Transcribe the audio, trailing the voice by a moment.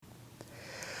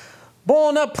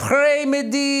Bon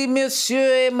après-midi,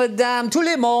 messieurs et madame, tous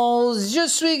les mondes. Je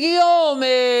suis Guillaume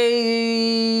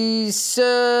et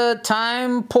c'est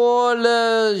time pour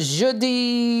le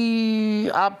jeudi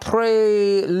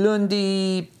après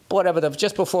lundi, whatever,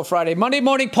 just before Friday. Monday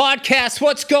morning podcast.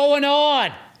 What's going on?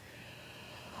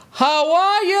 How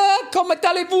are you? Comment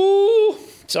allez-vous?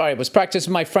 Sorry, I was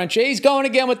practicing my French. He's going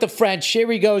again with the French.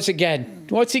 Here he goes again.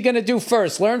 What's he going to do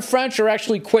first? Learn French or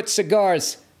actually quit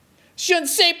cigars? Je ne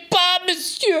sais pas,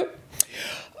 monsieur.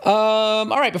 All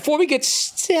right, before we get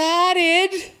started,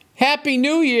 Happy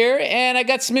New Year, and I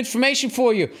got some information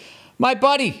for you. My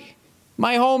buddy,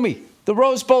 my homie, the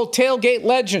Rose Bowl tailgate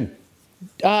legend,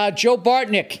 Joe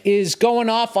Bartnick, is going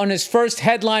off on his first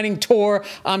headlining tour.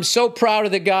 I'm so proud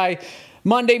of the guy.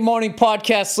 Monday morning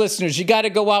podcast listeners, you got to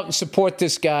go out and support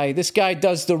this guy. This guy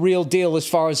does the real deal as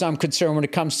far as I'm concerned when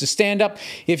it comes to stand-up.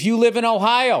 If you live in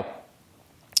Ohio,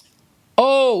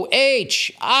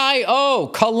 OHIO,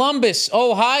 Columbus,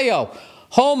 Ohio,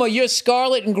 home of your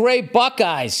Scarlet and Gray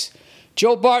Buckeyes.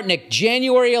 Joe Bartnick,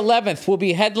 January 11th, will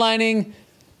be headlining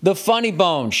the Funny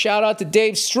Bone. Shout out to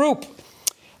Dave Stroop.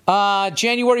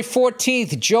 January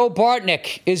 14th, Joe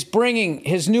Bartnick is bringing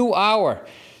his new hour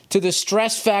to the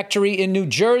Stress Factory in New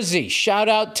Jersey. Shout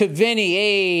out to Vinny.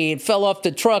 Hey, it fell off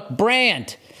the truck.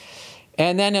 Brand.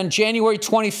 And then on January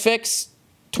 25th,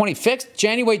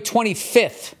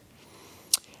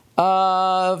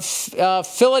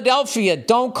 Philadelphia.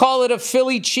 Don't call it a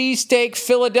Philly cheesesteak,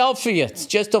 Philadelphia. It's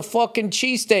just a fucking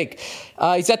cheesesteak.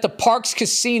 He's at the Parks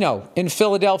Casino in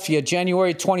Philadelphia,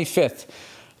 January 25th.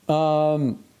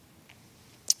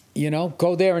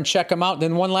 Go there and check him out.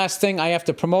 Then one last thing I have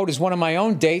to promote is one of my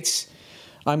own dates.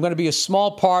 I'm going to be a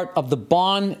small part of the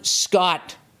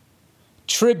Bonscott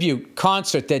Tribute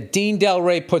concert that Dean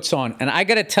Delray puts on. And I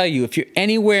got to tell you, if you're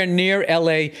anywhere near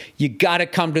L.A., you got to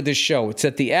come to this show. It's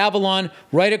at the Avalon,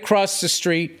 right across the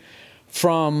street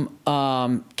from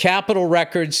Capitol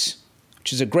Records,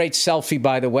 which is a great selfie,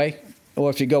 by the way. Or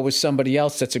if you go with somebody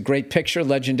else, that's a great picture,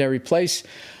 legendary place.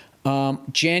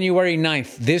 January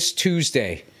 9th, this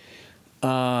Tuesday,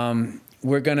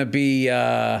 we're going to be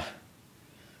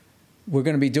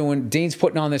doing, Dean's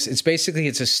putting on this,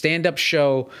 it's a stand-up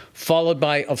show followed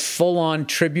by a full-on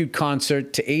tribute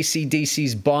concert to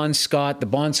AC/DC's Bon Scott, the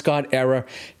Bon Scott era.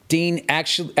 Dean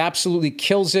actually absolutely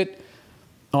kills it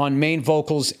on main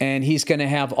vocals, and he's going to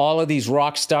have all of these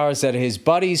rock stars that are his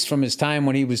buddies from his time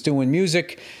when he was doing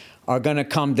music are going to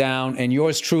come down, and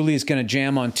yours truly is going to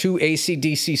jam on 2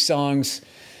 AC/DC songs.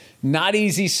 Not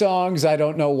easy songs. I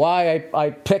don't know why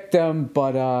I picked them,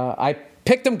 but I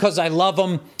picked them because I love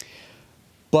them.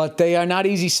 But they are not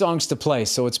easy songs to play,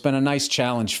 so it's been a nice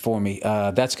challenge for me.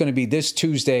 That's going to be this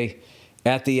Tuesday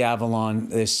at the Avalon.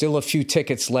 There's still a few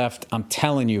tickets left. I'm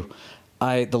telling you.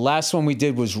 The last one we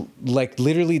did was like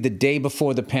literally the day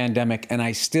before the pandemic, and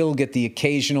I still get the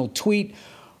occasional tweet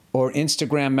or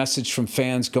Instagram message from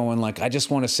fans going like, I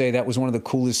just want to say that was one of the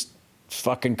coolest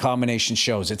fucking combination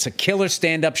shows. It's a killer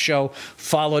stand-up show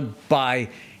followed by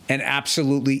an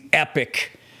absolutely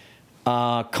epic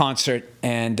concert,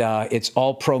 and it's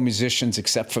all pro musicians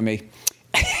except for me.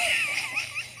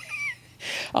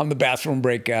 I'm the bathroom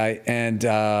break guy, and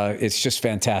it's just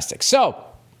fantastic. So,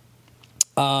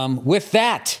 with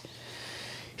that,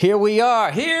 here we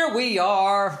are,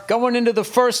 going into the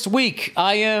first week.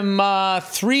 I am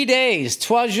 3 days,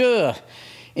 3 jours,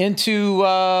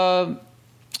 into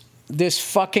this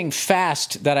fucking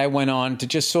fast that I went on to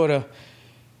just sort of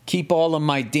keep all of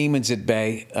my demons at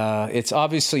bay. It's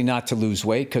obviously not to lose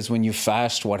weight, because when you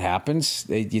fast, what happens?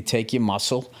 You take your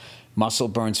muscle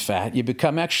burns fat. You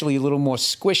become actually a little more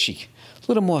squishy, a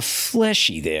little more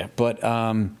fleshy there. But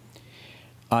I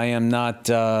am not...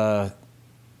 I'll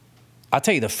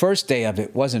tell you, the first day of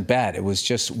it wasn't bad. It was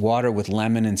just water with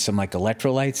lemon and some like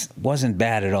electrolytes. Wasn't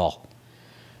bad at all.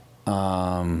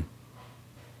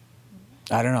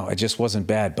 I don't know. It just wasn't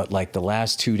bad. But like the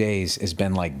last 2 days has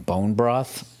been like bone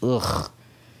broth. Ugh.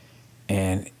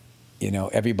 And,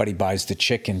 everybody buys the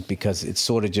chicken because it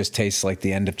sort of just tastes like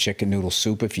the end of chicken noodle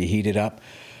soup if you heat it up.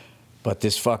 But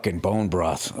this fucking bone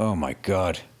broth, oh my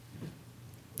God.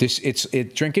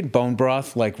 Drinking bone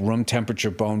broth, like room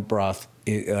temperature bone broth,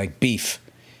 like beef,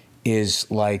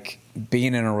 is like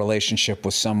being in a relationship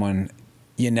with someone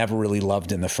you never really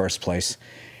loved in the first place.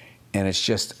 And it's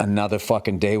just another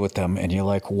fucking day with them. And you're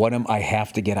like, I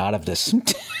have to get out of this.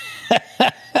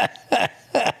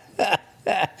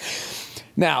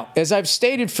 Now, as I've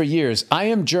stated for years, I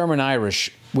am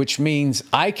German-Irish, which means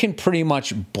I can pretty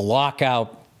much block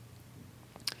out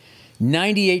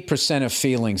 98% of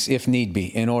feelings, if need be,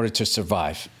 in order to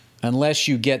survive. unless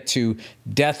you get to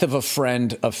death of a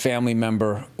friend, a family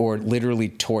member, or literally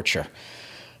torture.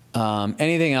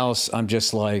 Anything else, I'm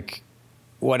just like,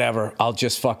 whatever, I'll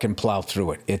just fucking plow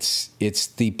through it. It's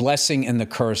the blessing and the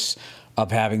curse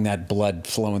of having that blood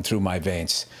flowing through my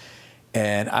veins.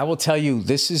 And I will tell you,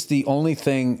 this is the only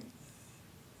thing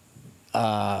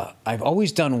I've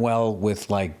always done well with,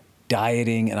 like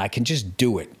dieting, and I can just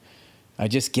do it. I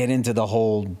just get into the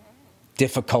whole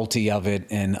difficulty of it,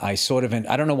 and I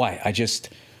don't know why.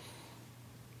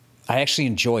 I actually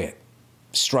enjoy it,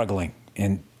 struggling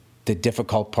in the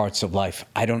difficult parts of life.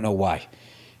 I don't know why.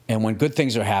 And when good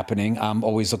things are happening, I'm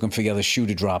always looking for the other shoe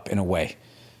to drop in a way.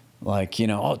 Like,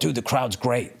 oh, dude, the crowd's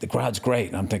great. The crowd's great.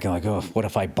 And I'm thinking like, oh, what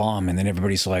if I bomb? And then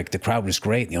everybody's like, the crowd was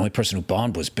great. The only person who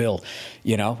bombed was Bill,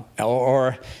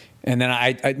 and then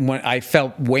I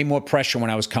felt way more pressure when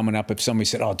I was coming up. If somebody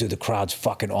said, oh, dude, the crowd's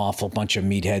fucking awful, bunch of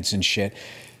meatheads and shit,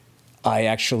 I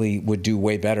actually would do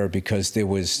way better because there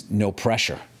was no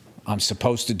pressure. I'm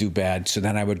supposed to do bad. So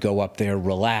then I would go up there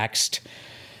relaxed,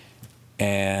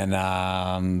 and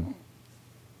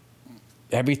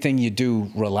everything you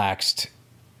do relaxed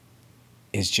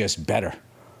is just better,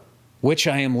 which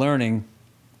I am learning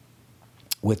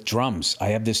with drums. I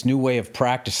have this new way of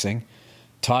practicing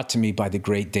taught to me by the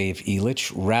great Dave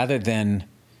Elitch. Rather than,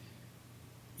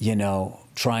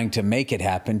 trying to make it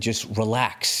happen, just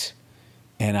relax.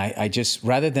 And I just,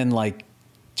 rather than like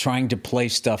trying to play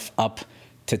stuff up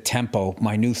to tempo,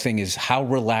 my new thing is, how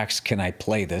relaxed can I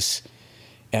play this?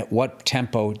 At what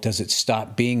tempo does it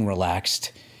stop being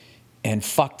relaxed? And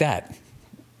fuck that.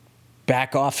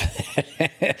 Back off.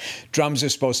 Drums are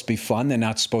supposed to be fun. They're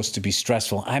not supposed to be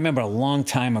stressful. I remember a long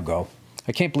time ago,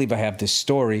 I can't believe I have this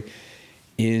story,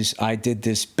 is I did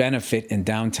this benefit in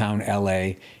downtown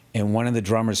LA, and one of the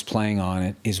drummers playing on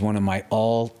it is one of my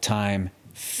all-time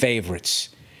favorites,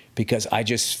 because I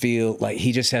just feel like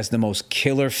he just has the most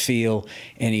killer feel,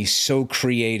 and he's so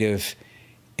creative,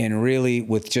 and really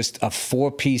with just a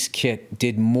 4-piece kit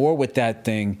did more with that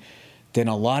thing than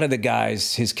a lot of the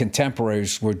guys, his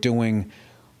contemporaries, were doing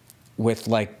with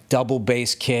like double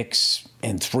bass kicks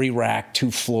and 3-rack,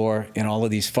 2-floor, and all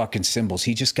of these fucking cymbals.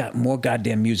 He just got more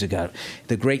goddamn music out.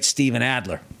 The great Steven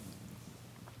Adler.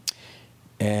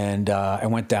 And I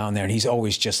went down there, and he's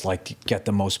always just like get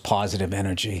the most positive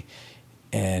energy.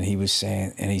 And he was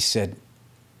saying, and he said,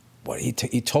 he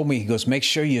told me, he goes, make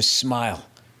sure you smile.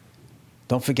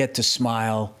 Don't forget to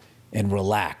smile and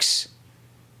relax.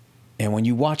 And when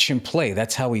you watch him play,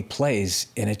 that's how he plays,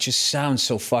 and it just sounds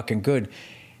so fucking good.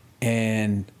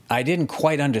 And I didn't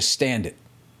quite understand it,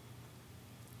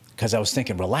 because I was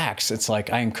thinking, relax. It's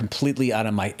like I am completely out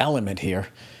of my element here.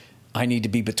 I need to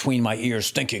be between my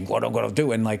ears thinking what I'm going to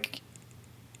do. And like,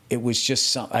 it was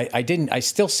just I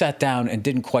still sat down and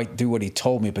didn't quite do what he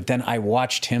told me. But then I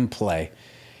watched him play,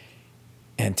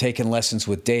 and taking lessons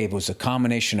with Dave was a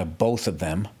combination of both of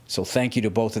them. So thank you to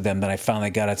both of them that I finally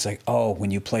got it. It's like, oh,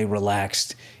 when you play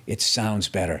relaxed, it sounds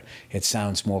better. It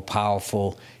sounds more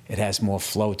powerful. It has more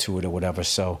flow to it or whatever.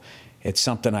 So it's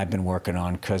something I've been working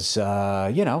on because,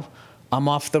 I'm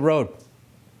off the road.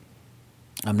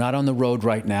 I'm not on the road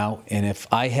right now. And if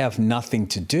I have nothing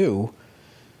to do,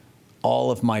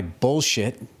 all of my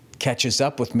bullshit catches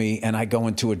up with me and I go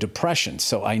into a depression.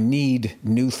 So I need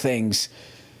new things,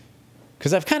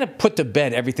 because I've kind of put to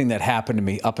bed everything that happened to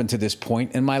me up until this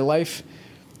point in my life.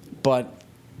 But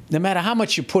no matter how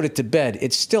much you put it to bed,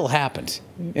 it still happens.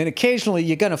 And occasionally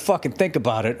you're going to fucking think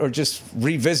about it or just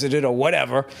revisit it or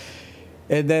whatever.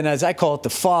 And then, as I call it, the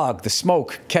fog, the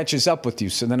smoke catches up with you.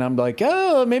 So then I'm like,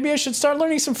 oh, maybe I should start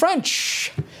learning some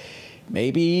French.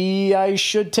 Maybe I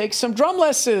should take some drum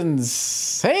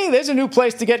lessons. Hey, there's a new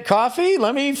place to get coffee.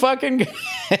 Let me fucking...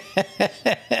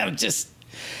 I'm just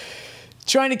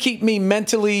trying to keep me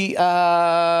mentally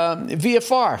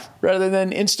VFR rather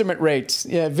than instrument rates.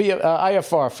 Yeah,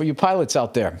 IFR for you pilots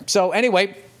out there. So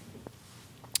anyway,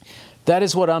 that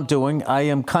is what I'm doing. I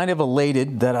am kind of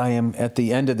elated that I am at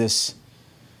the end of this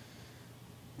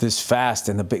fast.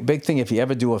 And the big thing, if you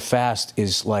ever do a fast,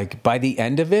 is like by the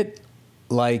end of it,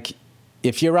 like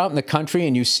if you're out in the country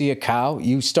and you see a cow,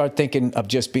 you start thinking of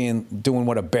just doing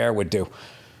what a bear would do,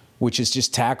 which is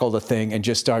just tackle the thing and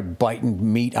just start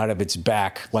biting meat out of its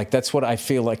back. Like, that's what I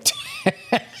feel like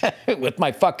with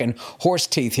my fucking horse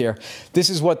teeth here. This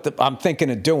is what I'm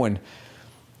thinking of doing.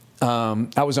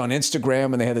 I was on Instagram,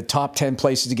 and they had the top 10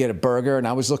 places to get a burger, and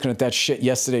I was looking at that shit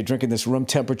yesterday, drinking this room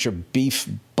temperature beef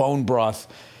bone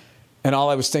broth, and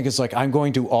all I was thinking is like, I'm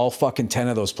going to all fucking 10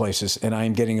 of those places, and I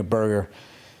am getting a burger,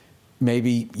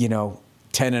 maybe,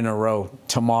 10 in a row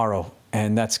tomorrow.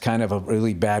 And that's kind of a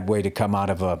really bad way to come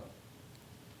out of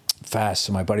fast.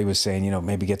 So my buddy was saying,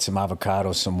 maybe get some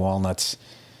avocado, some walnuts,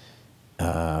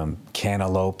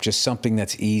 cantaloupe, just something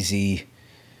that's easy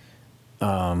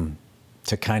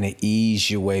to kind of ease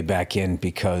your way back in,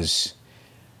 because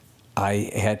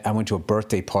I went to a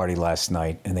birthday party last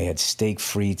night and they had steak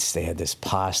frites, they had this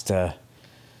pasta,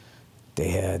 they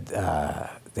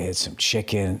had some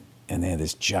chicken, and they had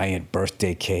this giant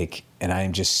birthday cake, and I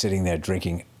am just sitting there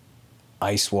drinking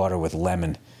ice water with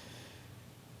lemon.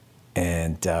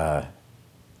 And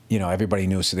everybody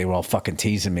knew, so they were all fucking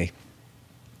teasing me.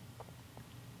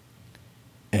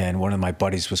 And one of my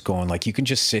buddies was going like, you can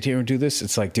just sit here and do this?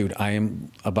 It's like, dude, I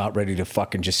am about ready to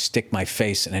fucking just stick my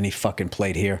face in any fucking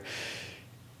plate here.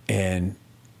 And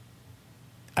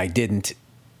I didn't.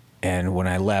 And when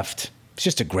I left, it's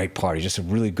just a great party, just a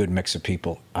really good mix of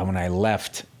people. When I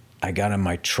left, I got in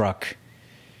my truck,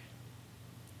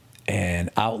 and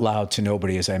out loud to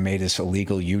nobody, as I made this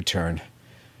illegal U-turn,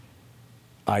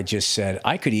 I just said,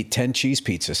 I could eat 10 cheese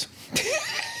pizzas.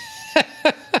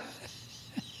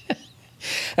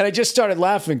 And I just started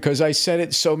laughing because I said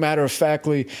it so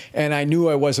matter-of-factly, and I knew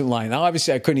I wasn't lying. Now,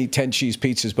 obviously, I couldn't eat 10 cheese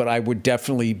pizzas, but I would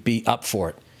definitely be up for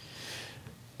it.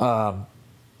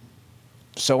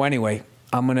 So anyway,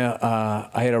 I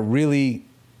had a really,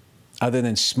 other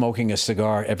than smoking a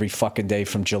cigar every fucking day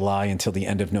from July until the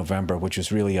end of November, which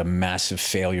was really a massive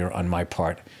failure on my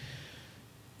part.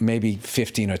 Maybe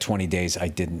 15 or 20 days I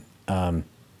didn't. But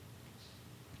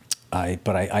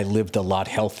I lived a lot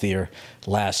healthier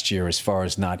last year as far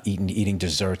as not eating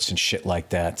desserts and shit like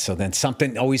that. So then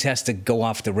something always has to go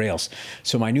off the rails.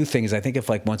 So my new thing is, I think if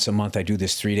like once a month I do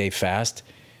this 3-day fast,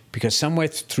 because somewhere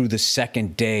through the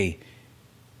second day,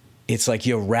 it's like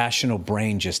your rational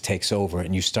brain just takes over,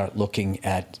 and you start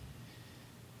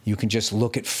you can just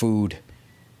look at food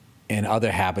and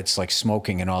other habits like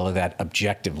smoking and all of that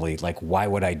objectively. Like, why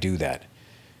would I do that?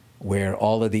 Where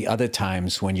all of the other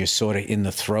times when you're sort of in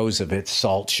the throes of it,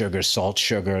 salt, sugar, smoke,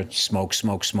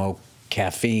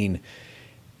 caffeine,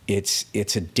 it's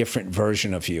a different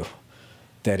version of you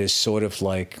that is sort of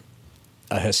like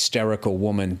a hysterical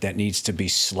woman that needs to be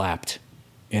slapped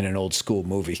in an old school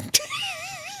movie.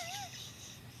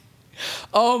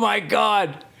 Oh my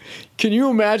God. Can you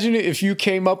imagine if you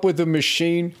came up with a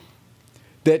machine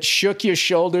that shook your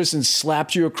shoulders and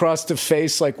slapped you across the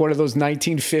face like one of those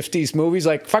 1950s movies?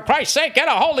 Like, for Christ's sake, get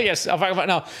a hold of yourself.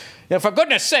 No, for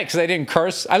goodness sakes, they didn't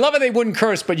curse. I love it they wouldn't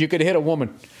curse, but you could hit a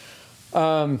woman. Get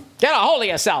a hold of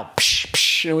yourself. Psh,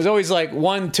 psh. It was always like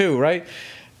 1, 2, right?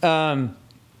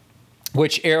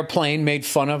 Which Airplane made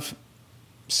fun of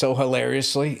so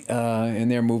hilariously in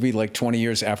their movie like 20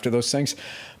 years after those things.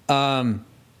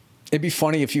 It'd be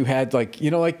funny if you had like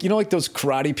those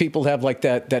karate people have like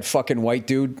that fucking white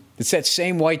dude. It's that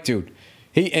same white dude.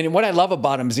 And what I love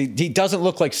about him is he doesn't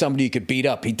look like somebody you could beat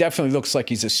up. He definitely looks like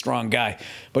he's a strong guy,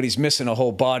 but he's missing a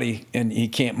whole body and he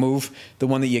can't move. The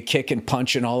one that you kick and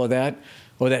punch and all of that,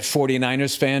 or that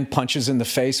 49ers fan punches in the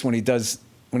face when he's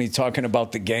talking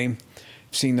about the game.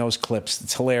 I've seen those clips.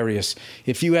 It's hilarious.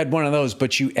 If you had one of those,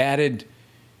 but you added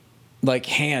like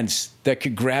hands that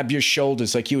could grab your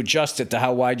shoulders, like you adjust it to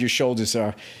how wide your shoulders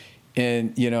are.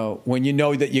 And, when you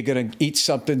know that you're going to eat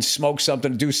something, smoke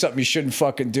something, do something you shouldn't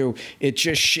fucking do, it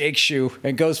just shakes you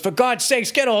and goes, for God's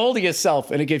sakes, get a hold of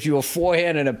yourself. And it gives you a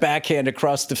forehand and a backhand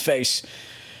across the face.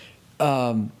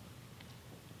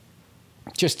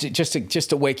 Just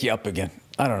to wake you up again.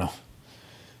 I don't know.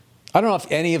 I don't know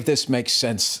if any of this makes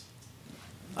sense.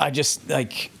 I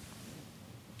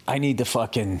need to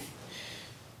fucking...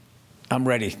 I'm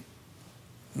ready.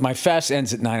 My fast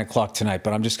ends at 9 o'clock tonight,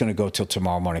 but I'm just going to go till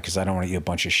tomorrow morning because I don't want to eat a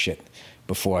bunch of shit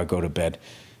before I go to bed.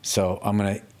 So I'm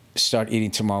going to start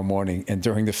eating tomorrow morning. And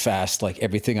during the fast, like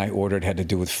everything I ordered had to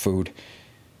do with food.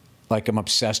 Like I'm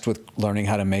obsessed with learning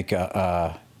how to make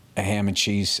a ham and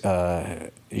cheese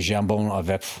jambon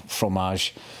avec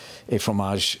fromage,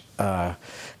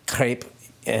 crepe.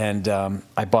 And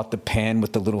I bought the pan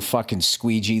with the little fucking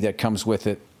squeegee that comes with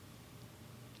it.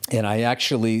 And I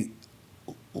actually...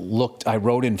 I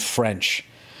wrote in French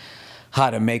how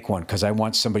to make one because I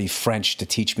want somebody French to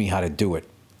teach me how to do it.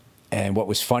 And what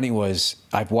was funny was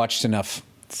I've watched enough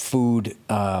food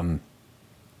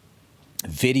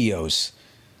videos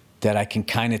that I can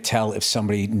kind of tell if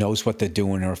somebody knows what they're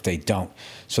doing or if they don't.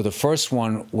 So the first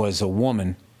one was a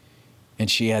woman, and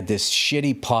she had this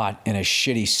shitty pot and a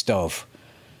shitty stove.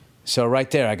 So right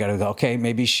there, I got to go, okay,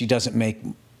 maybe she doesn't make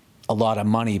a lot of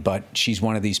money, but she's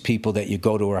one of these people that you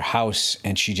go to her house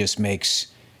and she just makes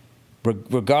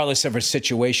regardless of her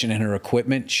situation and her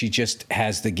equipment, she just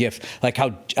has the gift. Like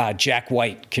how Jack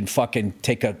White can fucking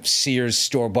take a Sears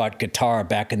store-bought guitar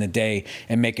back in the day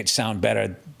and make it sound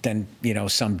better than, you know,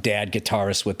 some dad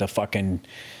guitarist with a fucking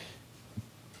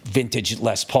vintage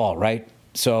Les Paul, right?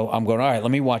 So I'm going, all right,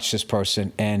 let me watch this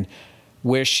person. And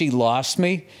where she lost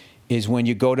me is when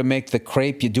you go to make the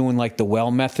crepe, you're doing like the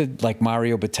well method, like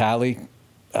Mario Batali,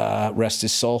 rest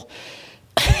his soul.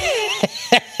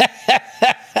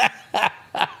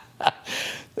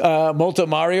 Molto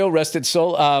Mario, rest its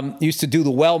soul, used to do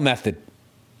the well method.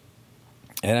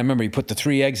 And I remember you put the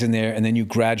 3 eggs in there and then you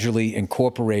gradually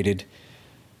incorporated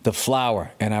the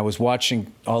flour. And I was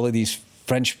watching all of these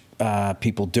French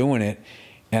people doing it,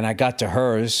 and I got to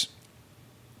hers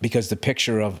because the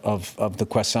picture of the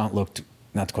croissant looked,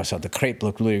 not the croissant, the crepe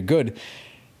looked really good.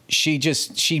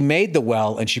 She made the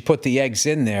well and she put the eggs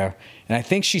in there. And I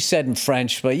think she said in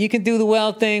French, but you can do the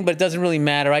well thing, but it doesn't really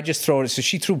matter. I just throw it. So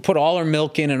she put all her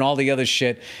milk in and all the other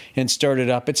shit and stirred it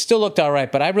up. It still looked all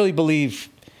right, but I really believe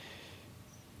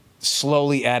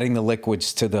slowly adding the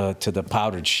liquids to the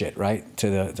powdered shit, right?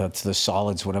 To the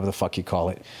solids, whatever the fuck you call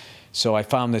it. So I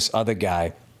found this other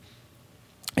guy,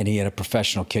 and he had a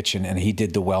professional kitchen, and he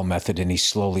did the well method, and he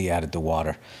slowly added the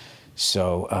water.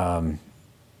 So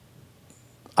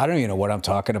I don't even know what I'm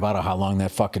talking about or how long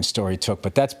that fucking story took,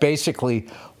 but that's basically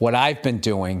what I've been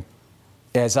doing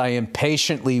as I am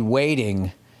patiently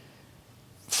waiting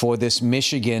for this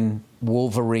Michigan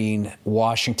Wolverine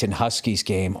Washington Huskies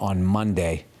game on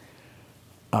Monday,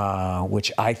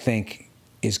 which I think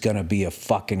is going to be a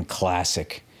fucking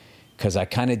classic, because I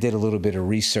kind of did a little bit of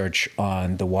research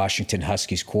on the Washington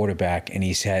Huskies quarterback, and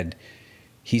he's had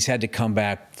to come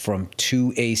back from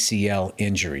 2 ACL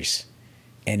injuries,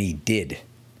 and he did.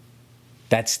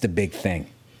 That's the big thing.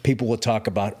 People will talk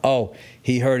about, oh,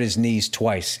 he hurt his knees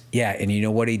twice. Yeah, and you know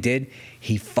what he did?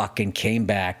 He fucking came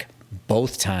back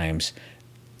both times,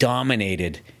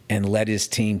 dominated, and led his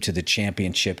team to the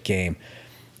championship game.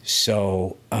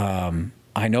 So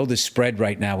I know the spread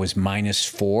right now is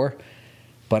 -4,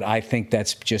 but I think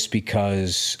that's just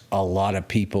because a lot of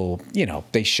people, you know,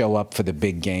 they show up for the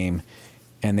big game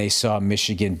and they saw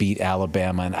Michigan beat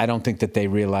Alabama. And I don't think that they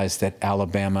realized that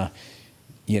Alabama,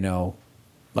 you know,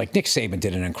 like Nick Saban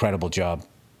did an incredible job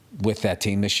with that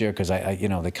team this year, because I you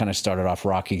know, they kind of started off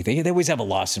rocky. They always have a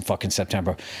loss in fucking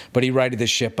September, but he righted the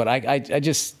ship. But I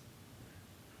just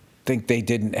think they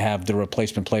didn't have the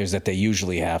replacement players that they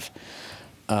usually have.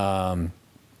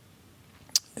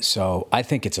 So I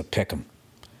think it's a pick 'em.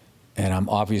 And I'm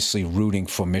obviously rooting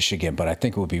for Michigan, but I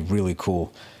think it would be really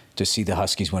cool to see the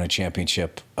Huskies win a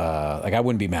championship. Like, I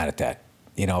wouldn't be mad at that.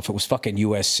 You know, if it was fucking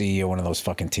USC or one of those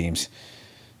fucking teams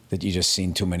that you just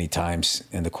seen too many times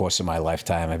in the course of my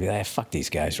lifetime, I'd be like, fuck these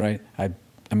guys, right? I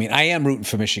mean, I am rooting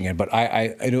for Michigan, but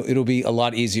it'll be a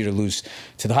lot easier to lose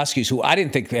to the Huskies, who I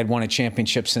didn't think they had won a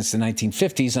championship since the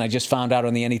 1950s, and I just found out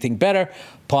on the Anything Better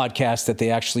podcast that they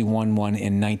actually won one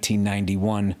in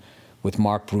 1991 with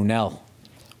Mark Brunell,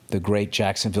 the great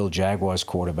Jacksonville Jaguars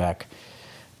quarterback.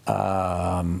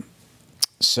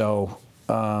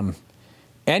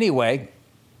 Anyway,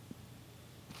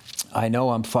 I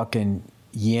know I'm fucking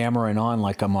yammering on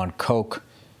like I'm on coke.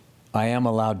 I am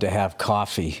allowed to have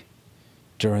coffee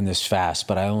during this fast,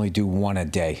 but I only do one a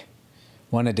day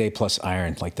plus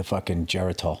iron, like the fucking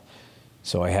Geritol.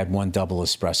 So I had one double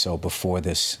espresso before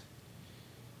this.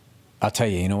 I'll tell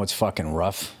you, you know what's fucking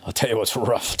rough? I'll tell you what's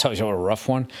rough. I'll tell you what a rough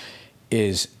one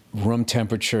is: room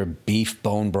temperature beef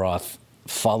bone broth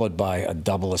followed by a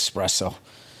double espresso.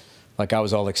 Like, I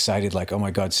was all excited, like, oh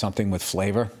my God, something with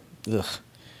flavor. Ugh.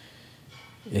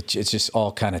 It just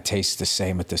all kind of tastes the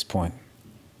same at this point.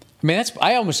 I mean,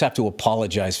 I almost have to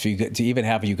apologize for you to even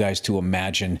have you guys to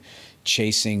imagine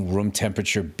chasing room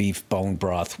temperature beef bone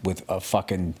broth with a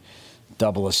fucking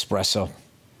double espresso.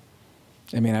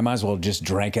 I mean, I might as well just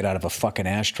drank it out of a fucking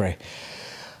ashtray.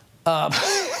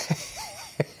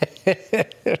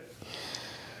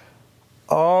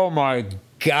 Oh my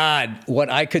God, what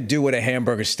I could do at a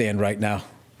hamburger stand right now.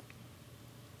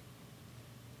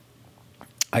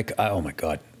 Oh my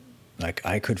God. Like,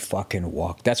 I could fucking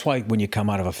walk. That's why when you come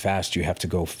out of a fast, you have to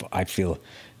go, I feel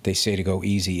they say to go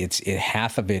easy.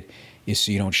 Half of it is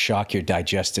so you don't shock your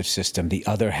digestive system. The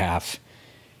other half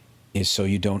is so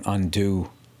you don't undo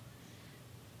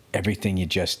everything you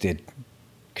just did.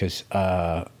 Because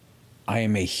I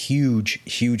am a huge,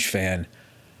 huge fan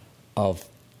of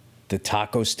the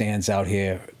taco stands out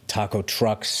here, taco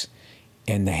trucks,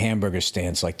 and the hamburger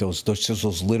stands, like those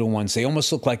little ones. They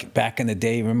almost look like back in the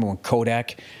day. Remember when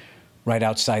Kodak, right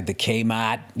outside the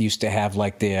Kmart, used to have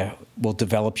like we'll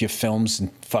develop your films in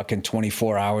fucking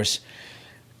 24 hours.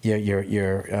 not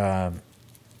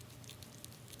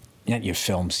your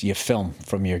films, your film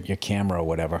from your camera or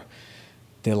whatever.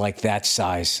 They're like that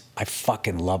size. I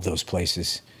fucking love those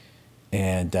places.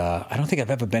 And I don't think I've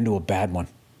ever been to a bad one.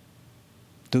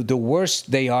 The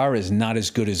worst they are is not as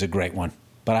good as a great one.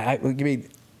 But I mean,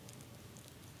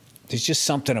 there's just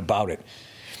something about it.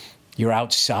 You're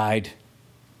outside,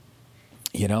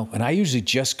 you know, and I usually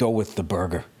just go with the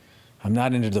burger. I'm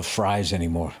not into the fries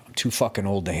anymore. I'm too fucking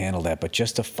old to handle that. But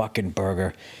just a fucking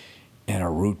burger and a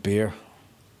root beer,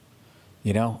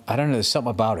 you know, I don't know. There's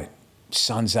something about it.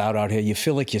 Sun's out here. You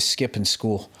feel like you're skipping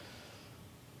school,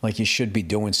 like you should be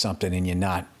doing something and you're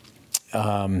not.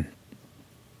 Oh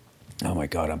my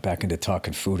God, I'm back into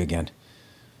talking food again.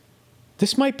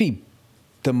 This might be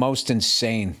the most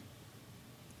insane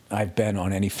I've been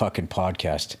on any fucking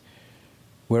podcast,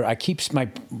 where I keep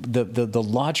the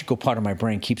logical part of my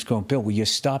brain keeps going, Bill, will you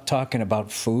stop talking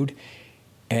about food?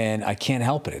 And I can't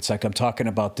help it. It's like I'm talking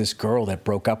about this girl that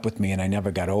broke up with me and I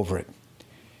never got over it.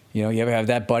 You know, you ever have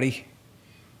that buddy?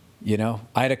 You know,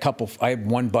 I had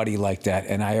one buddy like that,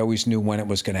 and I always knew when it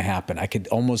was going to happen. I could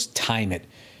almost time it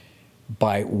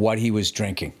by what he was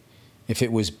drinking. If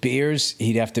it was beers,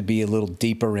 he'd have to be a little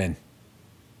deeper in.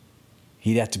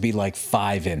 He'd have to be like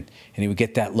 5 in, and he would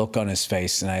get that look on his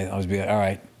face, and I was like, all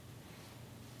right,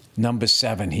 number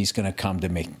 7, he's going to come to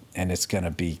me, and it's going to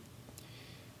be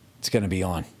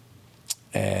on.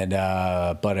 And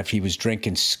but if he was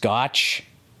drinking scotch,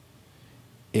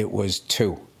 it was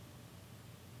 2.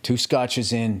 2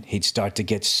 scotches in, he'd start to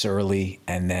get surly,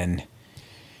 and then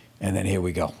here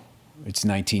we go. It's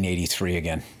 1983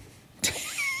 again.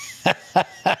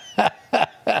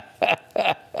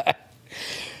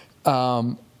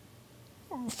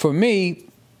 For me,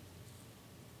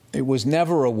 it was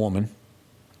never a woman.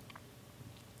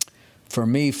 For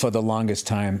me, for the longest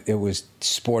time, it was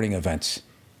sporting events.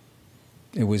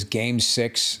 It was Game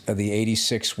 6 of the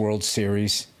 86 World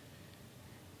Series.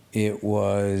 It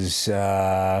was,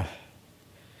 there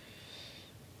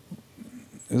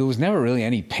was never really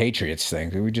any Patriots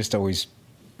thing. We just always,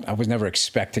 I was never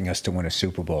expecting us to win a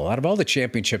Super Bowl. Out of all the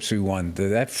championships we won,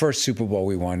 that first Super Bowl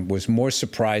we won was more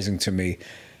surprising to me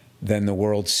than the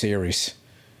World Series.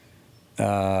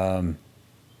 Yeah.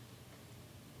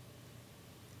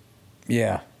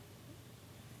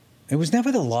 It was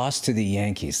never the loss to the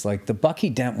Yankees. Like the Bucky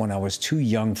Dent one I was too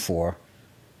young for.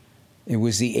 It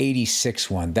was the 86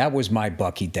 one. That was my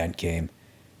Bucky Dent game.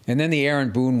 And then the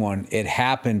Aaron Boone one, it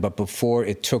happened, but before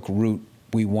it took root,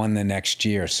 we won the next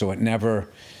year. So it never,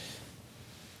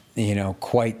 you know,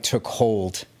 quite took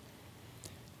hold.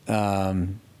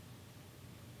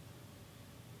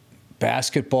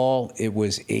 Basketball, it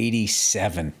was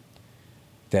 87.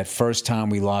 That first time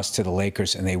we lost to the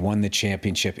Lakers and they won the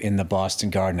championship in the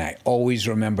Boston Garden. I always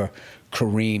remember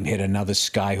Kareem hit another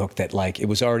skyhook that, like, it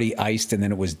was already iced and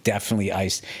then it was definitely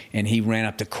iced. And he ran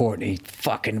up the court and he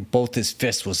fucking, both his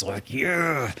fists was like,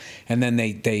 yeah. And then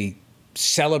they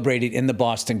celebrated in the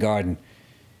Boston Garden.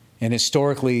 And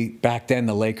historically, back then,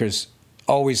 the Lakers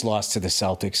always lost to the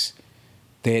Celtics.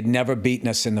 They had never beaten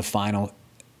us in the final.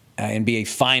 NBA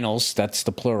Finals, that's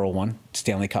the plural one,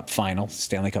 Stanley Cup Final,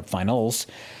 Stanley Cup Finals.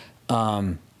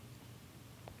 And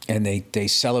they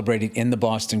celebrated in the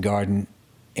Boston Garden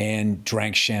and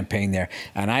drank champagne there.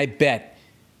 And I bet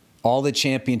all the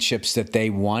championships that they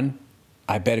won,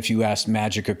 I bet if you asked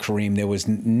Magic or Kareem, there was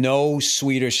no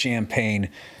sweeter champagne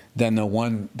than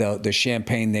the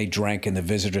champagne they drank in the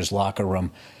visitors' locker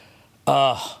room.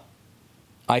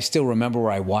 I still remember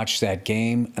where I watched that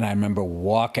game, and I remember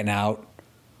walking out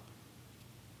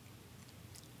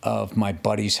of my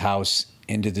buddy's house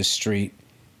into the street,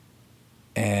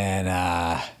 and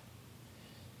it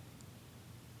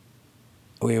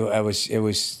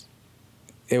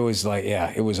was like,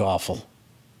 yeah, it was awful.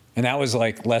 And that was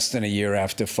like less than a year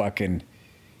after fucking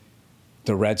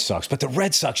the Red Sox. But the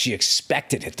Red Sox, you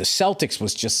expected it. The Celtics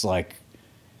was just like,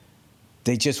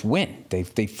 they just win. They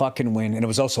fucking win. And it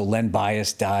was also Len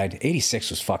Bias died.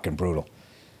 86 was fucking brutal.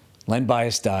 Len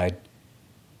Bias died.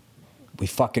 We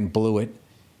fucking blew it.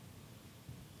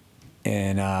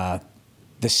 And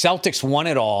the Celtics won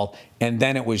it all, and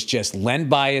then it was just Len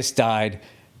Bias died,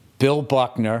 Bill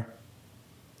Buckner,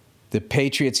 the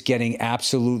Patriots getting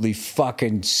absolutely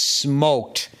fucking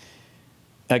smoked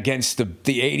against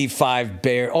the 85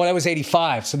 Bears. Oh, that was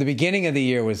 85. So the beginning of the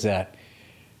year was that.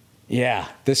 Yeah,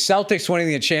 the Celtics winning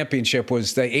the championship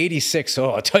was the 86. Oh,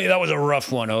 I'll tell you, that was a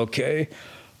rough one, okay?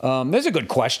 There's a good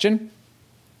question.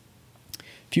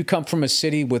 If you come from a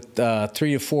city with 3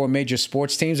 to 4 major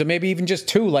sports teams, or maybe even just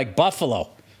 2, like Buffalo,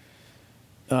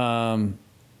 what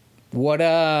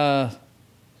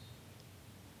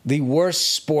the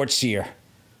worst sports year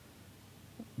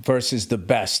versus the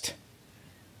best.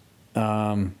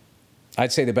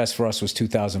 I'd say the best for us was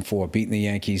 2004, beating the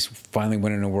Yankees, finally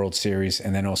winning a World Series,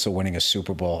 and then also winning a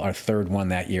Super Bowl, our third one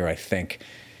that year, I think.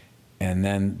 And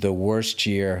then the worst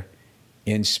year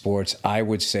in sports, I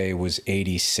would say, was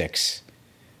 86,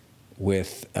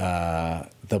 with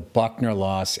the Buckner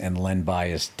loss and Len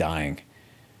Bias dying.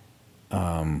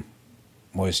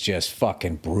 Was just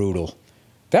fucking brutal.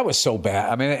 That was so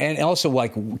bad. I mean, and also,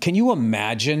 like, can you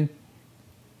imagine,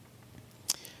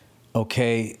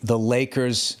 okay, the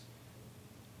Lakers,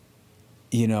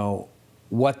 you know,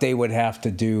 what they would have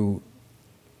to do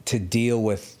to deal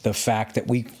with the fact that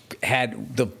we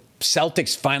had the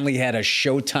Celtics finally had a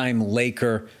Showtime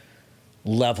Laker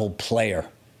level player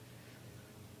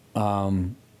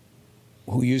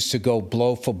who used to go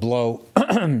blow for blow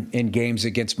in games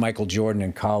against Michael Jordan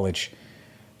in college.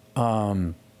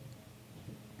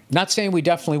 Not saying we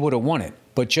definitely would have won it,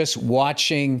 but just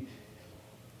watching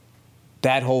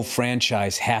that whole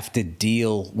franchise have to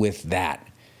deal with that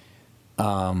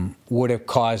would have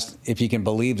caused, if you can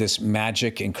believe this,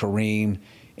 Magic and Kareem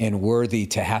and Worthy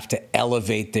to have to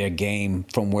elevate their game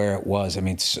from where it was. I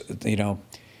mean, you know,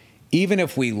 even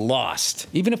if we lost,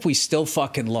 even if we still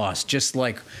fucking lost, just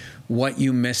like what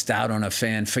you missed out on a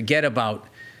fan, forget about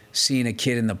seeing a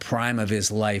kid in the prime of his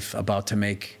life about to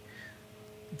make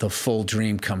the full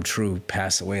dream come true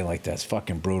pass away like that. It's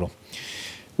fucking brutal.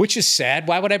 Which is sad.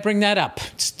 Why would I bring that up?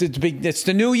 It's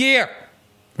the new year,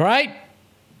 right?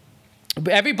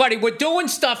 Everybody, we're doing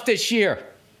stuff this year.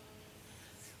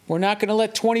 We're not going to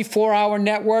let 24-hour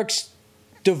networks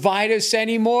divide us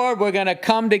anymore. We're going to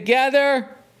come together.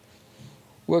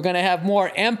 We're going to have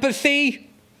more empathy,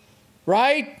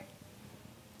 right?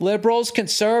 Liberals,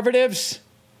 conservatives,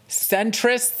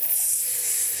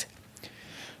 centrists,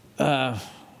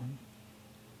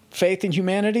 faith in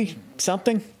humanity,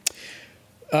 something.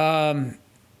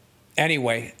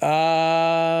 Anyway,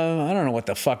 I don't know what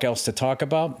the fuck else to talk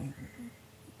about.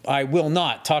 I will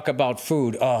not talk about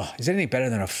food. Oh, is it any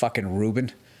better than a fucking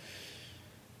Reuben?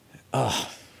 Oh.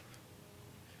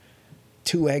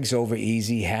 2 eggs over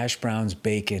easy, hash browns,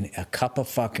 bacon, a cup of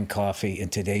fucking coffee in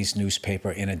today's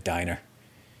newspaper in a diner.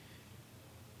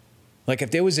 Like, if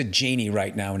there was a genie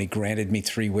right now and he granted me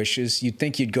 3 wishes, you'd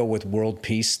think you'd go with world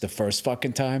peace the first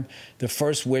fucking time. The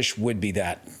first wish would be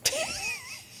that.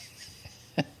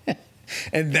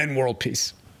 And then world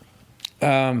peace.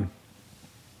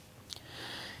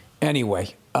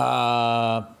 Anyway,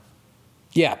 yeah.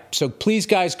 So please,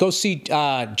 guys, go see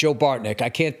Joe Bartnick.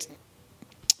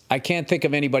 I can't think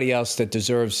of anybody else that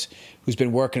deserves, who's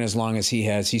been working as long as he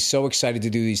has. He's so excited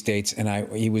to do these dates,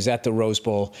 and he was at the Rose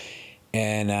Bowl,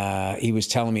 and he was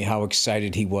telling me how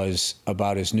excited he was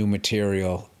about his new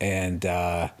material, and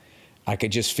I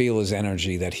could just feel his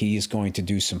energy that he is going to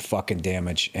do some fucking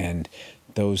damage, and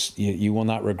those you will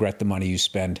not regret the money you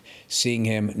spend seeing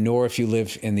him, nor if you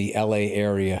live in the LA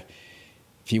area.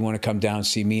 If you want to come down,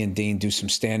 see me and Dean do some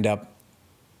stand-up,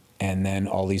 and then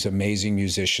all these amazing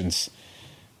musicians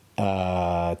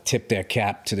tip their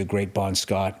cap to the great Bon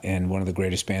Scott and one of the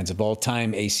greatest bands of all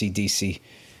time, AC/DC.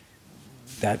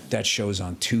 That show's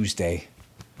on Tuesday.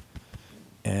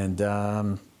 And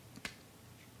I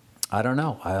don't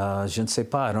know. Je ne sais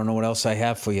pas. I don't know what else I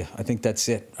have for you. I think that's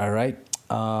it. All right.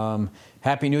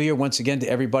 Happy New Year once again to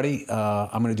everybody.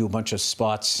 I'm going to do a bunch of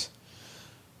spots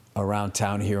around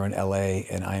town here in LA,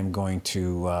 and I am going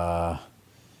to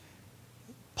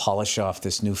polish off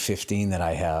this new 15 that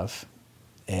I have.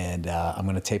 And I'm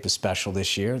going to tape a special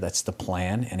this year. That's the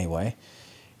plan anyway.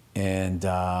 And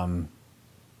I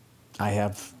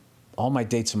have all my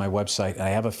dates on my website. I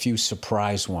have a few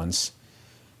surprise ones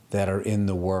that are in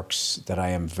the works that I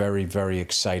am very, very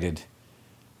excited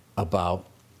about.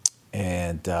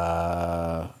 And,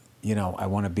 you know, I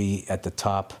want to be at the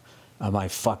top of my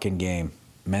fucking game,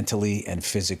 mentally and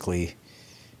physically.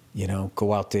 You know,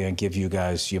 go out there and give you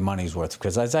guys your money's worth.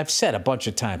 Because as I've said a bunch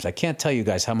of times, I can't tell you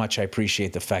guys how much I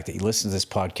appreciate the fact that you listen to this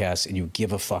podcast and you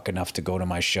give a fuck enough to go to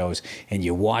my shows and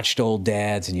you watched Old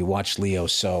Dads and you watched Leo.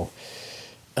 So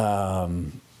I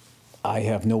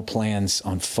have no plans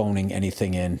on phoning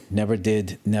anything in. Never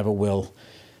did, never will.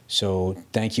 So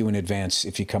thank you in advance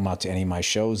if you come out to any of my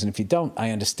shows. And if you don't,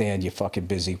 I understand you're fucking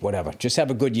busy, whatever. Just have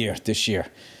a good year this year.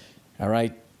 All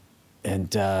right?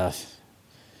 And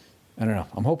I don't know.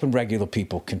 I'm hoping regular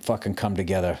people can fucking come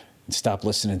together and stop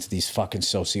listening to these fucking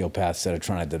sociopaths that are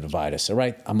trying to divide us. All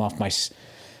right? I'm off my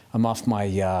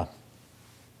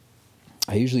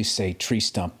I usually say tree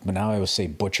stump, but now I always say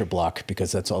butcher block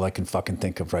because that's all I can fucking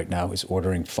think of right now is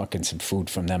ordering fucking some food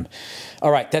from them.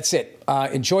 All right, that's it.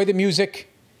 Enjoy the music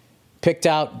picked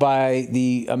out by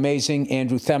the amazing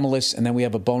Andrew Themelis, and then we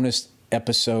have a bonus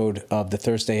episode of the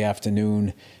Thursday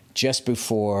afternoon just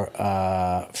before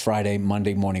Friday,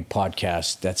 Monday morning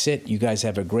podcast. That's it. You guys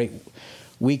have a great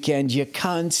weekend, you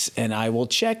cunts, and I will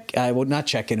not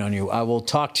check in on you. I will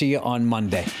talk to you on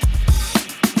Monday.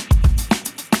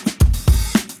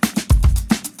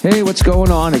 Hey, what's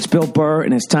going on? It's Bill Burr,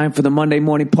 and it's time for the Monday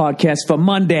morning podcast for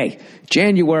Monday,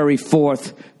 January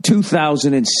 4th,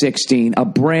 2016. A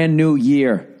brand new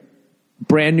year.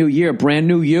 Brand new year, brand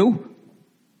new you.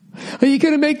 Are you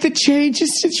going to make the changes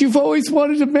that you've always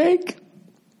wanted to make?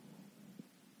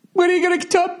 When are you going to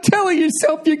stop telling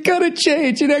yourself you're going to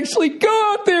change and actually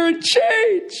go out there and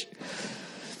change?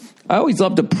 I always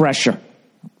love the pressure.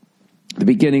 The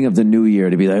beginning of the new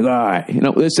year to be like, all right,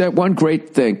 there's that one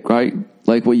great thing, right?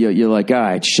 Like where you're like, all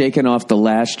right, shaking off the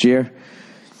last year.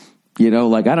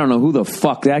 Like, I don't know who the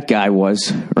fuck that guy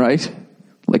was, right?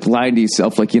 Like lying to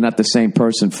yourself like you're not the same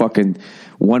person fucking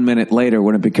 1 minute later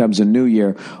when it becomes a new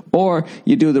year. Or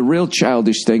you do the real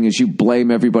childish thing is you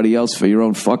blame everybody else for your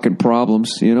own fucking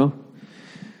problems,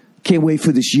 Can't wait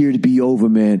for this year to be over,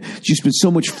 man. It's just been so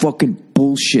much fucking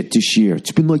bullshit this year.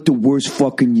 It's been like the worst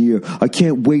fucking year. I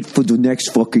can't wait for the next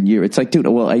fucking year. It's like, dude,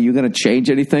 well, are you going to change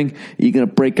anything? Are you going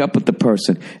to break up with the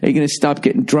person? Are you going to stop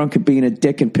getting drunk and being a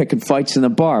dick and picking fights in the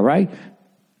bar, right?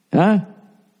 Huh?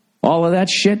 All of that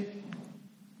shit?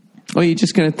 Or you're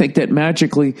just going to think that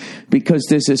magically because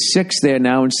there's a 6 there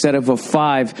now instead of a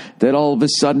 5 that all of a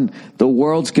sudden the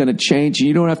world's going to change and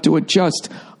you don't have to adjust.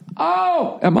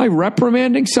 Oh, am I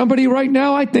reprimanding somebody right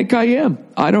now? I think I am.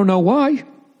 I don't know why.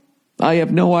 I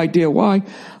have no idea why.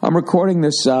 I'm recording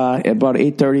this at about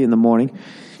 8:30 in the morning.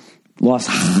 Los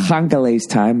Angeles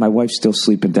time. My wife's still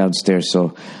sleeping downstairs,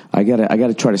 so I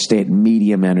gotta try to stay at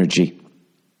medium energy.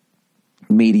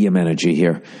 Medium energy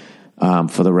here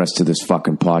for the rest of this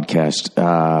fucking podcast.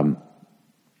 But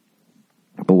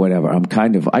whatever. I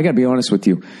gotta be honest with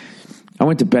you. I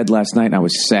went to bed last night and I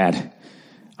was sad.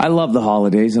 I love the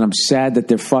holidays, and I'm sad that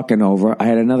they're fucking over. I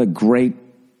had another great,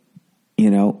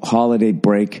 holiday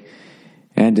break,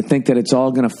 and to think that it's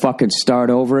all going to fucking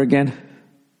start over again,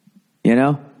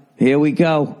 here we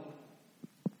go.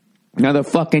 Another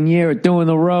fucking year of doing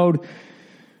the road,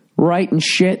 writing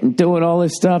shit and doing all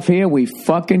this stuff. Here we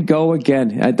fucking go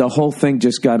again. And the whole thing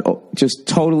just got just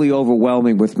totally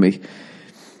overwhelming with me,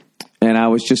 and I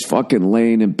was just fucking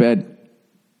laying in bed,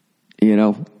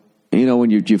 when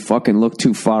you fucking look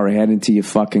too far ahead into your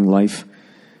fucking life,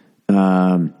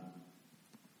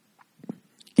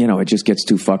 it just gets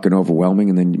too fucking overwhelming,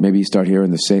 and then maybe you start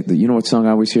hearing what song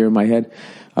I always hear in my head?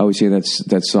 I always hear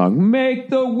that song, "Make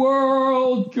the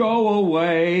world go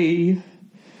away,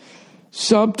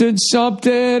 something,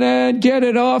 something, and get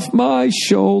it off my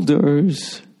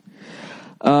shoulders."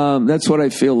 That's what I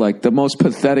feel like, the most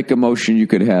pathetic emotion you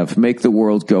could have, make the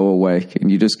world go away,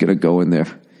 and you're just going to go in there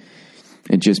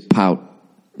and just pout,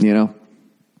 I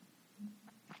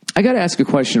got to ask a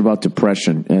question about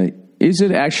depression. Is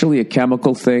it actually a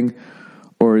chemical thing,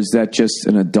 or is that just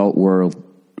an adult word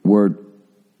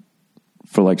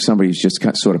for like somebody who's just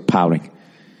sort of pouting?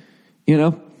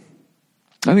 I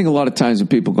think a lot of times when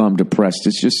people go, I'm depressed,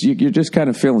 it's just, you're just kind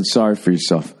of feeling sorry for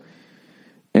yourself.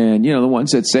 And, the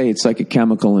ones that say it's like a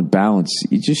chemical imbalance,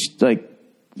 you just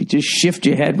shift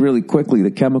your head really quickly.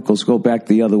 The chemicals go back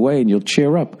the other way and you'll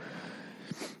cheer up.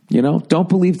 Don't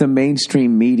believe the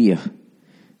mainstream media,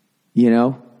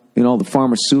 and all the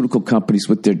pharmaceutical companies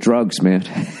with their drugs, man.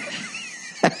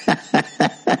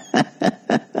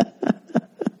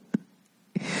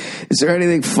 Is there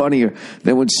anything funnier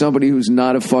than when somebody who's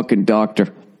not a fucking doctor,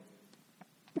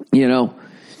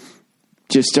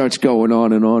 just starts going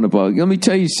on and on about, let me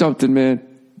tell you something, man.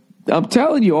 I'm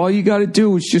telling you, all you got to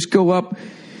do is just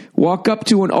walk up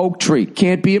to an oak tree.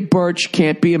 Can't be a birch,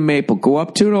 can't be a maple. Go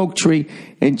up to an oak tree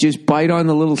and just bite on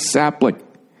the little sapling.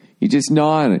 You just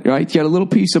gnaw on it, right? You got a little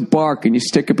piece of bark and you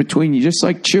stick it between you, just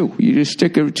like chew. You just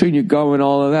stick it between your gum and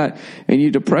all of that, and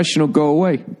your depression will go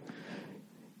away.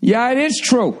 Yeah, it is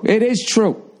true. It is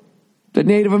true. The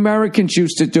Native Americans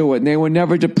used to do it, and they were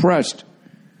never depressed.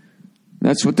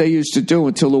 That's what they used to do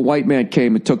until the white man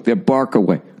came and took their bark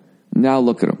away. Now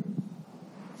look at them.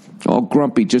 All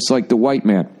grumpy, just like the white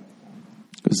man.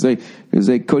 Because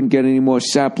they couldn't get any more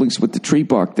saplings with the tree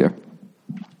bark there.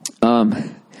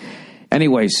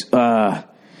 Anyways,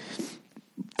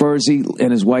 Furzy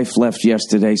and his wife left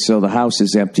yesterday, so the house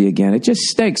is empty again. It just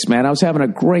stinks, man. I was having a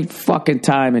great fucking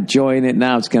time enjoying it.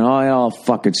 Now it all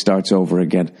fucking starts over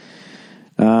again.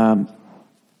 I'm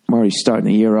already starting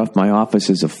the year off. My office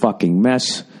is a fucking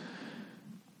mess.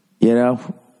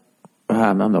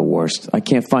 I'm the worst. I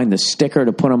can't find the sticker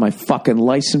to put on my fucking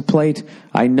license plate.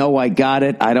 I know I got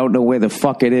it. I don't know where the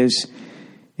fuck it is.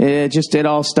 It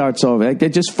all starts over.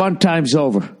 Just fun time's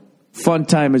over. Fun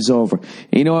time is over.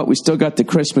 And you know what? We still got the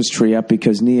Christmas tree up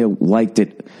because Nia liked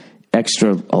it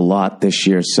extra a lot this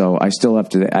year. So I still have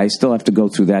to go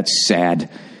through that sad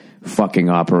fucking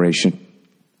operation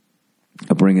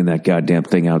of bringing that goddamn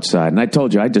thing outside. And I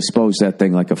told you, I disposed that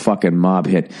thing like a fucking mob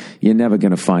hit. You're never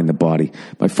going to find the body.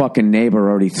 My fucking neighbor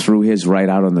already threw his right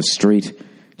out on the street.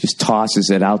 Just tosses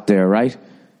it out there, right?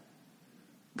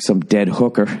 Some dead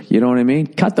hooker. You know what I mean?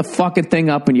 Cut the fucking thing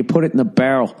up and you put it in the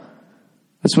barrel.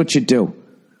 That's what you do.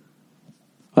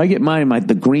 I get mine in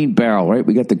the green barrel, right?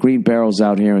 We got the green barrels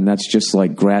out here, and that's just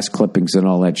like grass clippings and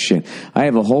all that shit. I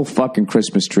have a whole fucking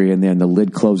Christmas tree in there, and the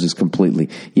lid closes completely.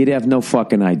 You'd have no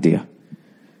fucking idea. I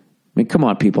mean, come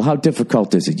on, people. How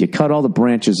difficult is it? You cut all the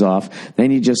branches off,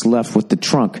 then you're just left with the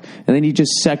trunk, and then you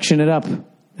just section it up.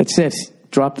 That's it.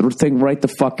 Drop the thing right the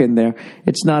fuck in there.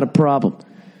 It's not a problem.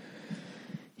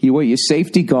 You wear your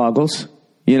safety goggles,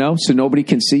 so nobody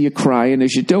can see you crying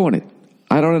as you're doing it.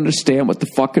 I don't understand what the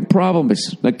fucking problem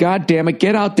is. Now, goddamn it,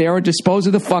 get out there and dispose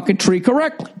of the fucking tree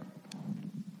correctly.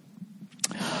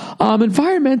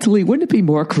 Environmentally, wouldn't it be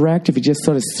more correct if you just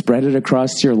sort of spread it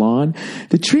across your lawn?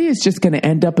 The tree is just going to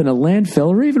end up in a landfill,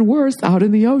 or even worse, out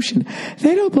in the ocean.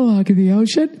 They don't belong in the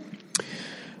ocean.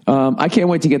 I can't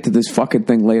wait to get to this fucking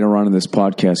thing later on in this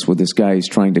podcast where this guy is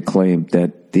trying to claim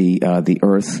that the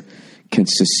Earth can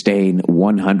sustain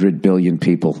 100 billion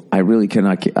people. I really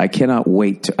cannot. I cannot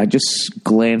wait. I just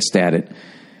glanced at it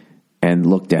and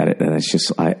looked at it, and it's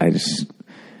just. I just.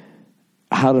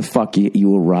 How the fuck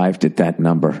you arrived at that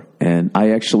number? And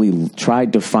I actually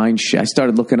tried to find shit. I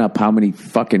started looking up how many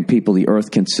fucking people the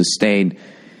Earth can sustain,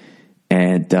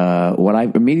 and what I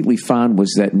immediately found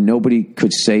was that nobody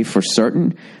could say for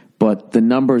certain, but the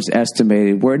numbers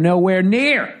estimated were nowhere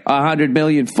near 100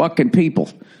 million fucking people.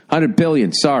 100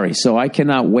 billion, sorry. So I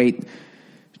cannot wait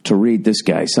to read this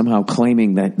guy somehow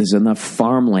claiming that there's enough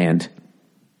farmland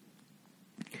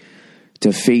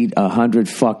to feed 100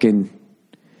 fucking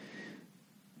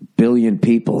billion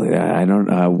people. I don't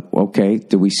know. Okay,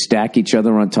 do we stack each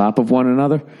other on top of one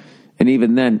another? And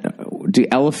even then, do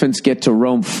elephants get to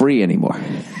roam free anymore?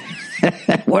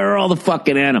 Where are all the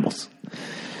fucking animals?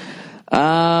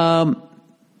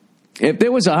 If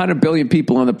there was 100 billion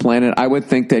people on the planet, I would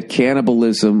think that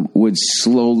cannibalism would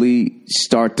slowly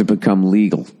start to become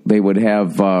legal. They would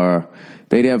have,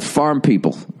 they'd have farm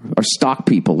people or stock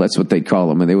people. That's what they'd call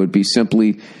them. And they would be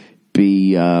simply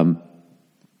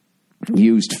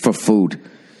used for food.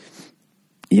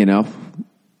 We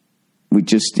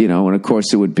just, and of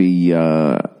course it would be,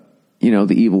 the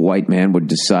evil white man would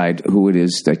decide who it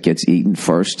is that gets eaten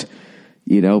first.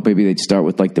 Maybe they'd start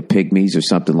with like the pygmies or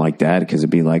something like that, because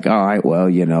it'd be like, all right,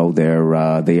 well,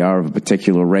 they are of a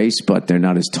particular race, but they're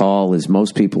not as tall as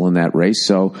most people in that race.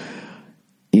 So,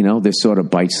 they're sort of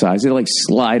bite sized. They're like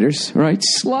sliders, right?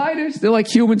 Sliders. They're like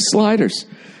human sliders.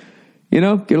 Get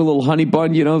a little honey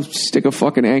bun, stick a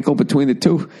fucking ankle between the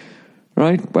two,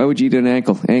 right? Why would you eat an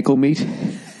ankle? Ankle meat?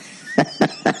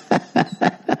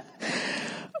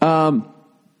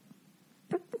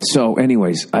 So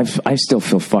anyways, I still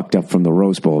feel fucked up from the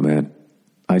Rose Bowl, man.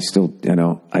 I still,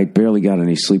 I barely got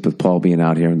any sleep with Paul being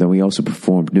out here. And then we also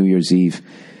performed New Year's Eve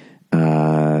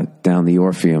down the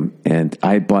Orpheum. And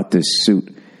I bought this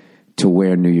suit to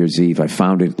wear New Year's Eve. I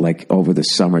found it like over the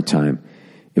summertime.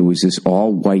 It was this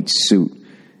all white suit,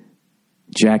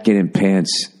 jacket and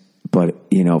pants.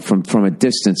 But, from a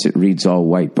distance, it reads all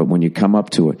white. But when you come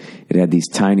up to it, it had these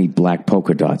tiny black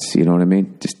polka dots. You know what I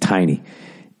mean? Just tiny.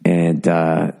 And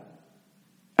I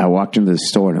walked into the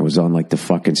store and it was on like the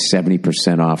fucking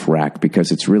 70% off rack,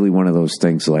 because it's really one of those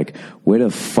things like, where the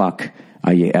fuck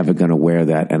are you ever going to wear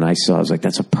that? And I was like,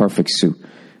 that's a perfect suit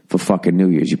for fucking New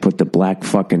Year's. You put the black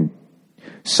fucking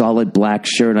solid black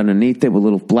shirt underneath it with a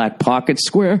little black pocket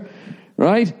square,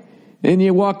 right? And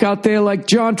you walk out there like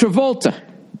John Travolta.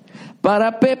 Well,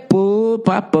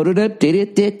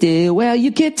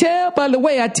 you can't tell by the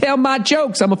way I tell my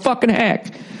jokes. I'm a fucking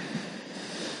hack.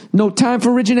 No time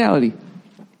for originality.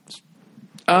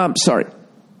 Sorry.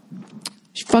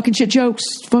 Fucking shit jokes.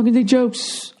 Fucking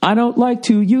jokes. I don't like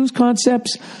to use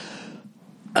concepts.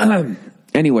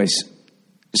 Anyways,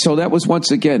 so that was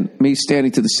once again me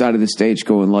standing to the side of the stage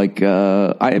going like, people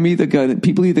are either going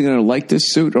to like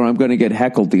this suit or I'm going to get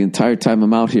heckled the entire time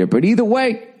I'm out here. But either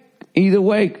way,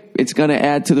 it's going to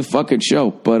add to the fucking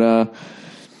show. But,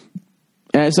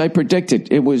 as I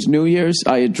predicted, it was New Year's.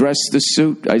 I addressed the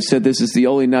suit. I said this is the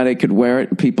only night I could wear it,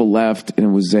 and people laughed. And it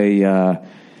was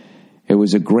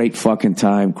a great fucking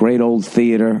time, great old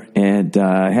theater, and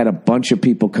I had a bunch of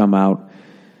people come out,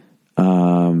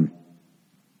 a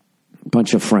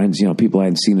bunch of friends, people I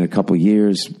hadn't seen in a couple of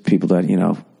years, people that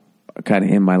kind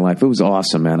of in my life. It was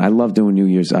awesome, man. I love doing New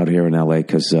Year's out here in LA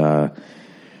because I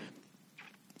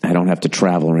don't have to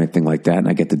travel or anything like that, and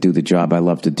I get to do the job I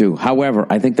love to do. However,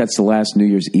 I think that's the last New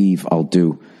Year's Eve I'll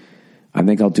do. I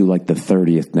think I'll do like the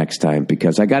 30th next time,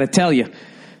 because I got to tell you,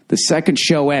 the second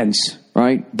show ends,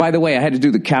 right? By the way, I had to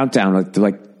do the countdown,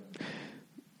 like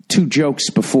 2 jokes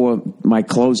before my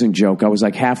closing joke. I was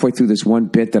like halfway through this one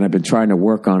bit that I've been trying to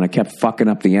work on. I kept fucking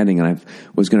up the ending, and I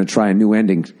was going to try a new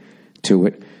ending to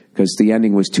it because the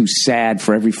ending was too sad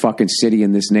for every fucking city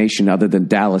in this nation other than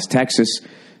Dallas, Texas.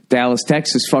 Dallas,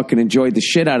 Texas fucking enjoyed the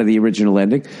shit out of the original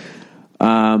ending.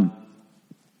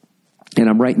 And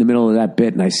I'm right in the middle of that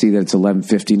bit, and I see that it's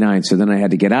 11:59. So then I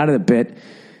had to get out of the bit,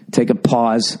 take a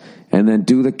pause, and then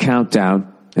do the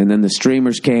countdown. And then the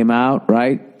streamers came out,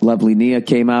 right? Lovely Nia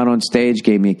came out on stage,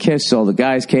 gave me a kiss. All the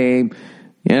guys came,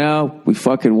 we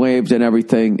fucking waved and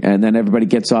everything. And then everybody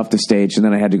gets off the stage, and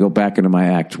then I had to go back into my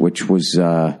act, which was,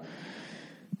 I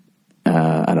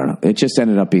don't know. It just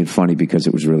ended up being funny because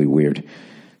it was really weird.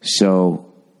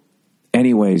 So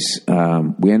anyways,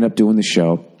 we end up doing the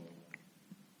show.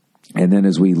 And then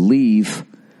as we leave,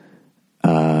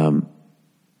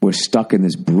 we're stuck in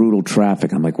this brutal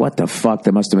traffic. I'm like, what the fuck?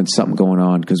 There must have been something going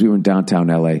on, because we were in downtown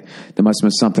LA. There must have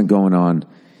been something going on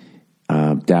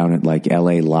down at like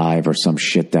LA Live or some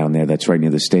shit down there that's right near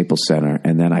the Staples Center.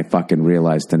 And then I fucking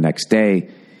realized the next day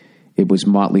it was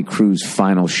Motley Crue's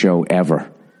final show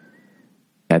ever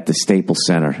at the Staples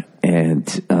Center. And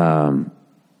so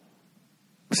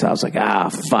I was like,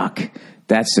 fuck.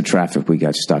 That's the traffic we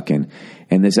got stuck in.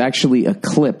 And there's actually a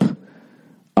clip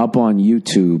up on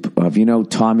YouTube of,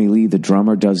 Tommy Lee, the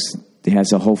drummer,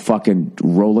 has a whole fucking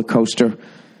roller coaster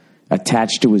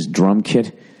attached to his drum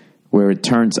kit where it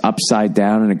turns upside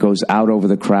down and it goes out over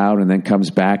the crowd and then comes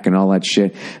back and all that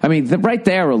shit. I mean, right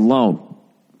there alone,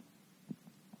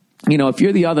 if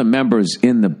you're the other members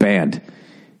in the band,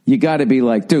 you got to be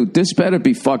like, dude, this better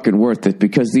be fucking worth it,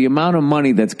 because the amount of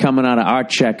money that's coming out of our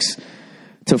checks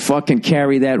to fucking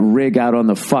carry that rig out on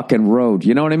the fucking road.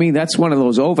 You know what I mean? That's one of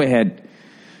those overhead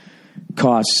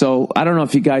costs. So I don't know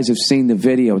if you guys have seen the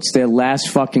video. It's their last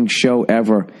fucking show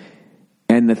ever,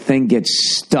 and the thing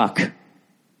gets stuck.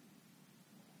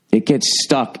 It gets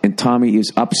stuck, and Tommy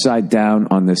is upside down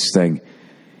on this thing.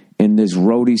 And there's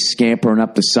roadies scampering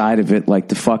up the side of it like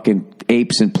the fucking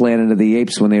apes in Planet of the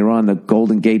Apes when they were on the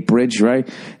Golden Gate Bridge, right?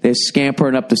 They're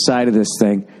scampering up the side of this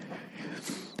thing.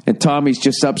 And Tommy's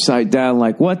just upside down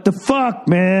like, what the fuck,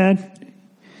 man?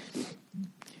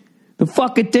 The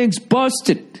fucking thing's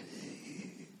busted.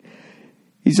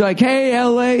 He's like, hey,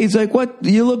 LA. He's like, what?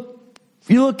 You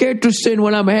look interesting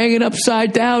when I'm hanging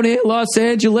upside down in Los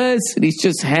Angeles. And he's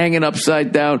just hanging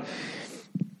upside down.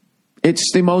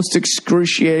 It's the most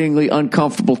excruciatingly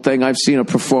uncomfortable thing I've seen a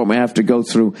performer have to go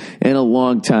through in a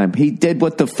long time. He did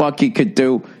what the fuck he could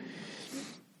do.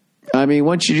 I mean,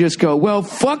 once you just go, well,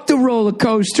 fuck the roller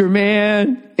coaster,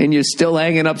 man, and you're still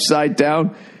hanging upside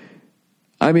down,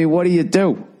 I mean, what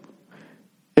do?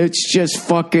 It's just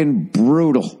fucking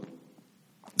brutal.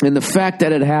 And the fact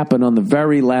that it happened on the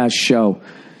very last show,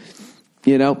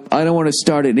 I don't want to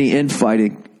start any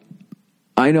infighting.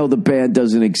 I know the band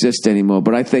doesn't exist anymore,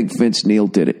 but I think Vince Neil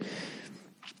did it.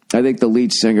 I think the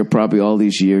lead singer, probably all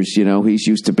these years, he's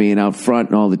used to being out front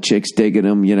and all the chicks digging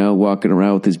him, walking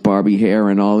around with his Barbie hair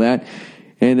and all that.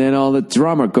 And then all the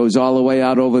drummer goes all the way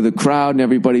out over the crowd and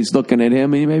everybody's looking at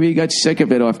him. And maybe he got sick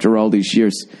of it after all these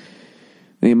years.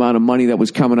 The amount of money that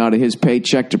was coming out of his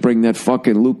paycheck to bring that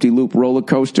fucking loop-de-loop roller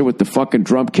coaster with the fucking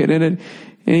drum kit in it.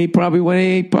 And he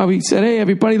probably said, hey,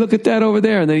 everybody, look at that over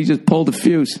there. And then he just pulled the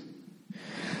fuse.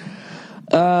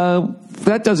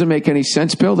 That doesn't make any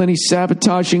sense, Bill. Then he's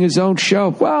sabotaging his own show.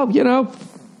 Well,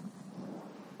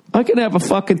 I can have a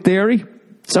fucking theory.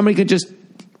 Somebody could just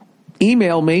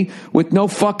email me with no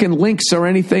fucking links or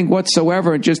anything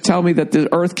whatsoever and just tell me that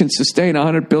the earth can sustain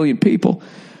 100 billion people.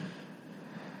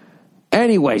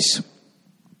 Anyways,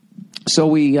 so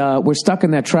we're stuck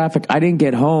in that traffic. I didn't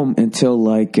get home until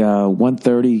like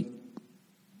 1:30,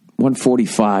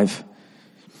 1:45.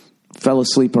 Fell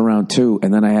asleep around 2,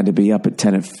 and then I had to be up at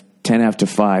 10 after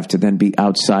 5 to then be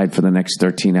outside for the next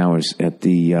 13 hours at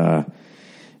the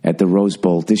Rose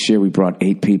Bowl. This year we brought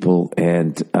 8 people,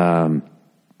 and one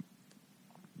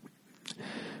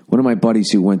of my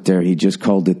buddies who went there, he just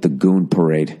called it the Goon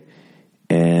Parade.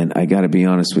 And I got to be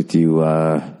honest with you,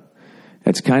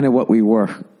 that's kind of what we were.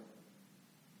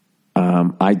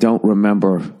 I don't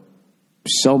remember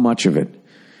so much of it.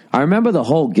 I remember the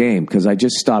whole game because I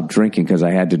just stopped drinking because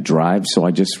I had to drive. So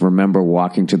I just remember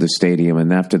walking to the stadium.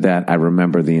 And after that, I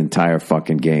remember the entire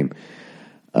fucking game.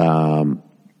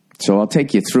 So I'll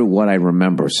take you through what I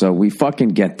remember. So we fucking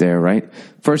get there, right?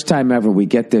 First time ever, we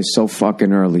get there so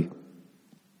fucking early.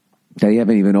 They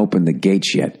haven't even opened the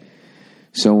gates yet.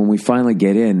 So when we finally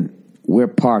get in, we're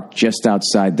parked just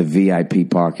outside the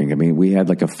VIP parking. I mean, we had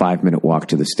like a 5-minute walk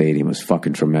to the stadium. It was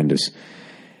fucking tremendous.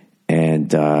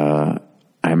 And I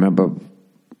remember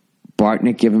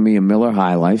Bartnick giving me a Miller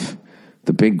High Life,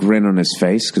 the big grin on his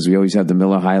face, because we always had the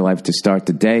Miller High Life to start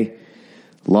the day.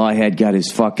 Lawhead got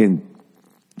his fucking...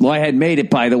 Lawhead made it,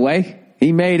 by the way.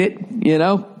 He made it, you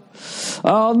know.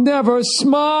 I'll never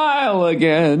smile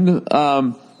again.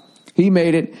 He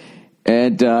made it,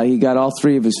 and he got all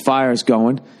 3 of his fires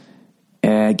going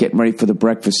and getting ready for the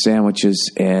breakfast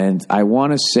sandwiches. And I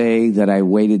want to say that I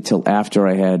waited till after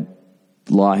I had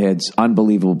Lawhead's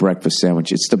unbelievable breakfast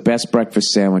sandwich. It's the best breakfast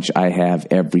sandwich I have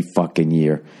every fucking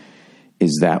year,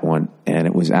 is that one. And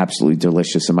it was absolutely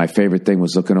delicious. And my favorite thing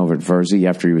was looking over at Verzi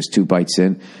after he was 2 bites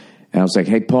in. And I was like,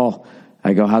 hey, Paul,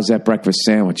 I go, how's that breakfast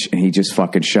sandwich? And he just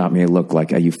fucking shot me a look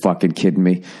like, are you fucking kidding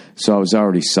me? So I was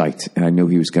already psyched, and I knew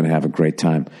he was going to have a great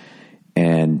time.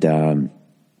 And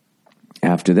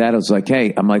after that, I was like,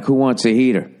 hey, I'm like, who wants a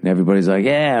heater? And everybody's like,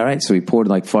 yeah, all right. So he poured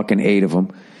like fucking 8 of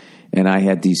them. And I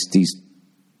had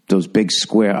those big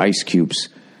square ice cubes.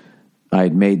 I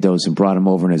had made those and brought them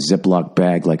over in a Ziploc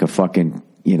bag, like a fucking,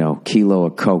 kilo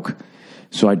of Coke.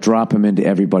 So I drop them into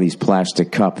everybody's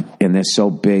plastic cup, and they're so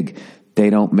big, they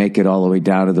don't make it all the way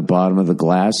down to the bottom of the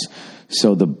glass.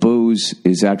 So the booze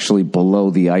is actually below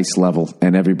the ice level,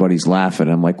 and everybody's laughing.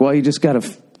 I'm like, well, you just got to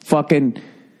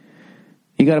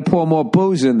you got to pour more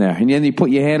booze in there. And then you put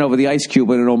your hand over the ice cube,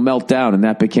 and it'll melt down, and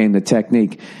that became the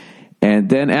technique. And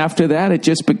then after that, it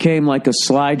just became like a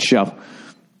slideshow,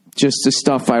 just the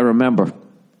stuff I remember.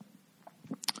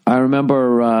 I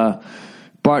remember...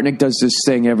 Bartnick does this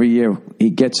thing every year.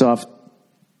 He gets off,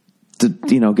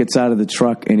 gets out of the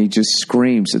truck, and he just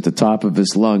screams at the top of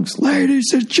his lungs,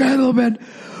 ladies and gentlemen,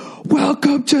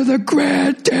 welcome to the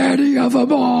granddaddy of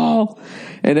them all.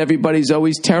 And everybody's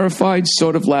always terrified,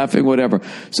 sort of laughing, whatever.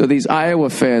 So these Iowa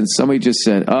fans, somebody just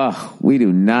said, we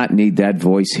do not need that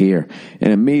voice here.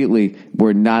 And immediately,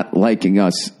 we're not liking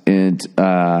us. And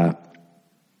I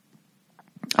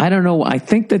don't know. I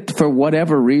think that for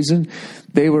whatever reason,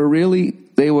 they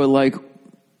were like,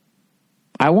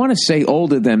 I want to say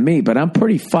older than me, but I'm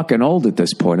pretty fucking old at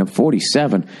this point. I'm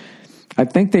 47. I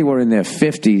think they were in their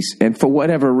 50s, and for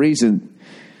whatever reason,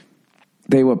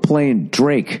 they were playing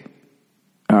Drake,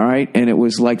 all right? And it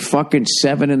was like fucking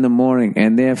 7 in the morning,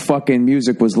 and their fucking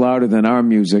music was louder than our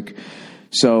music.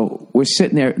 So we're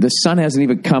sitting there. The sun hasn't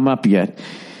even come up yet,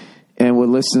 and we're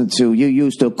listening to, you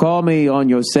used to call me on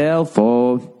your cell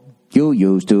phone. You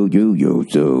used to.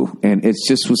 And it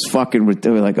just was fucking, they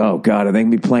were like, oh, God, are they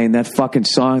going to be playing that fucking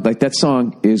song? Like, that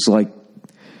song is like,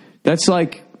 that's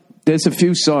like, there's a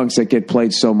few songs that get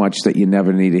played so much that you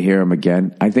never need to hear them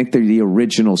again. I think the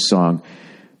original song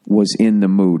was In the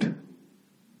Mood.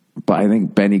 But I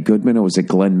think Benny Goodman, or was it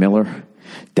Glenn Miller?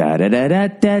 I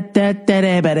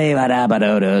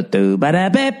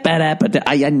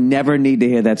never need to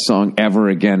hear that song ever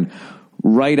again.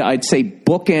 Right, I'd say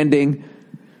bookending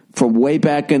from way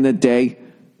back in the day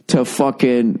to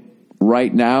fucking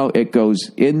right now. It goes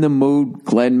In the Mood,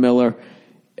 Glenn Miller,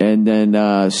 and then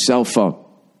Cell Phone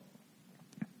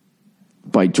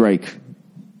by Drake.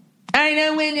 I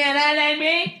know when you're not like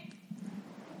me.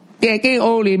 There can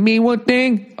only mean one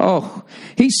thing. Oh,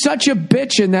 he's such a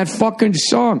bitch in that fucking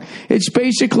song. It's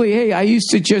basically, hey, I used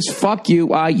to just fuck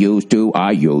you. I used to.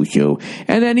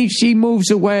 And then she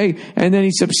moves away, and then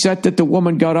he's upset that the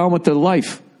woman got on with her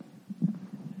life.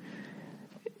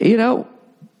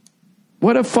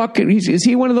 What a fucking... Is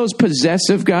he one of those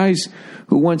possessive guys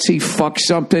who once he fucks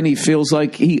something, he feels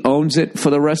like he owns it for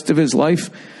the rest of his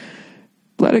life?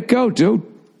 Let it go, dude.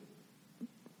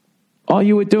 All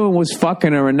you were doing was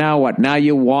fucking her, and now what? Now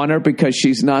you want her because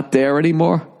she's not there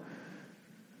anymore?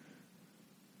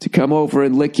 To come over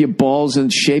and lick your balls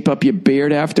and shape up your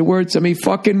beard afterwards? I mean,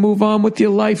 fucking move on with your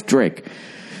life, Drake.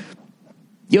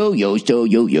 Yo.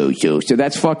 So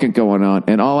that's fucking going on.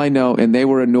 And all I know, and they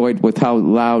were annoyed with how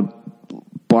loud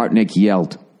Bartnick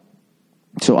yelled.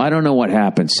 So I don't know what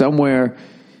happened. Somewhere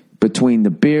between the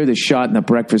beer, the shot, and the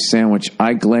breakfast sandwich,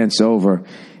 I glance over,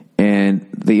 and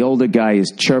the older guy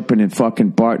is chirping in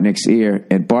fucking Bartnick's ear,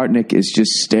 and Bartnick is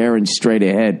just staring straight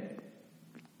ahead.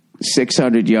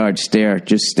 600-yard stare,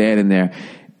 just standing there.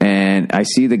 And I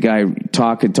see the guy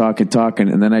talking,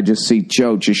 and then I just see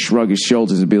Joe just shrug his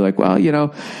shoulders and be like, well,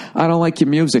 I don't like your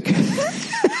music.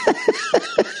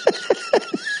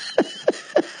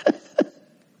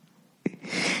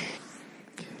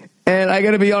 And I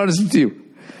got to be honest with you.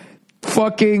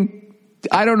 Fucking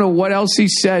I don't know what else he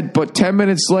said, but 10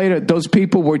 minutes later, those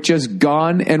people were just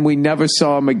gone and we never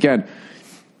saw them again.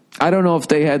 I don't know if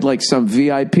they had like some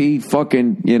VIP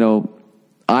fucking,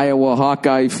 Iowa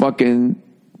Hawkeye fucking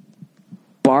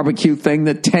barbecue thing,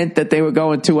 the tent that they were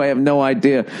going to. I have no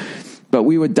idea. But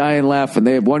we were dying laughing.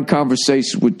 They had one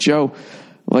conversation with Joe,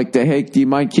 like, hey, do you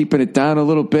mind keeping it down a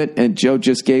little bit? And Joe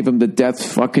just gave him the death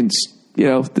fucking,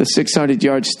 the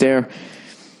 600-yard stare.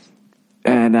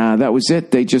 And that was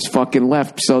it. They just fucking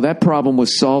left. So that problem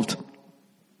was solved.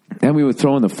 Then we were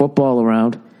throwing the football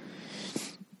around.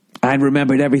 I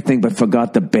remembered everything but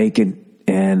forgot the bacon.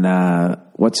 And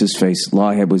what's-his-face?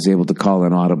 Lawhead was able to call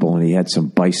an audible, and he had some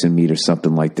bison meat or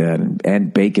something like that,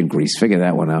 and bacon grease. Figure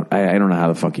that one out. I don't know how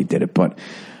the fuck he did it, but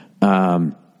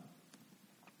and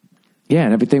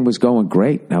everything was going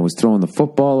great. I was throwing the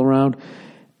football around,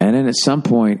 and then at some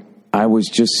point, I was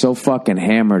just so fucking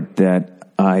hammered that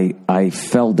I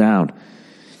fell down.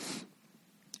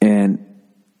 And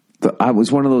I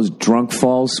was one of those drunk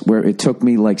falls where it took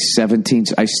me like 17.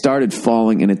 I started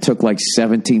falling and it took like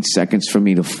 17 seconds for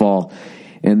me to fall.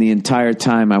 And the entire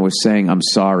time I was saying, I'm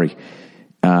sorry.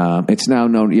 It's now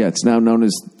known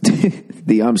as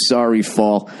the I'm sorry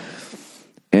fall.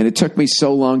 And it took me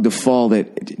so long to fall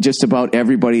that just about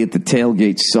everybody at the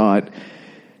tailgate saw it.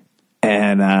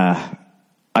 And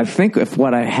I think if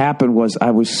what happened was I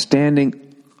was standing.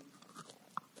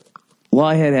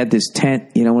 Lawhead had this tent,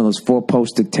 one of those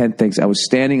 4-posted tent things. I was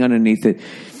standing underneath it,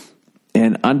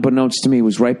 and unbeknownst to me,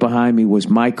 was right behind me was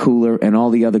my cooler and all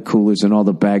the other coolers and all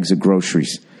the bags of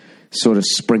groceries sort of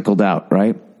sprinkled out,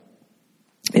 right?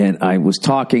 And I was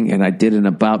talking, and I did an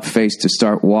about face to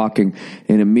start walking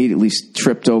and immediately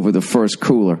tripped over the first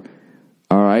cooler,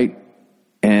 all right?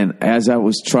 And as I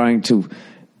was trying to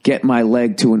get my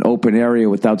leg to an open area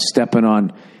without stepping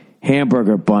on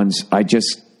hamburger buns, I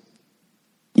just...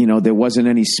 there wasn't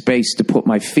any space to put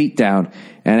my feet down.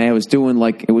 And I was doing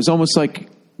it was almost like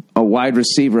a wide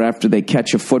receiver after they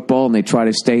catch a football and they try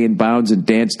to stay in bounds and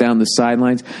dance down the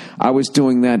sidelines. I was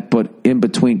doing that, but in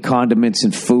between condiments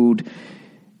and food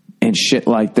and shit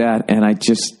like that. And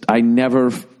I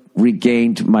never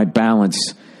regained my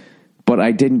balance, but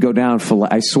I didn't go down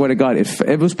I swear to God,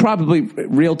 it was probably,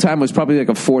 real time was probably like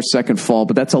a 4-second fall,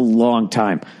 but that's a long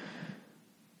time.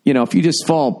 If you just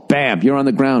fall, bam, you're on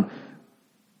the ground.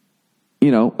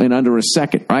 In under a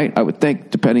second, right? I would think,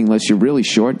 depending, unless you're really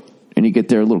short and you get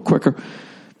there a little quicker.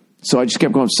 So I just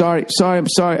kept going, I'm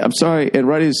sorry. And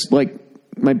right as,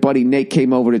 my buddy Nate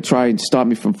came over to try and stop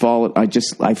me from falling,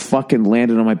 I fucking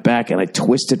landed on my back and I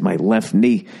twisted my left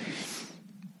knee.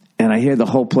 And I hear the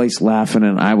whole place laughing,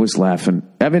 and I was laughing.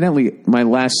 Evidently, my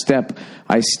last step,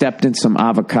 I stepped in some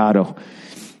avocado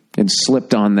and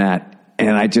slipped on that.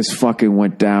 And I just fucking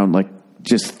went down,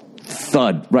 just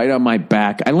thud right on my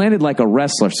back. I landed like a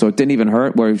wrestler, so it didn't even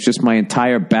hurt, where it was just my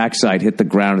entire backside hit the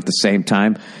ground at the same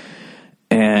time.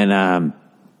 And I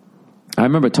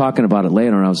remember talking about it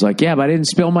later, and I was like, yeah, but I didn't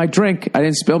spill my drink. And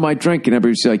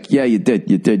everybody's like, yeah, you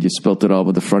did. You spilled it all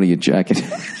over the front of your jacket.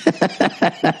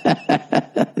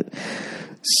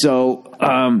 So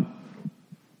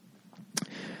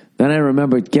then I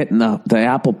remember getting the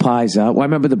apple pies out. Well, I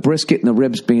remember the brisket and the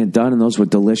ribs being done, and those were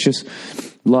delicious.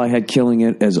 Lawhead killing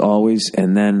it as always.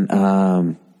 And then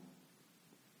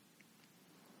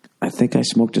I think I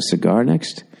smoked a cigar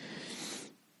next.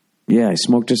 Yeah, I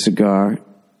smoked a cigar.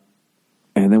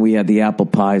 And then we had the apple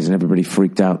pies, and everybody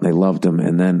freaked out, and they loved them.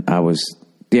 And then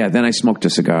then I smoked a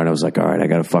cigar, and I was like, all right, I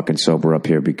got to fucking sober up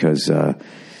here, because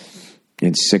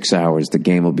in 6 hours the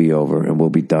game will be over and we'll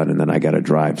be done, and then I got to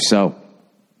drive. So,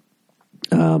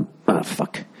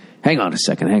 fuck. Hang on a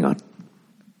second. Hang on.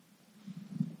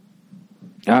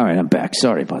 All right, I'm back.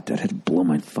 Sorry about that. I had to blow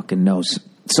my fucking nose.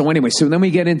 So anyway, then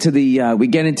we get into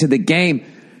the game,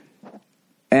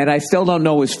 and I still don't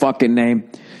know his fucking name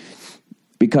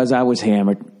because I was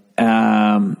hammered.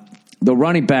 The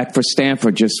running back for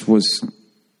Stanford just was,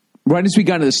 right as we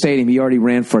got into the stadium, he already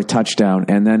ran for a touchdown,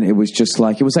 and then it was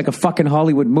like a fucking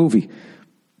Hollywood movie.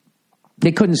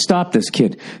 They couldn't stop this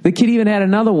kid. The kid even had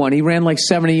another one. He ran like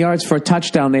 70 yards for a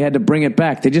touchdown. They had to bring it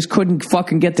back. They just couldn't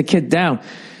fucking get the kid down.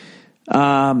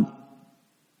 And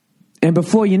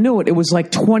before you knew it, it was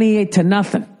like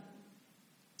 28-0.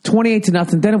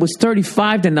 28-0. Then it was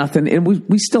 35-0. And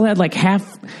we still had like half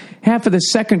of the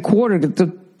second quarter.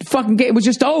 The fucking game was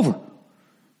just over.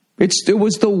 It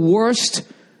was the worst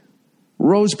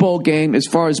Rose Bowl game as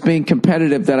far as being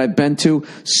competitive that I've been to,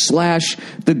 /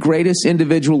 the greatest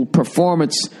individual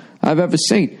performance I've ever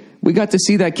seen. We got to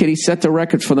see that kid. He set the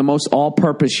record for the most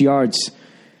all-purpose yards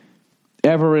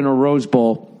ever in a Rose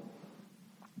Bowl.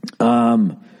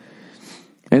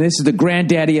 And this is the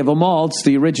granddaddy of them all. It's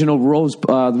the original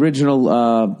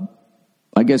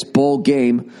I guess, bowl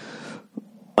game.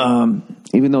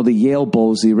 Even though the Yale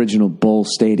Bowl is the original bowl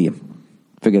stadium.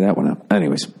 Figure that one out.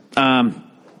 Anyways.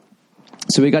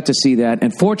 So we got to see that.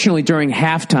 And fortunately, during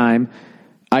halftime,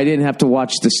 I didn't have to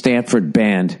watch the Stanford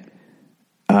band.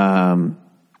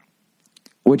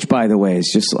 Which, by the way, is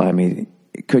just, I mean,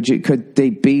 could they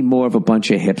be more of a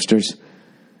bunch of hipsters?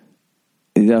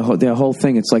 Their whole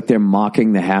thing, it's like they're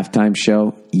mocking the halftime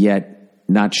show, yet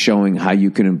not showing how you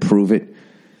can improve it.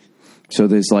 So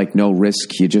there's like no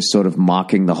risk. You're just sort of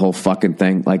mocking the whole fucking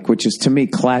thing, like, which is to me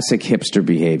classic hipster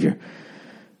behavior.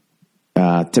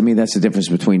 To me, that's the difference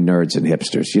between nerds and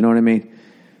hipsters. You know what I mean?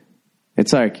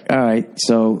 It's like, all right,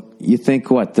 so you think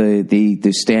what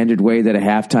the standard way that a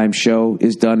halftime show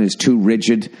is done is too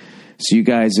rigid. So you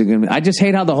guys are going to, I just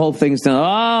hate how the whole thing is done.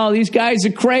 Oh, these guys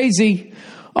are crazy.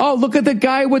 Oh, look at the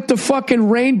guy with the fucking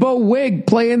rainbow wig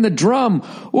playing the drum.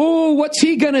 Ooh, what's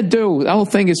he going to do? The whole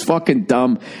thing is fucking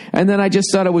dumb. And then I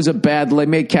just thought it was they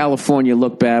made California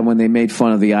look bad when they made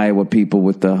fun of the Iowa people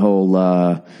with the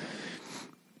whole,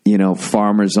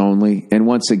 farmers only. And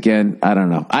once again, I don't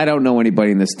know. I don't know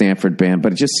anybody in the Stanford band,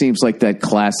 but it just seems like that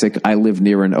classic, I live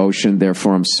near an ocean,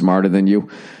 therefore I'm smarter than you.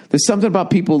 There's something about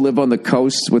people who live on the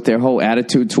coast with their whole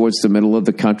attitude towards the middle of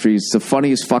the country. It's the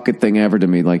funniest fucking thing ever to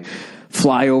me. Like,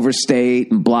 fly over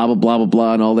state and blah, blah, blah, blah,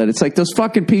 blah, and all that. It's like those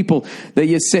fucking people that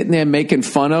you're sitting there making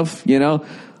fun of,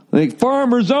 like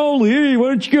farmers only. Hey, why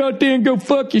don't you go out there and go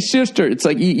fuck your sister? It's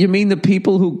like, you mean the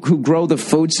people who grow the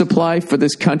food supply for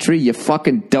this country? You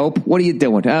fucking dope. What are you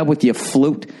doing, with your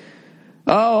flute?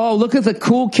 Oh, look at the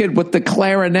cool kid with the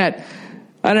clarinet.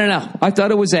 I don't know. I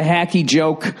thought it was a hacky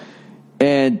joke.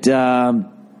 And,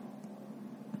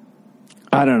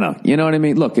 I don't know. You know what I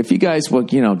mean? Look, if you guys were,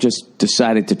 just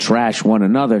decided to trash one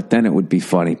another, then it would be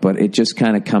funny. But it just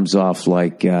kind of comes off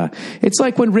like, it's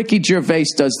like when Ricky Gervais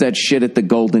does that shit at the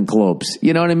Golden Globes.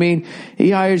 You know what I mean?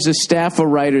 He hires a staff of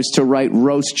writers to write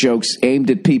roast jokes aimed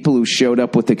at people who showed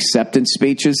up with acceptance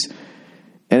speeches.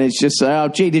 And it's just, oh,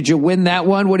 gee, did you win that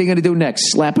one? What are you going to do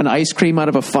next? Slap an ice cream out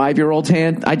of a 5-year-old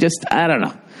hand? I don't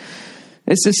know.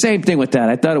 It's the same thing with that.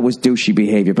 I thought it was douchey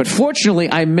behavior. But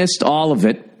fortunately, I missed all of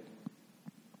it.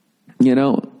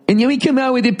 And then we come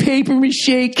out with a paper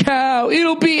mache cow.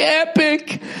 It'll be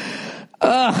epic.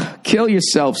 Kill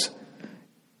yourselves.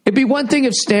 It'd be one thing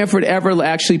if Stanford ever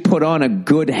actually put on a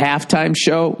good halftime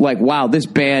show. Like, wow, this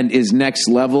band is next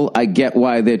level. I get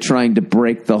why they're trying to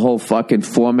break the whole fucking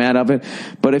format of it.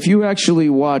 But if you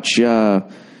actually watch the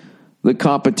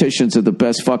competitions of the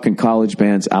best fucking college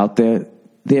bands out there,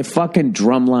 their fucking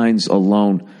drum lines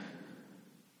alone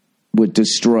would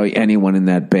destroy anyone in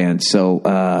that band. So,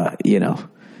 I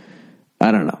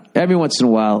don't know. Every once in a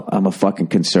while, I'm a fucking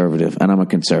conservative, and I'm a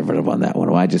conservative on that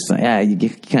one. I just think, you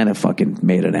kind of fucking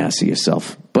made an ass of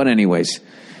yourself. But anyways,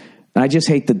 I just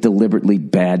hate the deliberately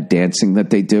bad dancing that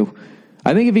they do.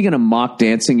 I think if you're going to mock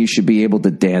dancing, you should be able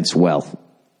to dance well,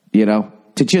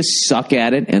 to just suck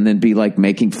at it and then be like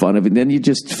making fun of it. And then you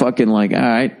just fucking like, all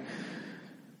right.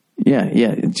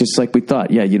 Yeah. Just like we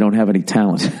thought. Yeah, you don't have any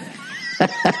talent.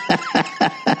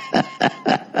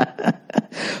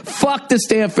 Fuck the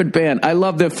Stanford band. I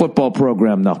love their football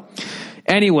program, though.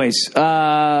 Anyways,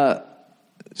 so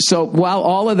while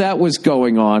all of that was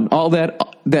going on, all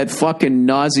that fucking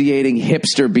nauseating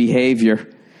hipster behavior,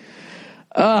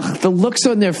 the looks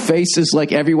on their faces,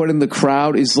 like everyone in the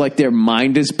crowd is like their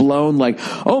mind is blown. Like,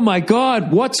 oh my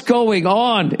God, what's going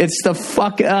on? It's the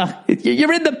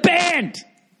you're in the band.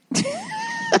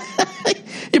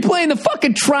 You're playing the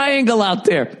fucking triangle out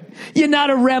there. You're not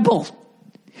a rebel.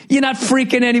 You're not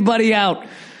freaking anybody out.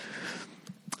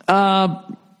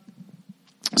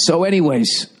 So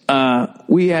anyways,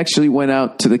 we actually went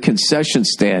out to the concession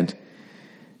stand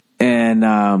and,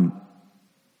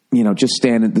 just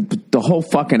standing, the whole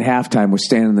fucking halftime was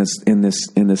standing in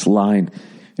this line.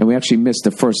 And we actually missed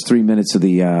the first 3 minutes of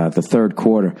the third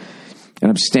quarter. And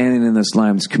I'm standing in this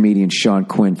line with this comedian, Sean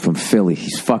Quinn from Philly.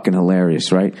 He's fucking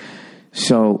hilarious, right?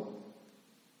 So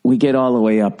we get all the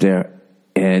way up there,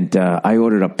 and I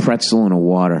ordered a pretzel and a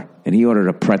water, and he ordered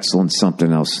a pretzel and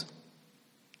something else.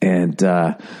 And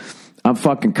I'm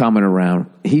fucking coming around.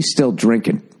 He's still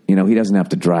drinking. He doesn't have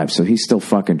to drive, so he's still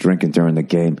fucking drinking during the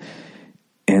game.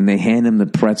 And they hand him the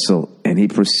pretzel, and he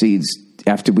proceeds,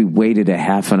 after we waited a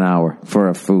half an hour for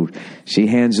our food, she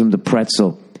hands him the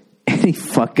pretzel, and he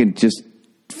fucking just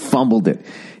fumbled it.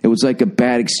 It was like a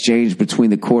bad exchange between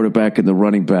the quarterback and the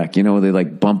running back. They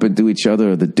like bump into each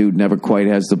other, or the dude never quite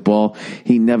has the ball.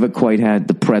 He never quite had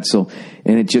the pretzel,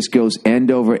 and it just goes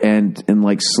end over end in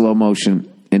like slow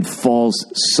motion and falls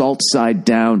salt side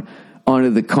down onto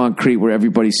the concrete where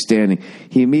everybody's standing.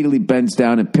 He immediately bends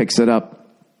down and picks it up.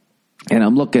 And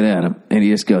I'm looking at him, and he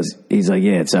just goes, he's like,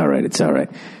 yeah, it's all right, it's all right.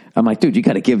 I'm like, dude, you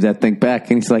got to give that thing back.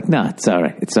 And he's like, nah, it's all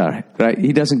right, it's all right, right?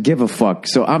 He doesn't give a fuck.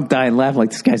 So I'm dying laughing like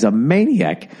this guy's a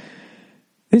maniac.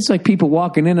 It's like people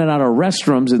walking in and out of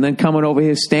restrooms and then coming over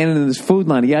here standing in this food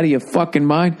line. Are you out of your fucking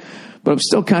mind? But I'm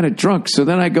still kind of drunk. So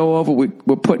then I go over,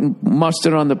 we're putting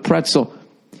mustard on the pretzel.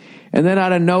 And then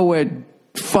out of nowhere,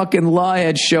 fucking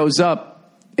Lawhead shows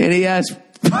up, and he asked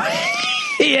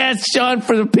Sean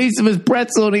for a piece of his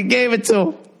pretzel, and he gave it to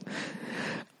him.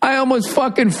 I almost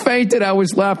fucking fainted. I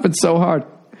was laughing so hard.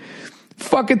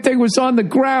 Fucking thing was on the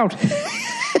ground.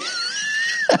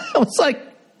 It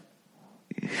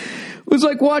was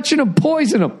like watching him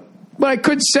poison him. But I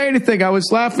couldn't say anything. I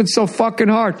was laughing so fucking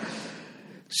hard.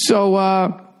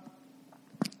 So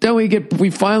then we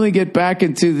finally get back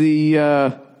into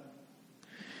the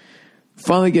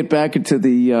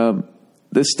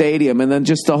stadium, and then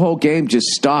just the whole game just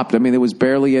stopped. I mean, there was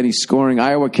barely any scoring.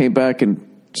 Iowa came back and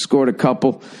scored a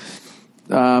couple.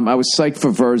 I was psyched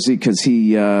for Verzi because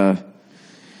he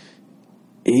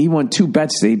won 2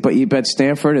 bets. He bet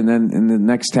Stanford, and then in the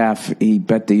next half he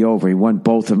bet the over. He won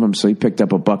both of them, so he picked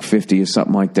up $1.50 or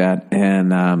something like that.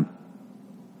 And I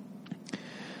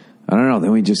don't know.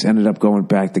 Then we just ended up going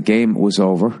back. The game was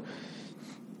over,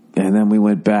 and then we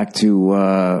went back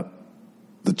to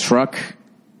the truck.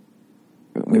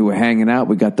 We were hanging out.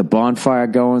 We got the bonfire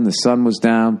going. The sun was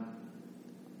down.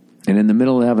 And in the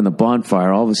middle of having the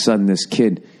bonfire, all of a sudden this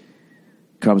kid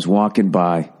comes walking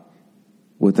by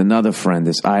with another friend,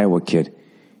 this Iowa kid.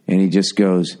 And he just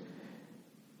goes,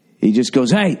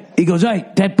 hey,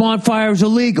 that bonfire is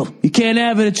illegal. You can't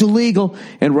have it. It's illegal.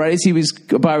 And right as he was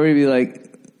about ready to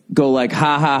go like,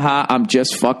 ha, ha, ha, I'm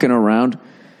just fucking around,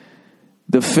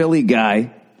 the Philly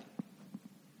guy,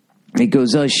 he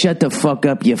goes, oh, shut the fuck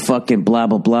up, you fucking blah,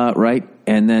 blah, blah, right?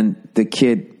 And then the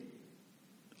kid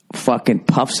fucking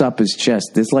puffs up his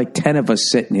chest. There's like 10 of us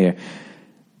sitting here.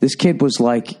 This kid was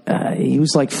like, he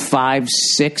was like 5'6",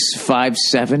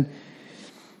 5'7".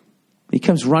 He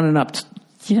comes running up,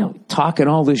 talking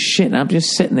all this shit. And I'm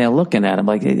just sitting there looking at him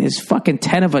like, there's fucking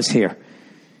 10 of us here.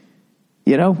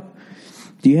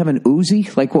 Do you have an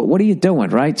Uzi? Like, what are you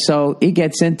doing, right? So he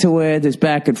gets into it. There's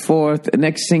back and forth. The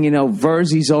next thing you know,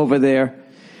 Verzi's over there.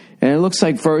 And it looks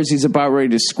like Verzi's about ready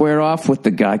to square off with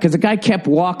the guy. Because the guy kept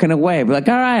walking away. Be like,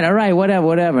 all right,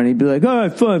 whatever. And he'd be like, all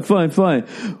right, fine.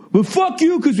 But fuck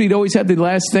you, because we'd always have the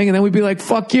last thing. And then we'd be like,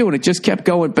 fuck you. And it just kept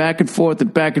going back and forth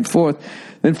and back and forth.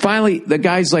 Then finally, the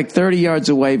guy's like 30 yards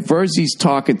away. Verzi's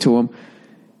talking to him.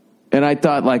 And I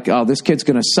thought, like, oh, this kid's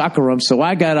going to sucker him. So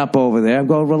I got up over there. I'm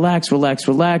going, relax. And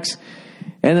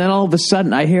then all of a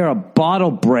sudden, I hear a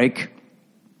bottle break.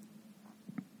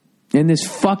 And this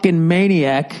fucking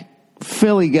maniac,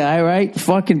 Philly guy, right,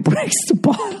 fucking breaks the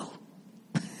bottle.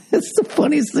 It's the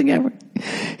funniest thing ever.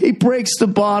 He breaks the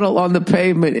bottle on the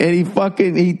pavement, and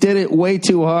he did it way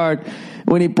too hard.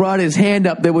 When he brought his hand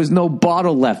up, there was no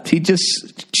bottle left. He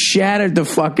just shattered the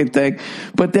fucking thing.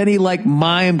 But then he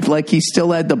mimed like he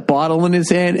still had the bottle in his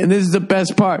hand. And this is the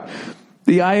best part.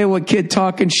 The Iowa kid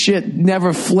talking shit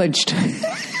never flinched.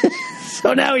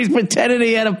 So now he's pretending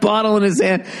he had a bottle in his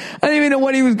hand. I didn't even know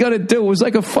what he was going to do. It was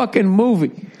like a fucking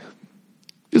movie.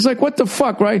 Just like, what the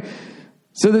fuck, right?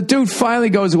 So the dude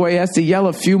finally goes away. He has to yell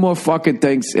a few more fucking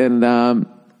things. And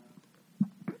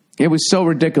it was so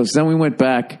ridiculous. Then we went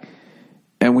back.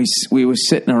 And we were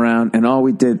sitting around, and all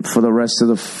we did for the rest of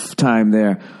the time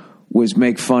there was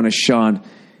make fun of Sean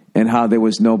and how there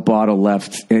was no bottle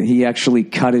left. And he actually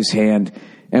cut his hand.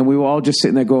 And we were all just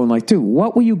sitting there going like, dude,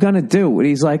 what were you going to do? And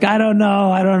he's like, I don't know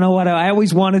what. I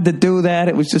always wanted to do that.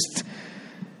 It was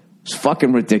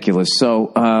fucking ridiculous.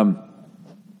 So,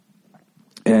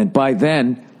 and by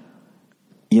then,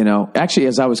 actually,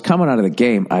 as I was coming out of the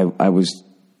game, I was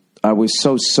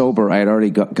so sober, I had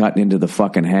already gotten into the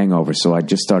fucking hangover, so I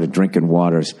just started drinking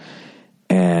waters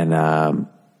and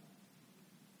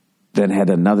then had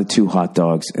another 2 hot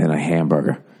dogs and a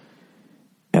hamburger.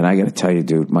 And I got to tell you,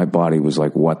 dude, my body was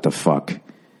like, what the fuck?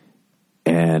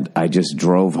 And I just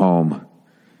drove home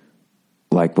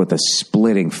like with a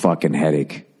splitting fucking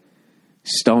headache.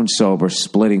 Stone sober,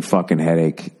 splitting fucking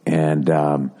headache. And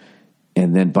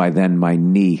then by then my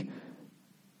knee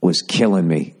was killing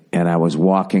me. And I was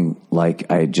walking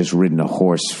like I had just ridden a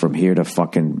horse from here to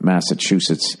fucking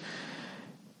Massachusetts.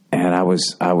 And I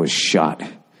was shot.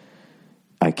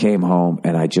 I came home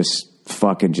and I just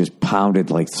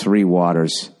pounded like 3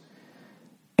 waters.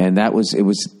 And it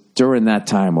was during that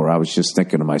time where I was just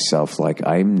thinking to myself, like,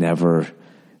 I'm never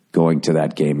going to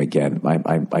that game again.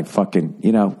 I fucking,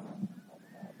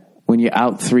 when you're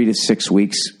out 3 to 6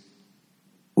 weeks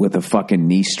with a fucking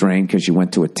knee strain because you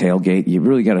went to a tailgate, you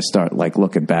really got to start like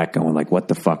looking back going like, what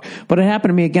the fuck? But it happened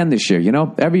to me again this year. You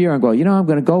know, every year I go, you know, I'm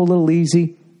going to go a little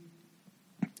easy.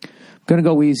 Going to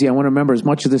go easy. I want to remember as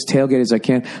much of this tailgate as I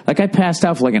can. Like I passed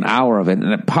out for like an hour of it.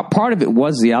 And part of it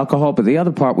was the alcohol, but the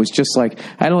other part was just like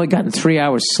I'd only gotten 3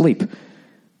 hours sleep.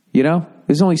 You know,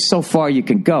 there's only so far you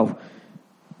can go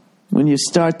when you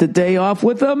start the day off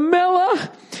with a Miller.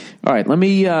 All right, let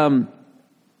me.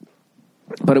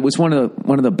 But it was one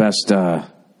of the best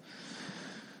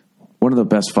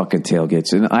fucking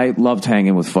tailgates, and I loved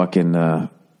hanging with fucking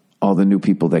all the new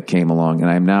people that came along. And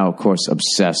I'm now, of course,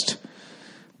 obsessed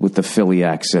with the Philly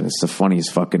accent. It's the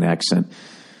funniest fucking accent.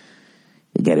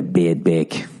 You got a bad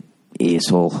back,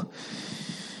 asshole.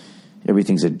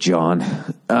 Everything's a John.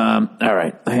 All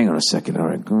right, hang on a second. All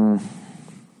right,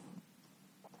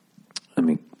 let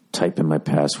me type in my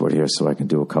password here so I can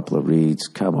do a couple of reads.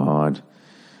 Come on.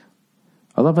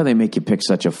 I love how they make you pick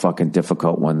such a fucking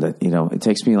difficult one that, you know, it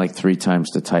takes me like 3 times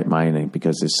to type my name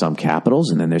because there's some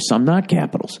capitals and then there's some not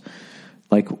capitals.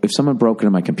 Like if someone broke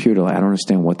into my computer, I don't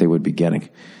understand what they would be getting.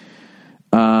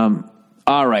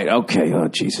 All right. Okay. Oh,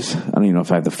 Jesus. I don't even know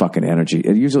if I have the fucking energy.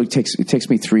 It takes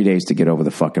me 3 days to get over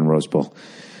the fucking Rose Bowl.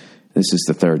 This is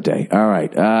the 3rd day. All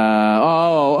right.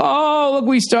 Look,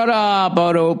 we start up.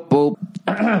 All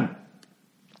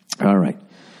right.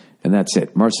 And that's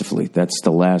it. Mercifully, that's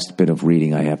the last bit of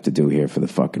reading I have to do here for the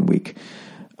fucking week.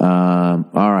 All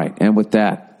right. And with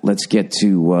that, let's get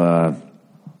to...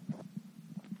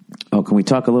 can we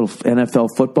talk a little NFL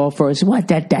football first? What?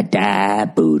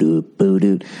 Boo-doo,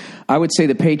 boo-doo. I would say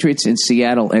the Patriots in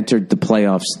Seattle entered the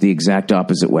playoffs the exact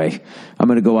opposite way. I'm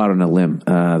going to go out on a limb.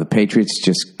 The Patriots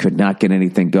just could not get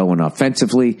anything going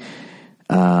offensively.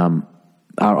 Our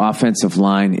offensive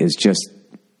line is just...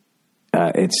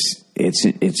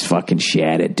 It's fucking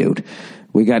shattered, dude.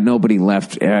 We got nobody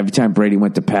left. Every time Brady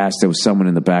went to pass, there was someone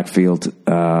in the backfield.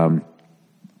 Our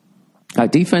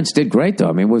defense did great, though.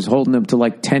 I mean, it was holding them to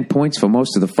like 10 points for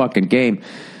most of the fucking game.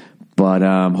 But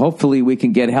hopefully we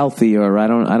can get healthy, or I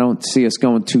don't see us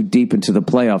going too deep into the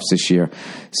playoffs this year.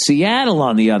 Seattle,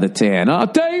 on the other hand, I'll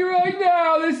tell you right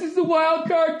now, this is the wild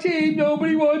card team.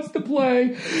 Nobody wants to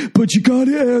play. But you got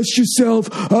to ask yourself,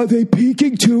 are they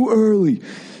peaking too early?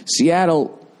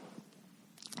 Seattle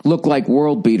looked like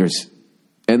world beaters.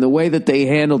 And the way that they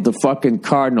handled the fucking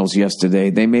Cardinals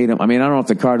yesterday, they made them... I mean, I don't know if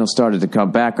the Cardinals started to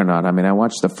come back or not. I mean, I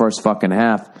watched the first fucking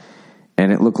half,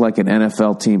 and it looked like an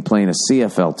NFL team playing a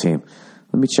CFL team.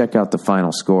 Let me check out the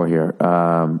final score here.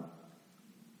 I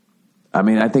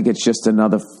mean, I think it's just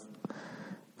another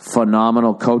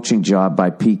phenomenal coaching job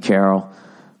by Pete Carroll.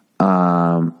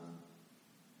 And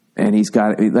he's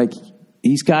got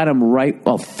him right,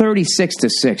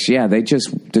 36-6. Yeah, they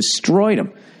just destroyed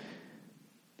him.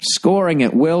 Scoring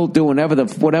at will, doing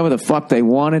whatever the fuck they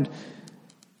wanted.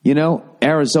 You know,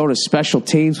 Arizona's special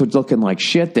teams was looking like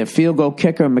shit. Their field goal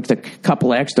kicker mixed a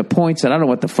couple of extra points. And I don't know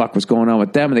what the fuck was going on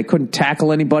with them. And they couldn't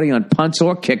tackle anybody on punts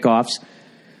or kickoffs.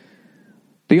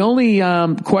 The only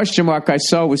question mark I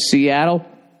saw was Seattle.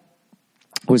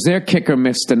 Was their kicker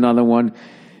missed another one.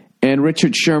 And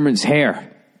Richard Sherman's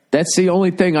hair. That's the only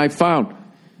thing I found.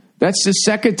 That's the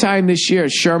second time this year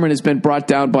Sherman has been brought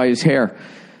down by his hair.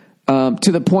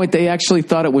 To the point they actually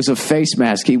thought it was a face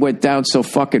mask. He went down so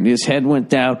fucking, his head went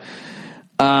down.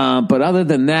 But other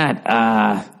than that,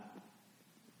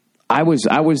 I was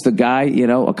the guy, you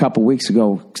know, a couple weeks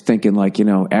ago thinking like, you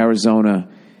know, Arizona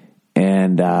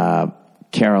and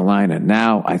Carolina.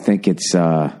 Now I think it's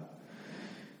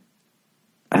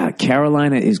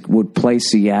Carolina would play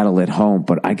Seattle at home,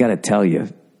 but I got to tell you,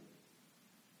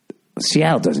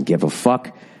 Seattle doesn't give a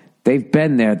fuck. They've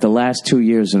been there the last 2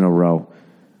 years in a row.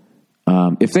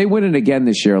 If they win it again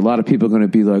this year, a lot of people are going to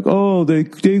be like, oh,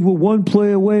 they were one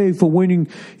play away for winning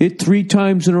it 3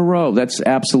 times in a row. That's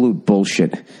absolute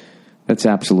bullshit. That's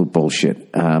absolute bullshit.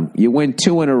 You win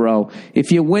 2 in a row.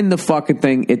 If you win the fucking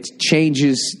thing, it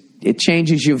changes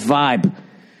your vibe.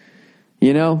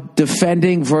 You know,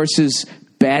 defending versus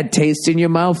bad taste in your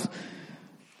mouth.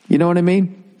 You know what I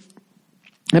mean?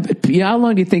 How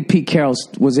long do you think Pete Carroll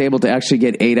was able to actually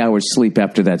get 8 hours sleep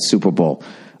after that Super Bowl?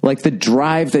 Like the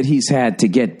drive that he's had to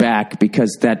get back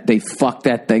because that they fucked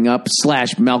that thing up.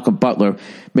 / Malcolm Butler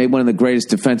made one of the greatest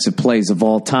defensive plays of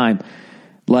all time.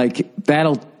 Like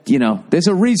that'll, you know, there's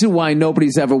a reason why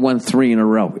nobody's ever won 3 in a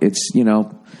row. It's, you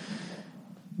know,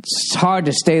 it's hard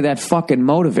to stay that fucking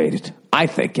motivated. I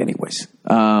think anyways.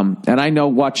 And I know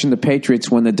watching the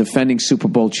Patriots when the defending Super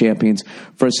Bowl champions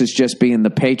versus just being the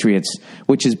Patriots,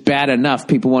 which is bad enough.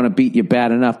 People want to beat you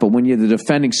bad enough. But when you're the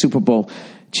defending Super Bowl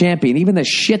champion, even the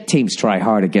shit teams try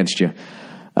hard against you.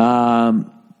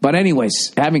 But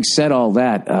anyways, having said all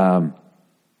that,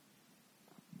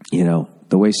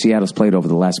 the way Seattle's played over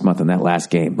the last month in that last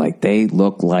game, like they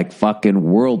look like fucking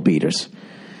world beaters.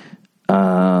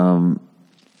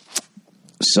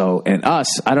 So, and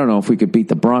us, I don't know if we could beat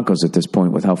the Broncos at this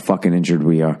point with how fucking injured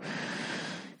we are.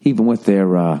 Even with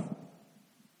their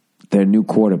new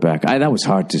quarterback. That was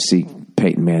hard to see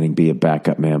Peyton Manning be a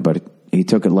backup, man, but he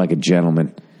took it like a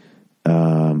gentleman.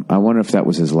 I wonder if that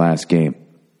was his last game.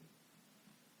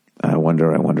 I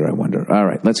wonder. All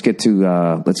right, let's get to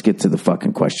the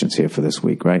fucking questions here for this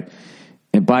week, right?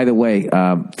 And by the way,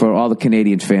 for all the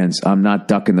Canadian fans, I'm not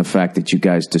ducking the fact that you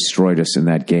guys destroyed us in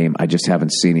that game. I just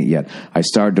haven't seen it yet. I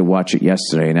started to watch it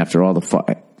yesterday, and after all the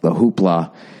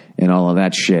hoopla and all of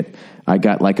that shit, I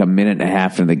got like a minute and a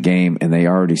half in the game, and they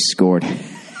already scored.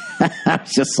 I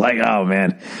was just like, oh,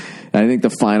 man. I think the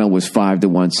final was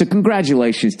 5-1. So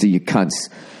congratulations to you cunts.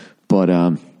 But,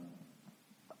 I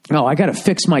got to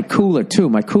fix my cooler, too.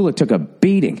 My cooler took a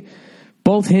beating.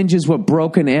 Both hinges were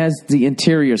broken as the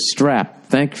interior strap.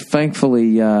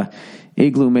 Thankfully,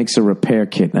 Igloo makes a repair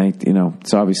kit. And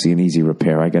it's obviously an easy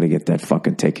repair. I got to get that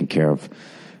fucking taken care of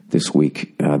this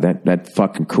week. That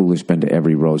fucking cooler's been to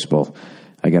every Rose Bowl.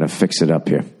 I got to fix it up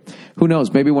here. Who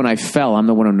knows? Maybe when I fell, I'm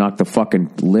the one who knocked the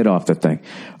fucking lid off the thing.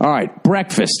 All right,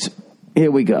 breakfast. Here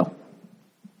we go.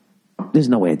 There's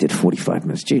no way I did 45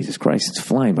 minutes. Jesus Christ, it's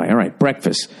flying by. All right,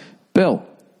 breakfast. Bill,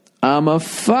 I'm a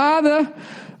father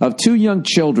of 2 young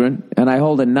children, and I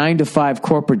hold a 9-to-5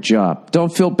 corporate job.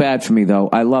 Don't feel bad for me, though.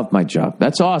 I love my job.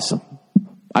 That's awesome.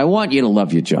 I want you to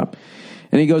love your job.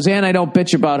 And he goes, and I don't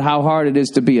bitch about how hard it is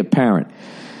to be a parent.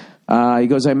 He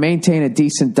goes, I maintain a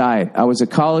decent diet. I was a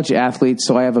college athlete,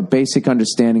 so I have a basic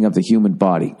understanding of the human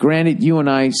body. Granted, you and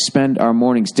I spend our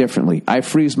mornings differently. I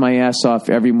freeze my ass off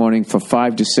every morning for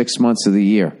 5 to 6 months of the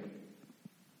year.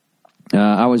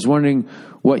 I was wondering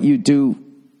what you do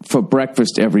for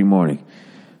breakfast every morning.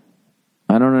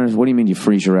 I don't understand. What do you mean you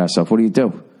freeze your ass off? What do you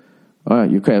do?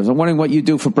 Okay. I was wondering what you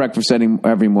do for breakfast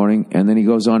every morning. And then he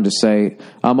goes on to say,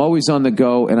 I'm always on the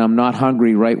go, and I'm not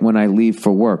hungry right when I leave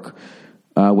for work.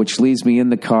 Which leaves me in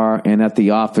the car and at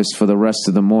the office for the rest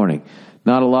of the morning.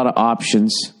 Not a lot of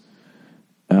options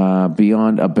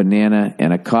beyond a banana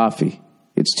and a coffee.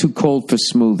 It's too cold for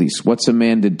smoothies. What's a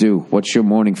man to do? What's your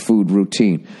morning food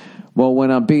routine? Well,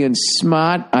 when I'm being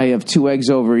smart, I have 2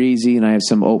 eggs over easy, and I have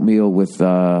some oatmeal with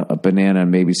a banana and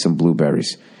maybe some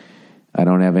blueberries. I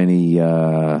don't have any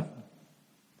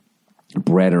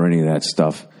bread or any of that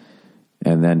stuff.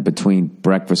 And then between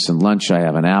breakfast and lunch, I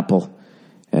have an apple.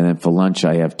 And then for lunch,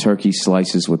 I have turkey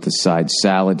slices with the side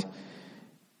salad.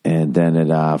 And then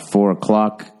at 4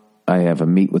 o'clock, I have a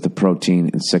meat with the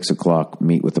protein. And 6 o'clock,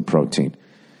 meat with the protein.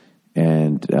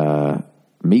 And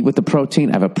meat with the protein?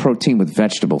 I have a protein with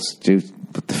vegetables. Dude,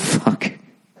 what the fuck?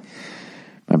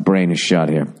 My brain is shot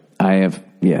here. I have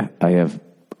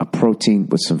a protein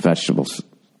with some vegetables.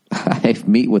 I have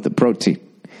meat with the protein.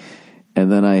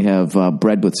 And then I have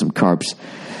bread with some carbs.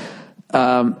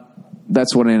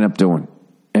 That's what I end up doing.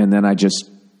 And then I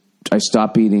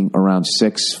stop eating around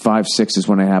 5, 6 is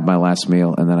when I have my last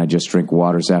meal, and then I just drink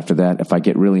waters after that. If I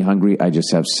get really hungry, I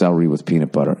just have celery with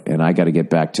peanut butter, and I got to get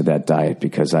back to that diet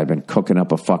because I've been cooking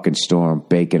up a fucking storm,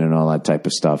 bacon and all that type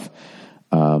of stuff.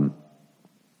 And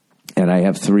I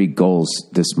have 3 goals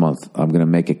this month. I'm going to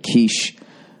make a quiche,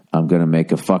 I'm going to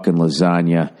make a fucking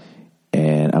lasagna,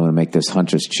 and I'm going to make this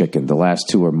Hunter's chicken. The last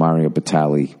 2 are Mario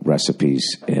Batali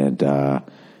recipes, and the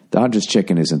Hunter's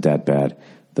chicken isn't that bad.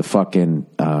 The fucking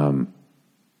the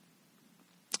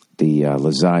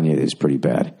lasagna is pretty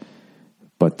bad,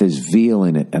 but there's veal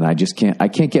in it, and I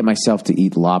can't get myself to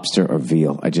eat lobster or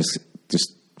veal. I just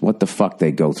what the fuck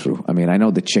they go through. I mean, I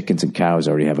know the chickens and cows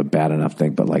already have a bad enough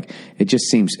thing, but like it just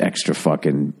seems extra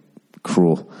fucking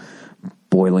cruel.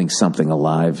 Boiling something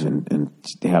alive and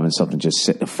having something just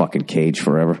sit in a fucking cage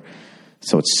forever,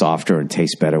 so it's softer and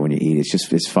tastes better when you eat.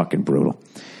 It's fucking brutal.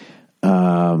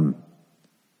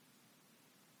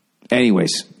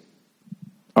 Anyways,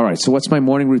 all right. So what's my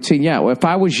morning routine? Yeah, well, if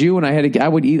I was you and I had I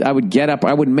would eat. I would get up.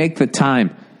 I would make the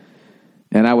time,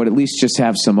 and I would at least just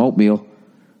have some oatmeal.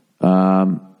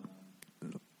 I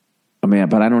mean,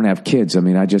 but I don't have kids. I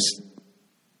mean,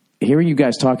 hearing you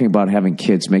guys talking about having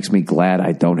kids makes me glad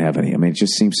I don't have any. I mean, it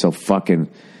just seems so fucking,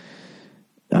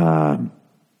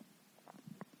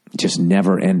 just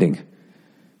never ending.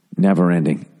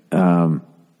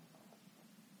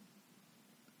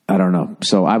 I don't know.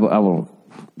 So I will.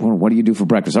 What do you do for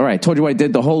breakfast? All right, I told you what I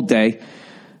did the whole day.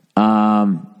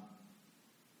 Yeah,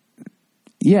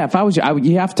 if I was you,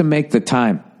 you have to make the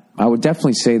time. I would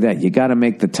definitely say that you got to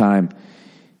make the time,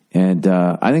 And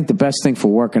I think the best thing for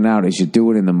working out is you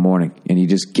do it in the morning and you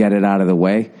just get it out of the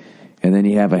way. And then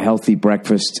you have a healthy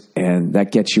breakfast, and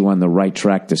that gets you on the right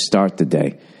track to start the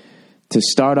day. To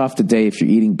start off the day, if you're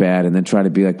eating bad, and then try to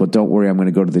be like, well, don't worry, I'm going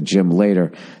to go to the gym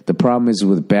later. The problem is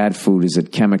with bad food is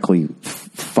it chemically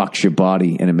fucks your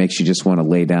body, and it makes you just want to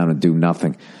lay down and do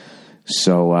nothing.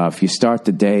 So if you start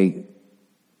the day,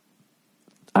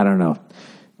 I don't know,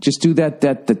 just do the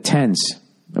 10s.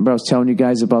 Remember I was telling you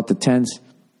guys about the 10s?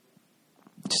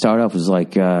 Start off was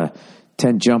like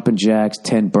 10 jumping jacks,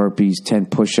 10 burpees, 10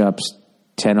 push-ups,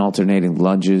 10 alternating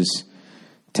lunges,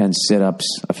 10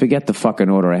 sit-ups. I forget the fucking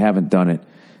order. I haven't done it.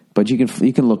 But you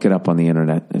can look it up on the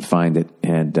internet and find it.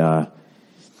 And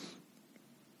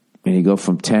you go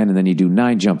from 10, and then you do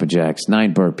 9 jumping jacks,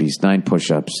 9 burpees, 9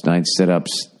 push-ups, 9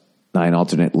 sit-ups, 9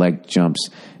 alternate leg jumps,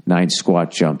 9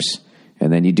 squat jumps.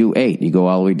 And then you do 8. You go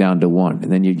all the way down to 1.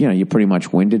 And then you're pretty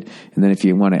much winded. And then if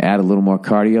you want to add a little more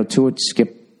cardio to it,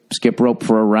 skip rope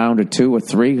for a round or 2 or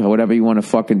 3 or whatever you want to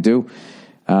fucking do.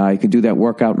 You can do that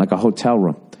workout in like a hotel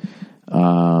room.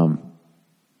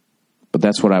 But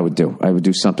that's what I would do. I would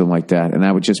do something like that. And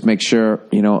I would just make sure,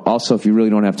 also if you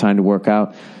really don't have time to work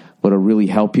out, what'll really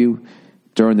help you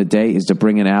during the day is to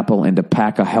bring an apple and to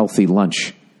pack a healthy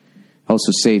lunch.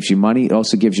 Also saves you money. It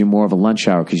also gives you more of a lunch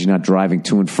hour because you're not driving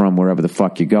to and from wherever the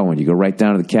fuck you're going. You go right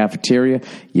down to the cafeteria,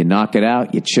 you knock it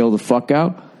out, you chill the fuck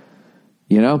out,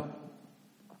 You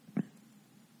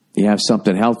have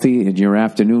something healthy in your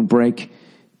afternoon break.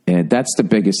 And that's the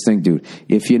biggest thing, dude.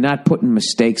 If you're not putting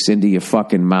mistakes into your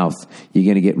fucking mouth, you're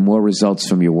going to get more results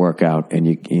from your workout. And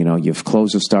your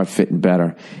clothes will start fitting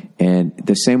better. And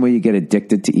the same way you get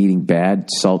addicted to eating bad,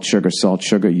 salt,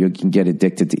 sugar, you can get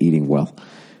addicted to eating well.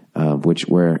 Which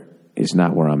is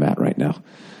not where I'm at right now.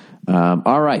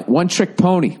 All right, One Trick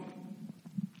Pony.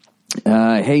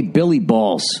 Hey, Billy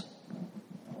Balls.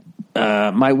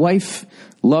 My wife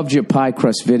loved your pie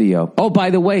crust video. Oh,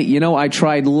 by the way, I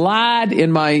tried lard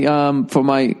in my for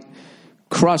my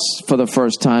crust for the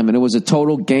first time, and it was a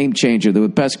total game changer. The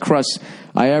best crust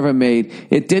I ever made.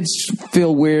 It did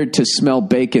feel weird to smell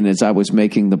bacon as I was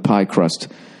making the pie crust,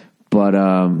 but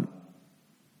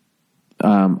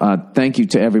thank you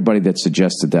to everybody that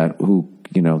suggested that.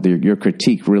 Your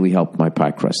critique really helped my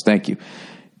pie crust. Thank you.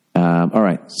 All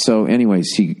right. So,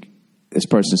 anyways, this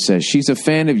person says she's a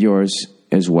fan of yours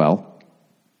as well.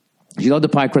 She loved the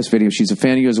pie crust video. She's a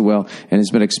fan of yours as well, and has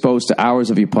been exposed to hours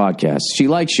of your podcast. She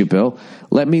likes you, Bill.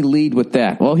 Let me lead with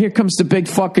that. Well, here comes the big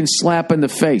fucking slap in the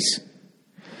face.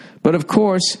 But of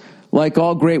course, like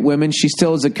all great women, she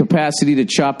still has a capacity to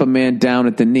chop a man down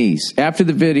at the knees. After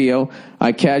the video,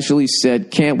 I casually said,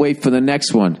 "Can't wait for the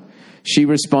next one." She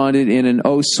responded in an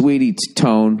 "oh sweetie"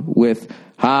 tone with,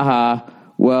 "Ha ha,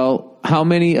 well, how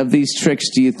many of these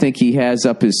tricks do you think he has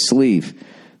up his sleeve?"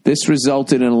 This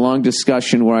resulted in a long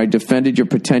discussion where I defended your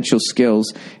potential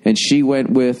skills, and she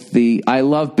went with the, "I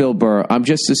love Bill Burr. I'm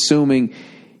just assuming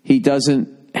he doesn't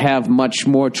have much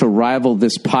more to rival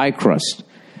this pie crust."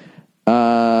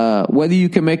 Whether you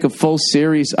can make a full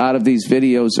series out of these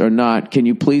videos or not, can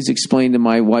you please explain to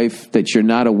my wife that you're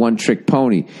not a one-trick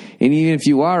pony? And even if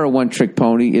you are a one-trick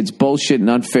pony, it's bullshit and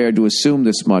unfair to assume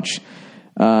this much.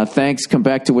 Thanks. Come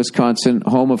back to Wisconsin,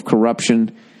 home of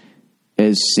corruption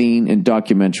as seen in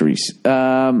documentaries.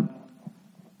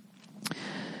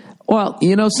 Well,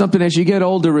 something, as you get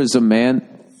older as a man,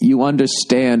 you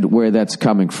understand where that's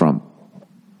coming from.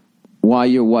 Why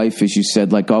your wife, as you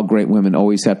said, like all great women,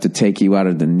 always have to take you out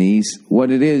of the knees.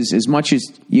 What it is, as much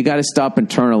as you got to stop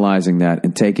internalizing that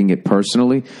and taking it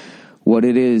personally, what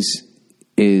it is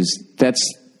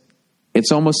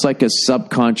it's almost like a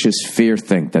subconscious fear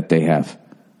thing that they have.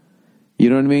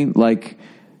 You know what I mean? Like,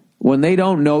 when they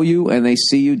don't know you and they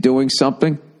see you doing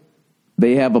something,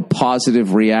 they have a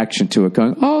positive reaction to it,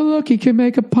 going, "Oh, look, he can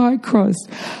make a pie crust.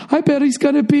 I bet he's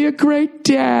going to be a great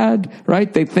dad,"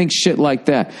 right? They think shit like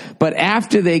that. But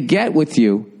after they get with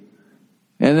you,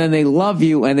 and then they love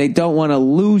you and they don't want to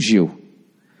lose you,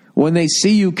 when they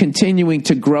see you continuing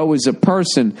to grow as a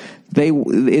person,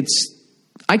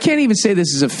 I can't even say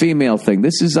this is a female thing.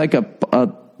 This is like a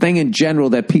thing in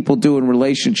general that people do in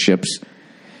relationships,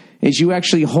 is you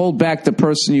actually hold back the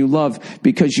person you love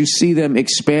because you see them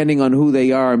expanding on who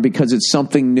they are, and because it's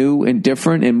something new and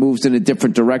different and moves in a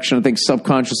different direction. I think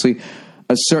subconsciously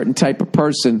a certain type of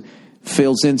person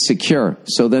feels insecure.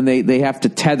 So then they have to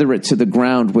tether it to the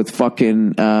ground with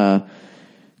fucking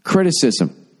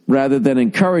criticism rather than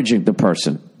encouraging the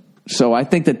person. So I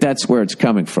think that's where it's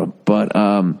coming from. But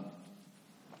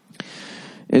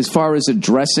as far as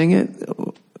addressing it,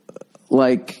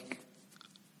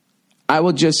 I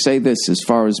will just say this as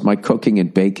far as my cooking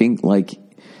and baking,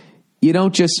 you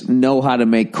don't just know how to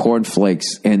make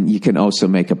cornflakes and you can also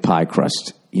make a pie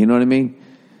crust. You know what I mean?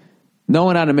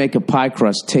 Knowing how to make a pie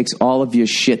crust takes all of your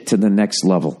shit to the next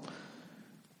level.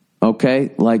 Okay?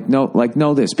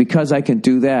 Know this. Because I can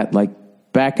do that, like,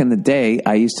 back in the day,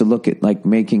 I used to look at, like,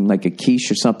 making, like, a quiche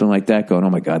or something like that, going, oh,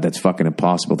 my God, that's fucking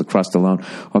impossible, the crust alone.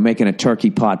 Or making a turkey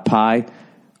pot pie.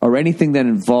 Or anything that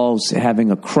involves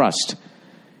having a crust.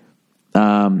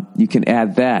 You can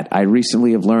add that. I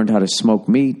recently have learned how to smoke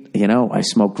meat. You know, I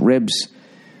smoked ribs.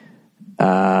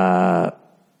 I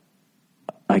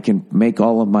can make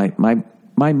all of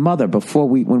my mother,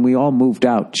 when we all moved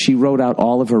out, she wrote out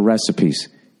all of her recipes.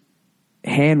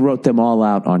 Hand wrote them all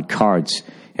out on cards.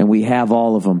 And we have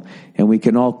all of them. And we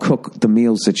can all cook the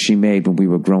meals that she made when we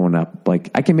were growing up. Like,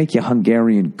 I can make you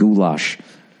Hungarian goulash.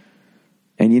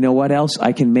 And you know what else?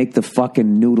 I can make the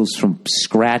fucking noodles from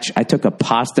scratch. I took a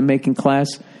pasta making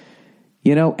class.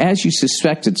 You know, as you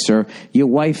suspected, sir, your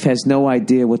wife has no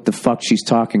idea what the fuck she's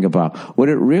talking about. What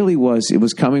it really was, it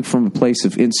was coming from a place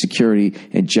of insecurity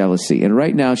and jealousy. And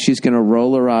right now she's going to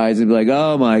roll her eyes and be like,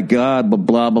 oh my God, blah,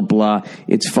 blah, blah, blah.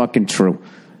 It's fucking true.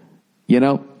 You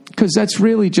know? Because that's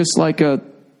really just like to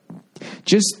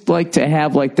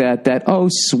have like that, oh,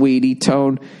 sweetie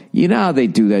tone. You know how they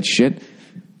do that shit.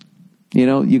 You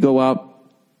know, you go out,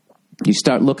 you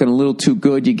start looking a little too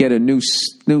good, you get a new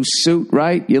suit,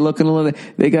 right? You're looking a little,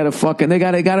 they got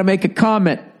to make a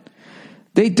comment.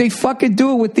 They fucking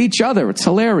do it with each other. It's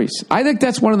hilarious. I think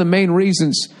that's one of the main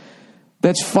reasons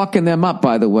that's fucking them up,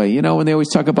 by the way. You know, when they always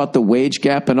talk about the wage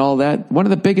gap and all that, one of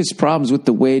the biggest problems with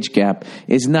the wage gap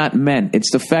is not men.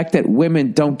 It's the fact that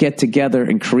women don't get together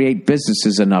and create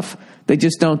businesses enough. They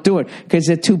just don't do it because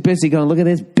they're too busy going, look at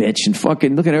this bitch and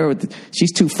fucking look at her.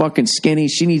 She's too fucking skinny.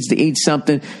 She needs to eat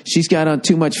something. She's got on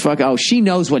too much oh, she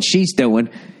knows what she's doing.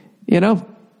 You know,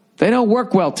 they don't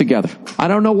work well together. I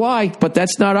don't know why, but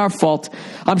that's not our fault.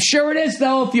 I'm sure it is,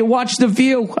 though. If you watch The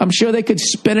View, I'm sure they could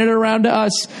spin it around to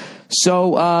us.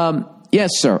 So,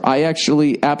 yes, sir, I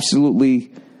actually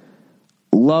absolutely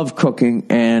love cooking,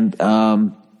 and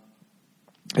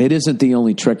it isn't the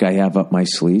only trick I have up my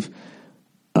sleeve.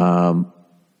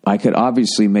 I could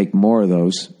obviously make more of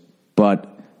those,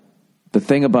 but the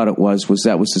thing about it was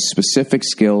that was a specific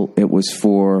skill. It was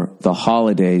for the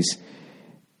holidays,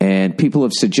 and people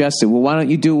have suggested, well, why don't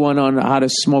you do one on how to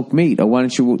smoke meat, or why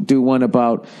don't you do one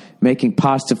about making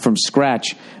pasta from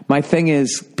scratch? My thing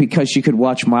is, because you could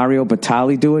watch Mario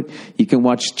Batali do it, you can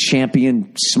watch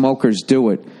champion smokers do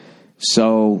it.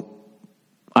 So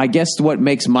I guess what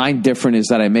makes mine different is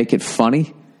that I make it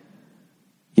funny.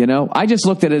 You know, I just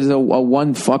looked at it as a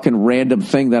one fucking random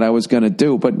thing that I was going to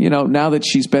do. But, you know, now that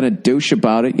she's been a douche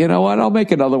about it, you know what? I'll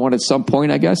make another one at some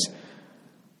point, I guess.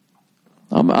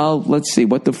 Let's see.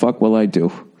 What the fuck will I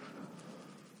do?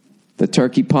 The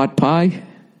turkey pot pie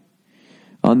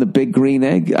on the big green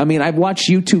egg. I mean, I've watched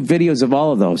YouTube videos of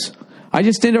all of those. I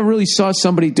just never really saw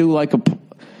somebody do like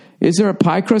is there a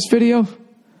pie crust video?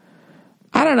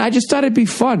 I don't know. I just thought it'd be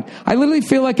fun. I literally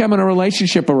feel like I'm in a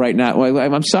relationship right now.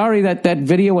 I'm sorry that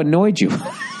video annoyed you.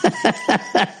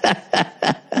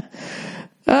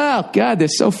 Oh, God, they're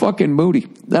so fucking moody.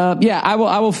 Yeah, I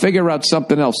will figure out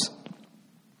something else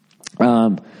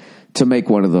to make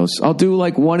one of those. I'll do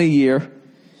like one a year.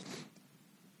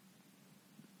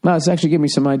 No, it's actually giving me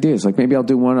some ideas. Like maybe I'll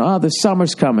do one. Oh, the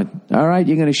summer's coming. All right,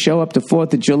 you're going to show up to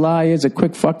 4th of July. Here's a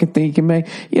quick fucking thing you can make.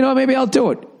 You know, maybe I'll do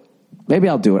it.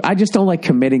 I just don't like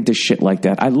committing to shit like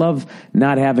that. I love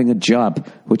not having a job,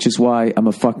 which is why I'm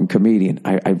a fucking comedian.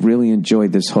 I really enjoy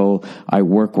this whole I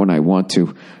work when I want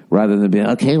to, rather than being,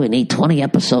 okay, we need 20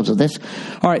 episodes of this.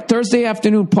 All right, Thursday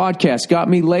afternoon podcast. Got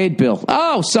me laid, Bill.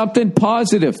 Oh, something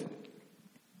positive.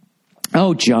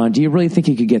 Oh, John, do you really think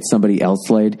you could get somebody else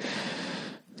laid?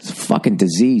 It's a fucking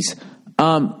disease.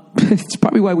 It's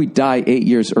probably why we die 8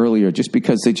 years earlier, just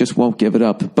because they just won't give it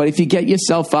up. But if you get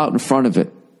yourself out in front of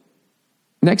it,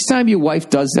 next time your wife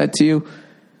does that to you,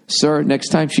 sir, next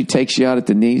time she takes you out at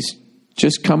the knees,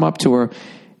 just come up to her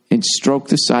and stroke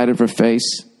the side of her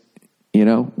face. You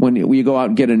know, when you go out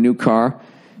and get a new car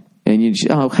and you,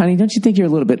 oh, honey, don't you think you're a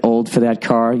little bit old for that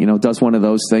car? You know, does one of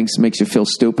those things, makes you feel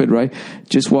stupid, right?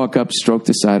 Just walk up, stroke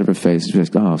the side of her face.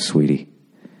 Just, oh, sweetie,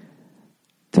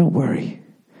 don't worry.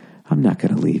 I'm not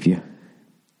going to leave you.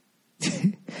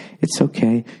 It's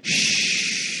okay.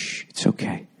 Shh, it's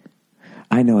okay.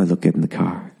 I know I look good in the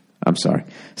car. I'm sorry.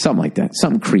 Something like that.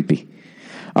 Something creepy.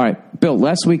 All right, Bill,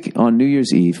 last week on New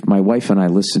Year's Eve, my wife and I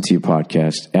listened to your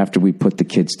podcast after we put the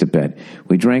kids to bed.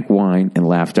 We drank wine and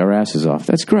laughed our asses off.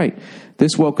 That's great.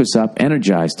 This woke us up,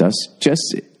 energized us.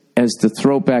 Just as the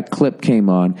throwback clip came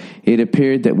on, it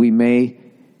appeared that we may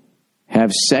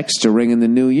have sex to ring in the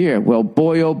new year. Well,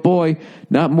 boy, oh boy,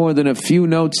 not more than a few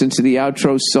notes into the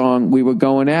outro song, we were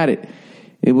going at it.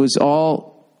 It was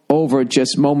all over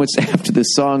just moments after the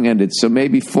song ended, so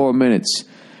maybe 4 minutes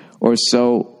or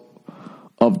so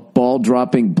of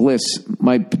ball-dropping bliss.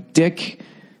 My dick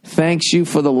thanks you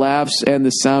for the laughs and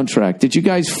the soundtrack. Did you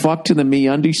guys fuck to the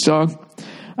MeUndies song?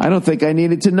 I don't think I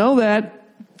needed to know that.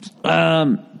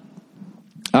 All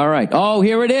right. Oh,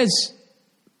 here it is.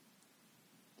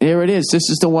 Here it is. This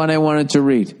is the one I wanted to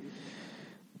read.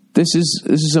 This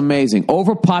is amazing.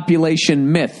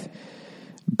 Overpopulation myth.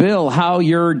 Bill, how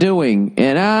you're doing?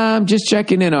 And I'm just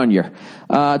checking in on you.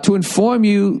 To inform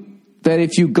you that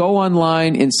if you go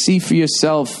online and see for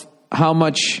yourself how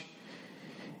much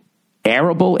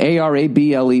arable,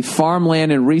 A-R-A-B-L-E,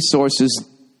 farmland and resources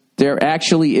there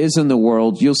actually is in the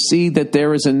world, you'll see that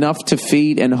there is enough to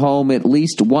feed and home at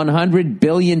least 100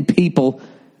 billion people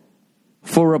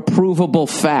for a provable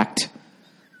fact.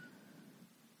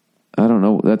 I don't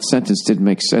know. That sentence didn't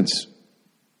make sense.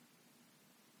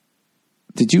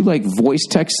 Did you voice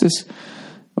text this?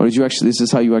 Or did you actually, this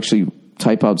is how you actually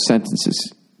type out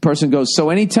sentences. Person goes, so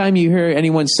anytime you hear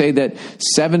anyone say that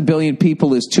 7 billion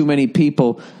people is too many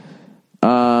people,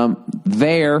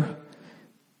 they're,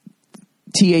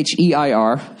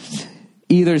 T-H-E-I-R,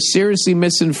 either seriously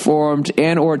misinformed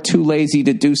and or too lazy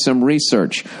to do some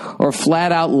research, or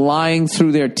flat out lying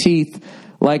through their teeth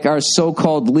like our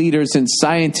so-called leaders and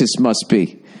scientists must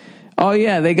be. Oh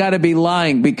yeah, they got to be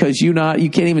lying because you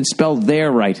can't even spell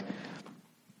 "their" right.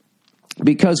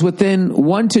 Because within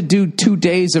 1 to 2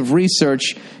 days of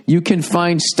research, you can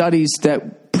find studies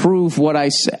that prove what I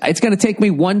say. It's going to take me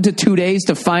 1 to 2 days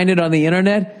to find it on the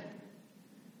internet.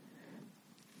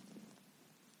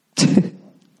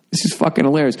 This is fucking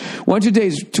hilarious. 1 to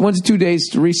 2 days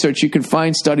to research, you can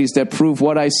find studies that prove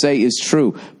what I say is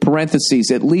true. Parentheses,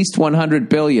 at least 100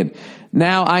 billion.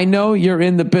 Now, I know you're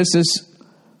in the business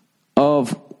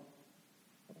of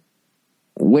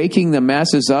waking the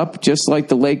masses up, just like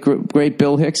the late, great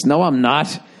Bill Hicks. No, I'm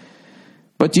not.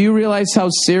 But do you realize how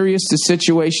serious the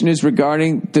situation is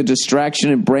regarding the distraction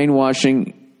and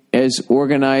brainwashing as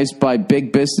organized by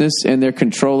big business and their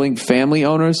controlling family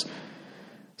owners?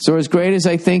 So as great as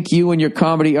I think you and your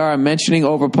comedy are, mentioning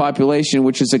overpopulation,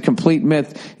 which is a complete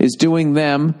myth, is doing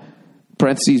them,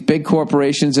 parentheses, big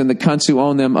corporations and the cunts who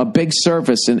own them, a big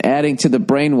service in adding to the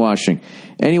brainwashing.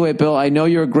 Anyway, Bill, I know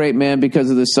you're a great man because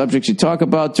of the subjects you talk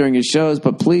about during your shows,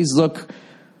 but please look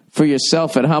for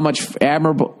yourself at how much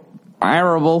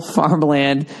arable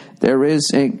farmland there is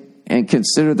and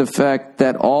consider the fact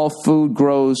that all food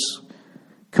grows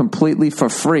completely for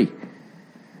free.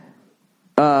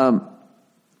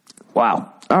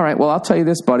 Wow. All right. Well, I'll tell you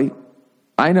this, buddy.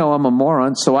 I know I'm a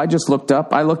moron, so I just looked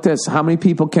up. I looked at how many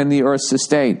people can the earth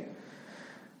sustain?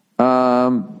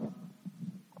 And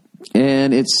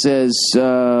it says,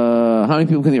 how many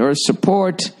people can the earth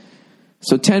support?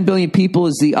 So 10 billion people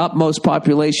is the utmost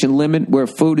population limit where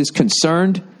food is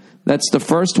concerned. That's the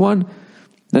first one.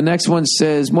 The next one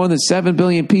says more than 7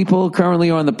 billion people currently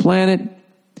are on the planet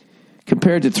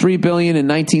compared to 3 billion in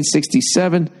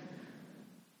 1967.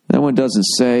 That one doesn't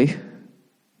say.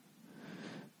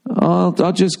 Well,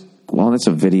 that's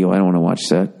a video. I don't want to watch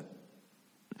that.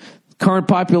 Current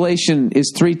population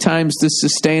is 3 times the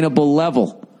sustainable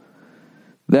level.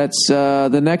 That's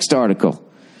the next article.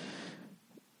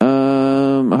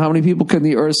 How many people can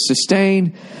the earth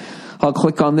sustain? I'll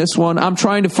click on this one. I'm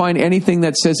trying to find anything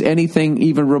that says anything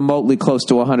even remotely close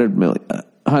to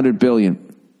 100 billion.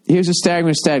 Here's a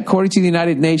staggering stat. According to the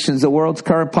United Nations, the world's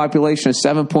current population of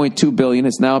 7.2 billion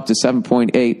is now up to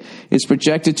 7.8. It's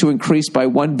projected to increase by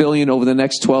 1 billion over the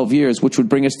next 12 years, which would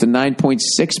bring us to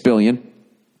 9.6 billion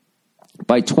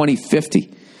by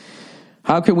 2050.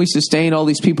 How can we sustain all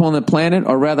these people on the planet?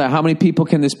 Or rather, how many people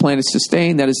can this planet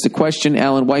sustain? That is the question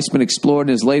Alan Weissman explored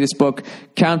in his latest book,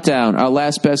 Countdown, Our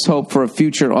Last Best Hope for a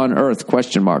Future on Earth, ?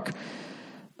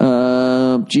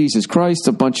 Jesus Christ,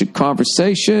 a bunch of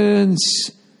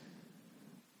conversations.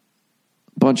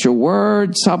 Bunch of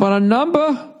words. How about a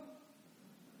number?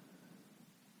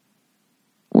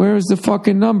 Where is the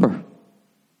fucking number?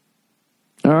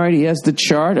 All right, he has the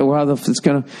chart. Or how it's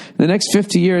going to. In the next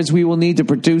 50 years, we will need to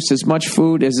produce as much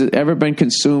food as has ever been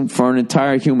consumed for an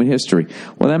entire human history.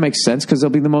 Well, that makes sense because there'll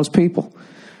be the most people.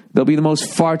 There'll be the most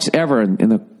farts ever in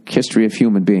the history of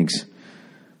human beings.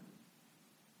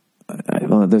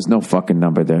 Well, there's no fucking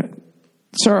number there.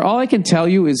 Sir, all I can tell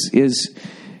you is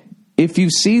if you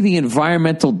see the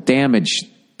environmental damage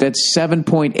that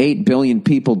 7.8 billion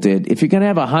people did, if you're going to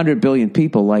have 100 billion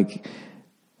people, at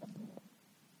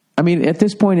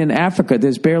this point in Africa,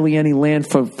 there's barely any land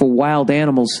for wild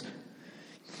animals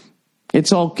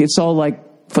It's all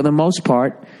like, for the most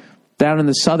part, down in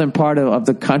the southern part of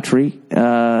the country,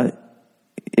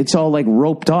 it's all like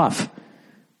roped off.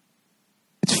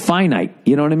 It's finite.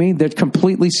 You know what I mean? They're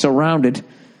completely surrounded.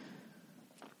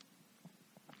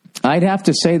 I'd have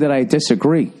to say that I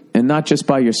disagree, and not just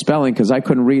by your spelling, because I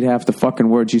couldn't read half the fucking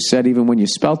words you said, even when you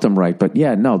spelt them right. But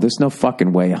yeah, no, there's no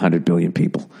fucking way 100 billion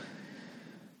people,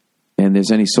 and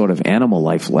there's any sort of animal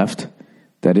life left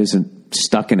that isn't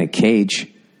stuck in a cage.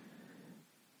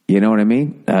 You know what I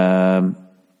mean?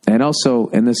 And also,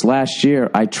 in this last year,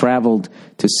 I traveled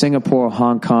to Singapore,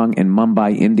 Hong Kong, and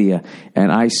Mumbai, India,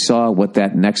 and I saw what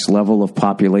that next level of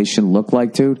population looked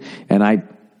like, dude. And I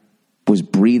was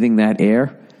breathing that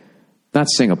air. Not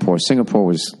Singapore. Singapore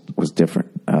was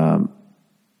different.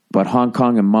 But Hong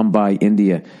Kong and Mumbai,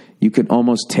 India, you could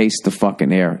almost taste the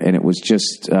fucking air, and it was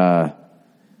just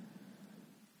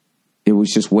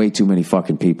way too many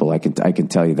fucking people. I can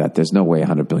tell you that. There's no way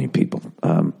 100 billion people.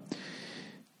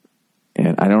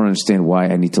 And I don't understand why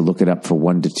I need to look it up for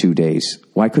 1 to 2 days.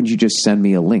 Why couldn't you just send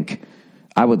me a link?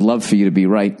 I would love for you to be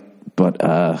right, but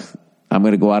I'm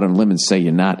going to go out on a limb and say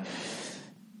you're not.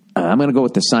 I'm going to go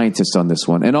with the scientists on this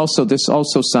one. And also, this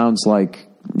also sounds like,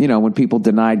 when people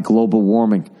denied global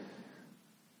warming.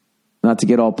 Not to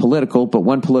get all political, but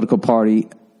one political party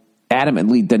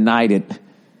adamantly denied it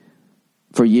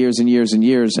for years and years and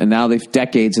years, and now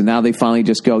decades, and now they finally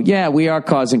just go, yeah, we are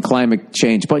causing climate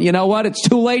change, but you know what? It's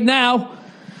too late now.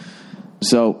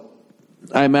 So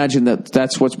I imagine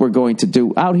that's what we're going to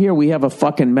do. Out here, we have a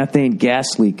fucking methane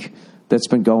gas leak that's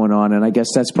been going on, and I guess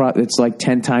it's like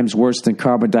 10 times worse than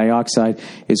carbon dioxide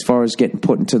as far as getting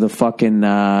put into the fucking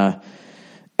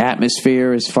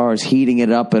atmosphere, as far as heating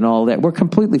it up and all that. We're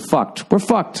completely fucked. We're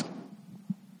fucked.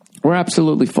 We're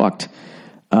absolutely fucked.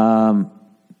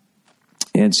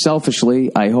 And selfishly,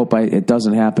 I hope it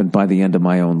doesn't happen by the end of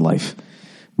my own life,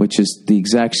 which is the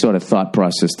exact sort of thought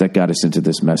process that got us into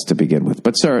this mess to begin with.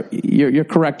 But, sir, you're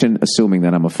correct in assuming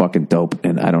that I'm a fucking dope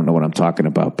and I don't know what I'm talking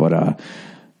about. But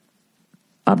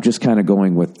I'm just kind of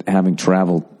going with having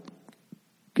traveled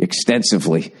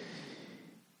extensively,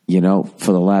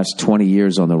 for the last 20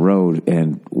 years on the road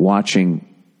and watching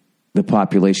the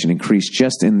population increase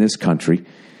just in this country.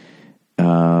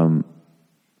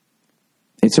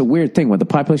 It's a weird thing when the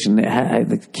population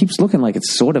it keeps looking like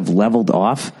it's sort of leveled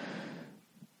off.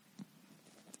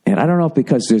 And I don't know if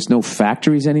because there's no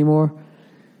factories anymore.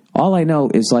 All I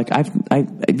know is like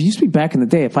it used to be back in the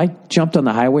day, if I jumped on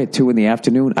the highway at 2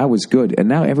 p.m, I was good. And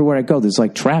now everywhere I go, there's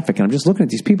like traffic. And I'm just looking at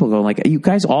these people going like, are you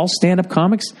guys all stand-up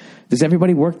comics? Does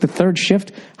everybody work the third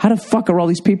shift? How the fuck are all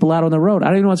these people out on the road? I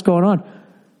don't even know what's going on.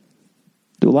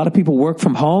 Do a lot of people work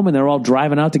from home and they're all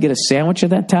driving out to get a sandwich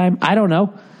at that time? I don't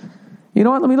know. You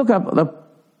know what? Let me look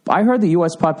up. I heard the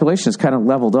U.S. population is kind of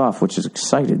leveled off, which has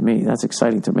excited me. That's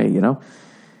exciting to me,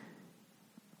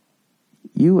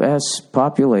 U.S.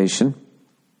 population.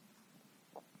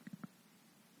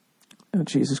 Oh,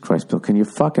 Jesus Christ, Bill. Can you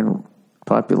fucking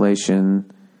population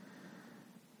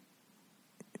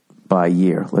by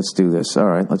year? Let's do this. All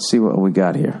right, let's see what we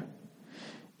got here.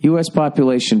 U.S.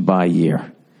 population by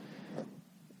year.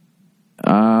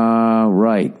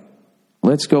 Right.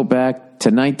 Let's go back to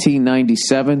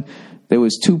 1997. There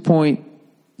was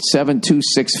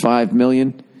 2.7265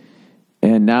 million,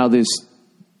 and now there's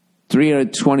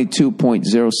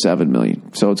 322.07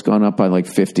 million. So it's gone up by like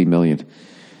 50 million.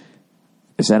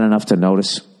 Is that enough to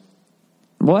notice?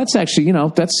 Well, that's actually,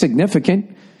 that's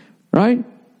significant, right?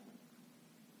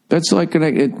 That's like a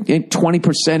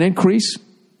 20% increase.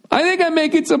 I think I'm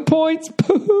making some points.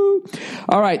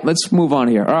 All right, let's move on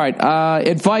here. All right,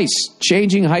 advice,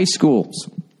 changing high schools.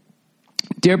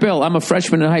 Dear Bill, I'm a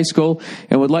freshman in high school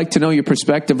and would like to know your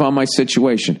perspective on my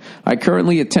situation. I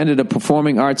currently attended a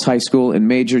performing arts high school and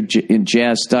majored in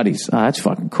jazz studies. That's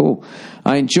fucking cool.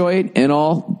 I enjoy it and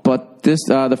all, but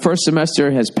the first semester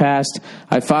has passed.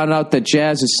 I found out that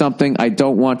jazz is something I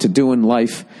don't want to do in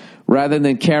life. Rather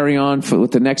than carry on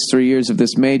with the next 3 years of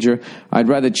this major, I'd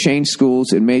rather change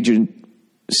schools and major in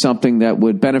something that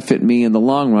would benefit me in the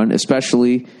long run,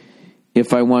 especially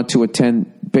if I want to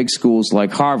attend big schools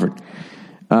like Harvard.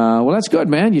 Well, that's good,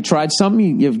 man. You tried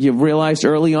something. You've realized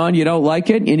early on you don't like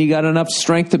it, and you got enough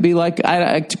strength to be like,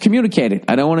 to communicate it.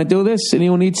 I don't want to do this, and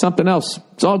you need something else.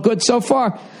 It's all good so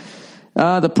far.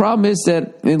 The problem is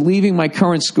that in leaving my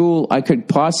current school, I could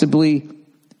possibly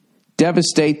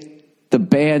devastate the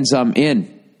bands I'm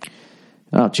in.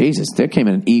 Oh, Jesus, there came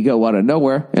an ego out of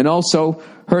nowhere. And also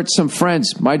hurt some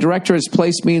friends. My director has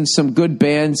placed me in some good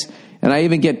bands, and I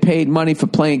even get paid money for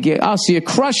playing gigs. Oh, so you're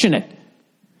crushing it.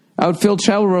 I would feel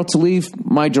terrible to leave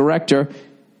my director,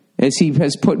 as he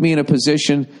has put me in a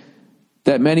position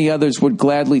that many others would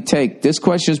gladly take. This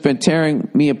question has been tearing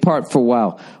me apart for a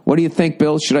while. What do you think,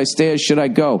 Bill? Should I stay or should I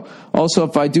go? Also,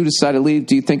 if I do decide to leave,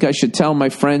 do you think I should tell my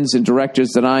friends and directors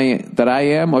that I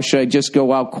am, or should I just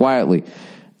go out quietly?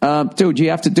 Dude,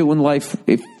 you have to do in life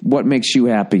what makes you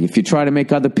happy. If you try to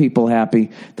make other people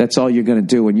happy, that's all you're going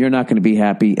to do, and you're not going to be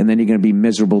happy, and then you're going to be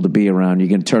miserable to be around. You're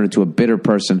going to turn into a bitter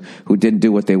person who didn't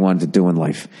do what they wanted to do in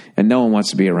life, and no one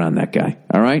wants to be around that guy,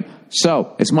 all right?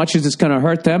 So, as much as it's going to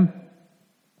hurt them,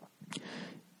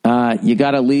 you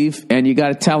got to leave, and you got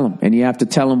to tell them, and you have to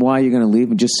tell them why you're going to leave,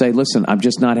 and just say, listen, I'm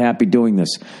just not happy doing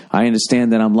this. I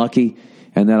understand that I'm lucky,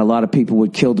 and that a lot of people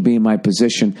would kill to be in my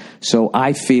position, so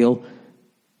I feel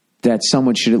that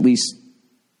someone should at least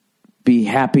be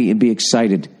happy and be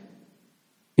excited.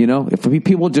 You know, if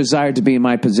people desire to be in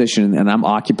my position and I'm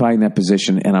occupying that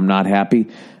position and I'm not happy,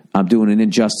 I'm doing an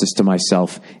injustice to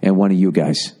myself and one of you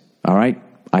guys. All right?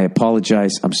 I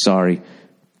apologize. I'm sorry.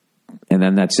 And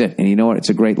then that's it. And you know what? It's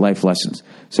a great life lesson.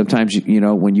 Sometimes, you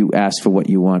know, when you ask for what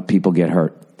you want, people get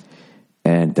hurt.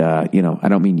 And, you know, I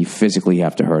don't mean you physically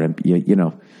have to hurt them. You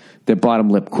know, their bottom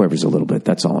lip quivers a little bit.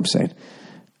 That's all I'm saying.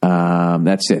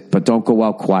 That's it. But don't go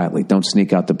out quietly. Don't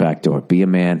sneak out the back door. Be a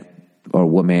man or a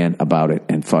woman about it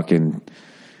and fucking,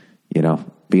 you know,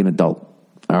 be an adult.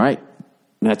 All right?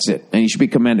 That's it. And you should be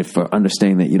commended for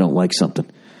understanding that you don't like something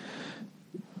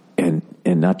and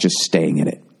not just staying in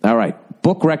it. All right.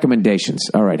 Book recommendations.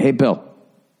 All right. Hey, Bill.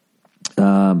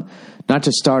 Not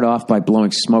to start off by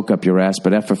blowing smoke up your ass,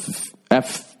 but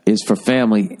F is for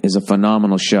Family is a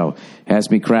phenomenal show.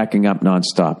 Has me cracking up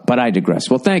nonstop. But I digress.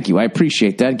 Well, thank you. I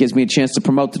appreciate that. It gives me a chance to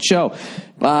promote the show.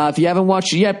 If you haven't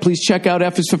watched it yet, please check out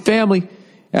F is for Family.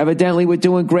 Evidently, we're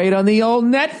doing great on the old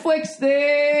Netflix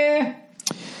there.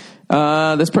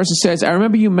 This person says, I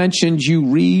remember you mentioned you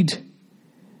read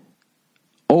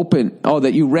Open. Oh,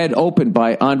 that you read Open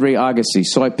by Andre Agassi.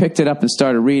 So I picked it up and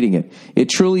started reading it. It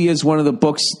truly is one of the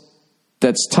books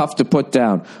that's tough to put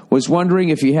down. Was wondering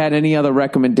if you had any other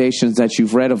recommendations that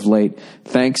you've read of late.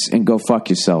 Thanks, and go fuck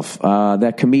yourself.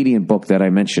 That comedian book that I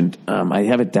mentioned, I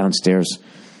have it downstairs.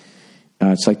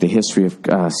 It's like the history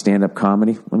of stand-up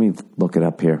comedy. Let me look it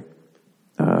up here.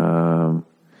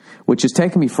 Which is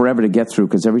taking me forever to get through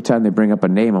because every time they bring up a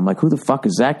name, I'm like, who the fuck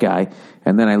is that guy?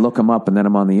 And then I look him up, and then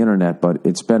I'm on the internet. But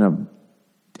it's been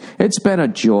a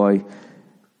joy.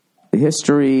 The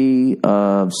history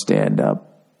of stand-up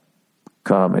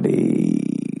comedy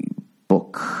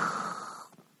book.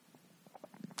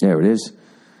 There it is.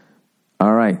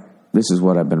 All right. This is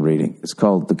what I've been reading. It's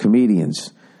called The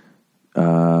Comedians.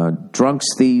 Drunks,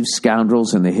 Thieves,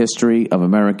 Scoundrels, and the History of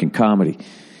American Comedy.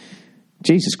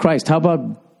 Jesus Christ. How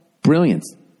about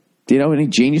brilliance? Do you know any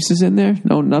geniuses in there?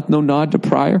 No nod to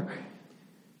Pryor?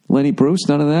 Lenny Bruce?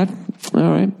 None of that?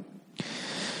 All right.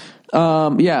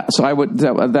 Yeah, so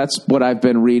that's what I've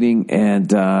been reading,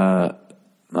 and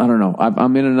I don't know.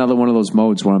 I'm in another one of those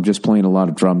modes where I'm just playing a lot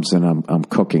of drums and I'm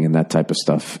cooking and that type of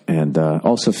stuff. And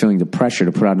also feeling the pressure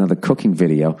to put out another cooking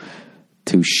video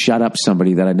to shut up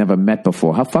somebody that I never met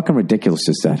before. How fucking ridiculous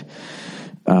is that?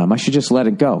 I should just let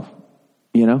it go.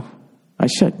 You know? I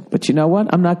should. But you know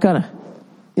what? I'm not gonna.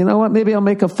 You know what? Maybe I'll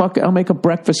make a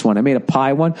breakfast one. I made a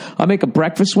pie one. I'll make a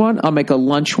breakfast one. I'll make a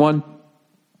lunch one.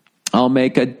 I'll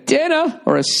make a dinner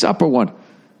or a supper one.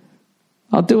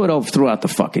 I'll do it over throughout the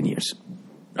fucking years.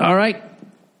 All right?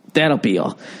 That'll be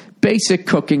all. Basic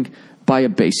cooking by a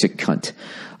basic cunt.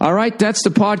 All right? That's the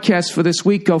podcast for this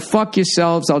week. Go fuck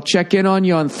yourselves. I'll check in on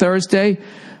you on Thursday.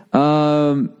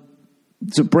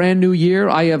 It's a brand new year.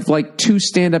 I have like 2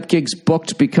 stand-up gigs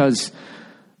booked because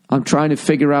I'm trying to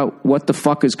figure out what the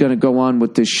fuck is going to go on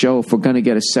with this show. If we're going to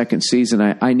get a second season,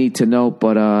 I need to know.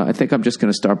 But I think I'm just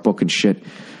going to start booking shit.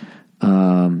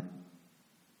 Because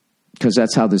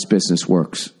that's how this business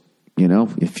works. You know,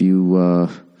 if you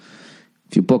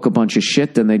book a bunch of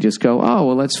shit, then they just go, oh,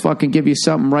 well, let's fucking give you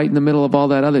something right in the middle of all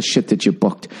that other shit that you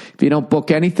booked. If you don't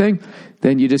book anything,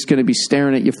 then you're just going to be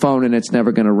staring at your phone and it's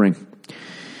never going to ring.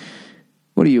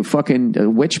 What are you,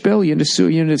 fucking witch, Bill? You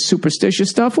into superstitious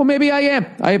stuff? Well, maybe I am.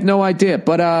 I have no idea.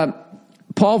 But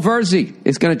Paul Verzi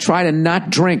is going to try to not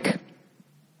drink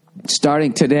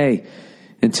starting today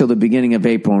until the beginning of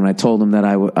April. And I told him that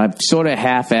I've sort of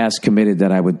half-ass committed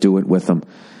that I would do it with him.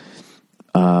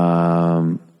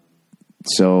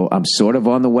 So I'm sort of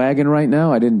on the wagon right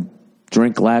now. I didn't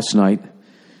drink last night.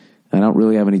 I don't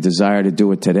really have any desire to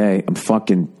do it today. I'm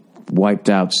fucking wiped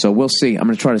out. So we'll see. I'm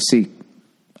going to try to see.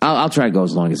 I'll try to go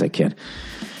as long as I can.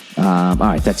 All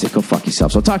right, that's it. Go fuck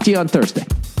yourselves. I'll talk to you on Thursday.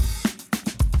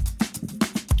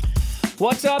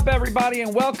 What's up, everybody,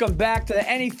 and welcome back to the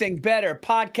Anything Better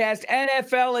Podcast,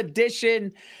 NFL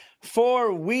edition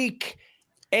for week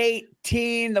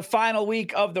 18, the final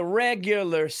week of the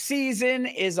regular season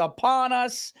is upon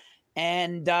us.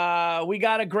 And we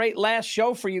got a great last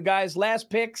show for you guys, last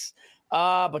picks.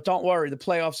 But don't worry, the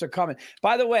playoffs are coming.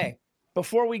 By the way,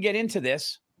 before we get into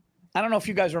this, I don't know if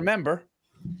you guys remember,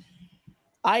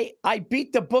 I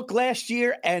beat the book last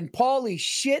year, and Paulie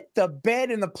shit the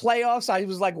bed in the playoffs. I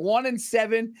was like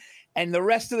 1-7, and the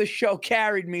rest of the show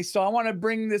carried me. So I want to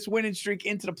bring this winning streak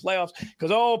into the playoffs because,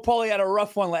 Paulie had a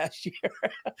rough one last year.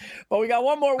 But we got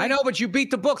one more week. I know, but you beat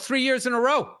the book 3 years in a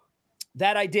row.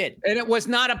 That I did. And it was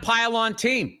not a pile-on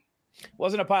team.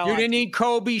 Wasn't a pile-on. You didn't need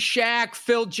Kobe, Shaq,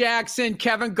 Phil Jackson,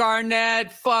 Kevin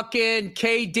Garnett, fucking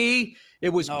KD. It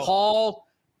was Paul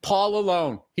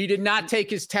alone. He did not take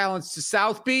his talents to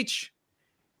South Beach.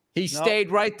 He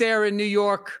stayed right there in New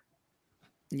York.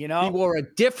 He wore a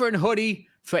different hoodie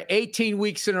for 18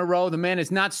 weeks in a row. The man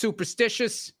is not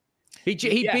superstitious. He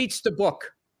beats the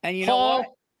book. And you Paul know what?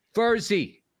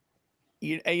 Verzi.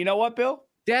 You know what, Bill?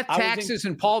 Death, taxes,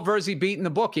 and Paul Verzi beating the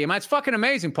bookie. It's fucking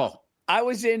amazing, Paul. I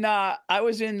was in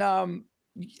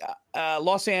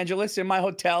Los Angeles in my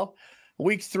hotel.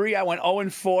 Week 3, I went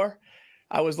 0-4.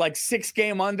 I was like 6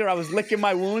 game under. I was licking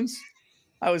my wounds.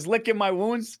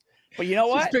 But you know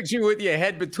what? Just picture you with your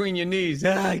head between your knees.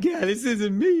 God, this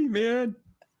isn't me, man.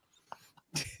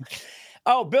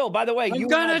 Oh, Bill, by the way, I'm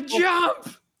gonna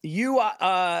jump.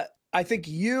 I think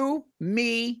you,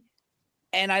 me,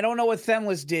 and I don't know what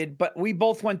Themlis did, but we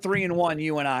both went 3-1,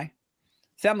 you and I.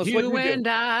 Themlis, you and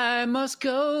I must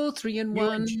go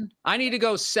 3-1. I need to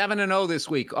go 7-0 this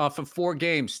week off of 4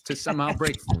 games to somehow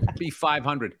be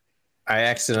 500. I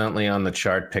accidentally on the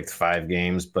chart picked 5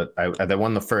 games, but I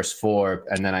won the first 4,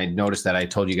 and then I noticed that I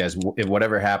told you guys if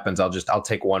whatever happens, I'll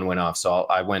take 1 win off. So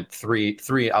I went 3.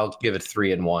 I'll give it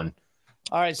 3-1.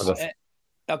 All right.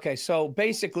 Okay, so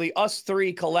basically, us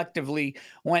 3 collectively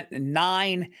went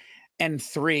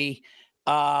 9-3.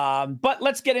 But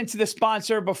let's get into the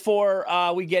sponsor before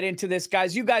we get into this,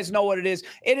 guys. You guys know what it is.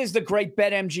 It is the great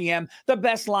BetMGM, the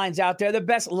best lines out there, the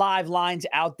best live lines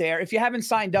out there. If you haven't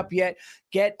signed up yet,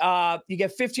 you get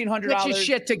 $1,500. Get your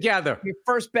shit together. Your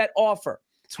first bet offer.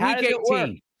 It's week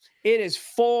 18. It is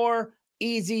 4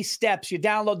 easy steps. You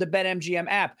download the BetMGM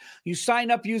app. You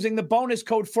sign up using the bonus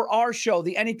code for our show,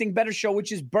 the Anything Better Show,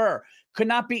 which is BURR. Could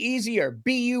not be easier.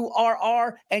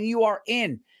 BURR, and you are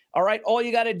in. All right. All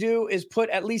you got to do is put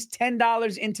at least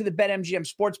 $10 into the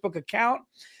BetMGM Sportsbook account.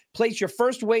 Place your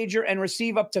first wager and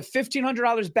receive up to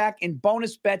 $1,500 back in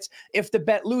bonus bets if the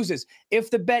bet loses.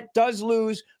 If the bet does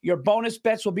lose, your bonus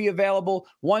bets will be available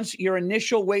once your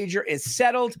initial wager is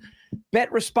settled.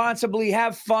 Bet responsibly.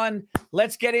 Have fun.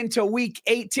 Let's get into week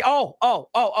 18. I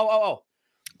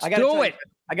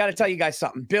got to tell you guys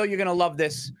something. Bill, you're going to love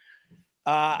this.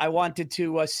 I wanted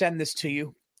to send this to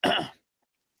you.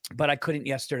 But I couldn't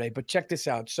yesterday. But check this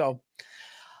out. So,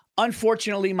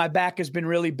 unfortunately, my back has been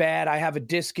really bad. I have a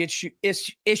disc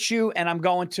issue, and I'm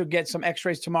going to get some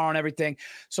x-rays tomorrow and everything.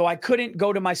 So I couldn't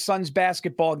go to my son's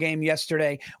basketball game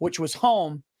yesterday, which was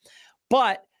home.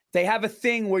 But they have a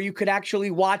thing where you could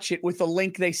actually watch it with a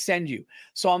link they send you.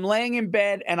 So I'm laying in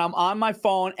bed, and I'm on my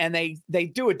phone, and they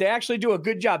do it. They actually do a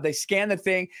good job. They scan the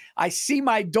thing. I see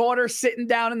my daughter sitting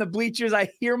down in the bleachers. I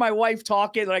hear my wife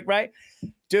talking, right?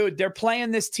 Dude, they're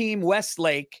playing this team,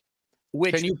 Westlake.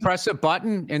 Can you press a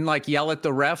button and yell at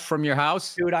the ref from your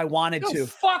house? Dude, I wanted to. The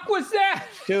fuck was that?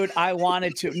 Dude, I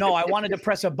wanted to. No, I wanted to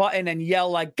press a button and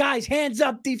yell guys, hands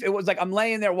up. It was I'm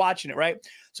laying there watching it, right?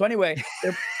 So anyway,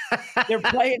 they're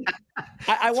playing.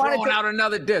 I wanted out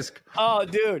another disc. Oh,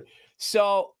 dude.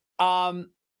 So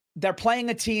they're playing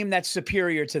a team that's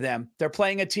superior to them. They're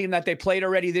playing a team that they played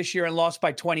already this year and lost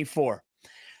by 24.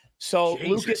 So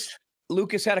Jesus.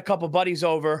 Lucas had a couple buddies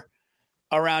over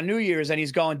around New Year's, and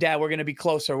he's going, Dad, we're going to be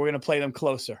closer. We're going to play them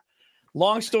closer.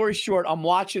 Long story short, I'm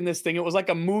watching this thing. It was like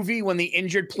a movie when the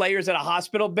injured player's at a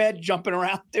hospital bed jumping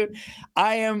around, dude.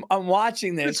 I'm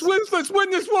watching this. Let's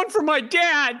win this one for my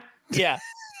dad. Yeah.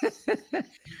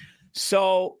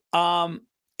 So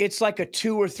it's like a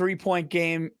 2 or 3 point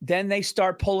game. Then they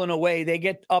start pulling away. They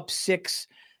get up 6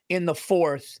 in the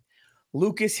 4th.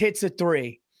 Lucas hits a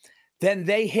 3. Then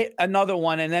they hit another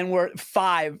one, and then we're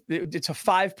 5. It's a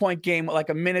 5 point game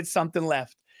with a minute something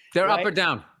left. They're right? Up or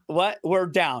down? What? We're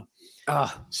down.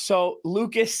 So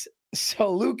Lucas,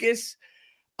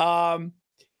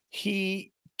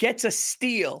 he gets a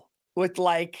steal with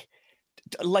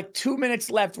 2 minutes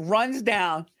left, runs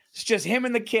down. It's just him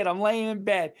and the kid. I'm laying in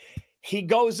bed. He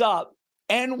goes up,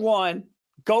 N1,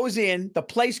 goes in. The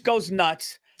place goes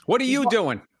nuts. What are you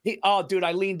doing? Dude,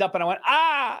 I leaned up and I went,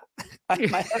 ah!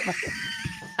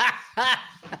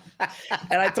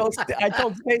 And I told Stacy,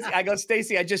 I go,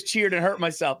 Stacy, I just cheered and hurt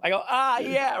myself. I go,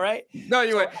 yeah, right. No,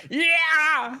 you went,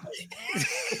 yeah.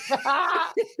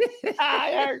 It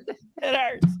hurts. It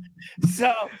hurts.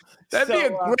 So That'd be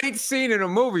a great scene in a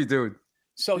movie, dude.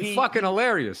 So he's fucking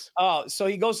hilarious. Oh, so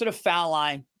he goes to the foul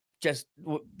line, just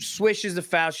swishes the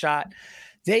foul shot.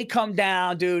 They come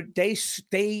down, dude. They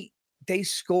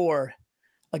score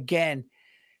again.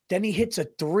 Then he hits a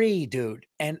 3, dude.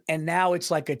 And now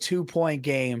it's like a 2-point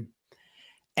game.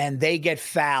 And they get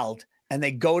fouled. And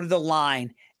they go to the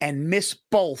line and miss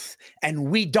both. And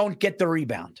we don't get the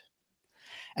rebound.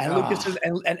 And Lucas is,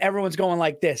 and everyone's going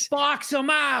like this. Box him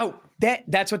out.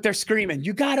 That's what they're screaming.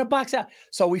 You got to box out.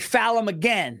 So we foul them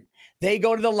again. They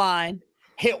go to the line,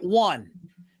 hit 1.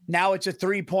 Now it's a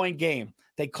 3-point game.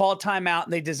 They call timeout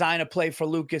and they design a play for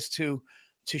Lucas to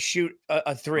shoot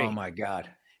a 3. Oh, my God.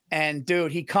 And,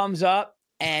 dude, he comes up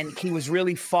and he was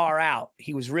really far out.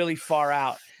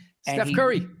 Steph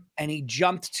Curry. And he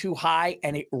jumped too high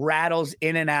and it rattles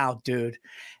in and out, dude.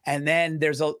 And then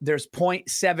there's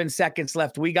 0.7 seconds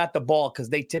left. We got the ball because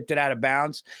they tipped it out of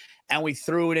bounds and we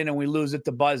threw it in and we lose at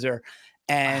the buzzer.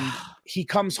 And he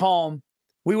comes home.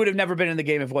 We would have never been in the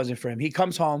game if it wasn't for him. He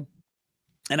comes home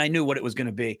and I knew what it was going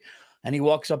to be. And he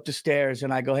walks up the stairs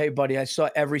and I go, hey, buddy, I saw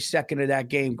every second of that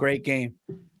game. Great game.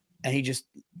 And he just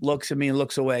looks at me and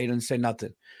looks away. He doesn't say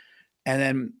nothing. And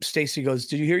then Stacy goes,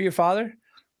 did you hear your father?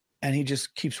 And he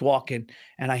just keeps walking.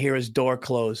 And I hear his door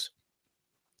close.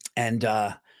 And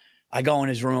I go in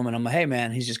his room and I'm like, hey,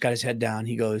 man, he's just got his head down.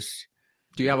 He goes,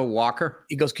 do you have a walker?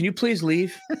 He goes, can you please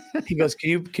leave? He goes,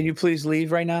 can you please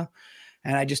leave right now?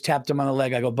 And I just tapped him on the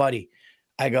leg. I go, buddy.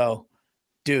 I go,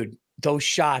 dude, those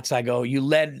shots, I go, you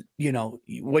led,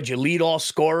 would you lead all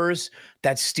scorers?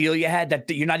 That steal you had, that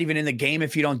you're not even in the game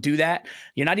if you don't do that.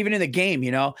 You're not even in the game,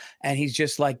 And he's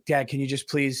just like, Dad, can you just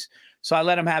please? So I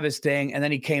let him have his thing. And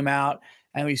then he came out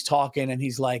and he's talking and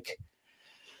he's like,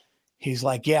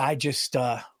 yeah, I just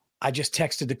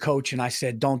texted the coach and I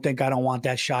said, don't think I don't want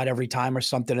that shot every time or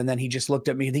something. And then he just looked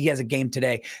at me. He has a game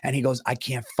today and he goes, I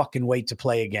can't fucking wait to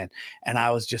play again. And I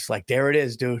was just like, there it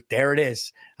is, dude. There it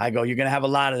is. I go, you're going to have a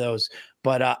lot of those,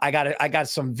 but I got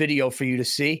some video for you to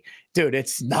see, dude.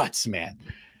 It's nuts, man.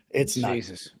 It's nuts.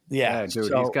 Jesus. Yeah, dude.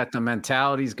 So, he's got the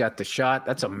mentality. He's got the shot.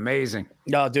 That's amazing.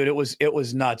 No, dude, it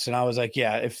was nuts. And I was like,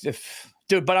 yeah, if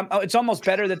dude, but it's almost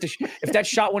better that if that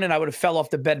shot went in, I would have fell off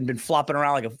the bed and been flopping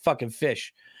around like a fucking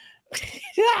fish.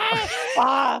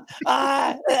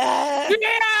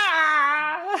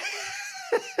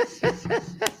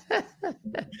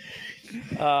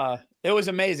 It was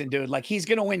amazing, dude. Like he's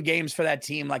gonna win games for that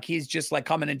team. Like he's just like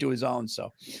coming into his own.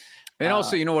 So, and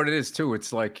also, you know what it is too.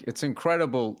 It's like it's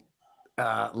incredible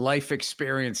life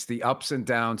experience, the ups and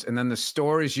downs, and then the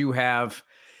stories you have,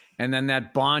 and then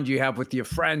that bond you have with your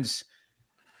friends.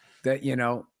 That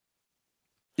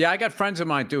Yeah, I got friends of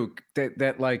mine, Duke,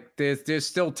 that like there's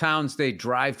still towns they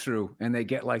drive through and they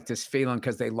get like this feeling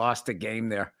because they lost a game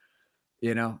there.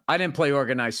 I didn't play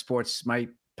organized sports. My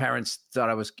parents thought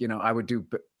I was, I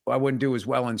wouldn't do as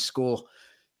well in school.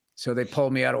 So they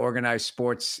pulled me out of organized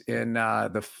sports in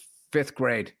the 5th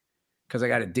grade because I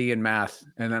got a D in math.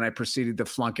 And then I proceeded to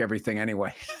flunk everything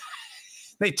anyway.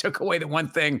 They took away the one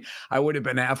thing I would have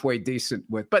been halfway decent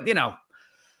with. But,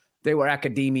 they were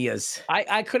academias.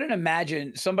 I couldn't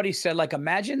imagine. Somebody said, like,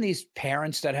 imagine these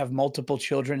parents that have multiple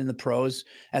children in the pros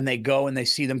and they go and they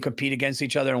see them compete against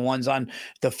each other and one's on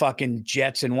the fucking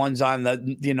Jets and one's on the,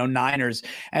 Niners.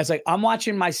 And it's like, I'm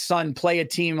watching my son play a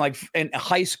team like in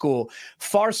high school,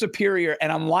 far superior.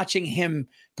 And I'm watching him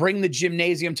bring the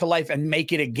gymnasium to life and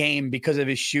make it a game because of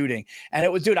his shooting. And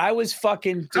it was, dude, I was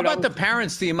fucking. How about the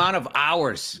parents, the amount of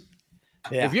hours?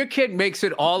 Yeah. If your kid makes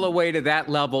it all the way to that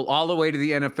level, all the way to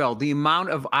the NFL, the amount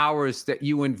of hours that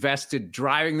you invested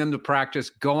driving them to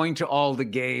practice, going to all the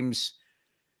games,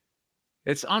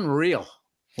 it's unreal.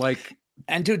 Like,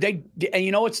 and dude,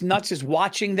 and what's nuts is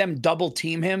watching them double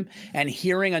team him and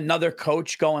hearing another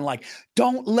coach going like,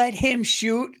 don't let him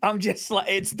shoot. I'm just like,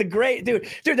 it's the great dude.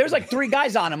 There's like 3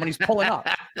 guys on him when he's pulling up.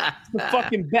 It's the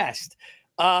fucking best.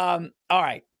 All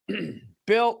right,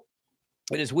 Bill,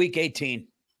 it is week 18.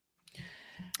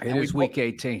 It is week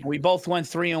 18. We both went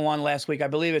 3-1 last week. I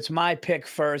believe it's my pick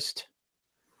first.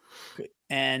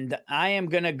 And I am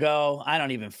going to go. I don't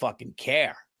even fucking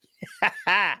care.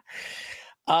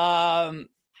 No.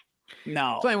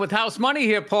 Playing with house money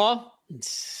here, Paul.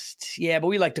 Yeah, but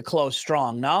we like to close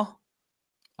strong, no?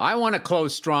 I want to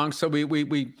close strong, so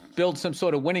we build some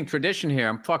sort of winning tradition here.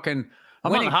 I'm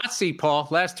on the hot seat, Paul.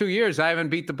 Last 2 years, I haven't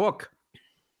beat the book.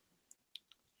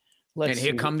 And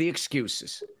here come the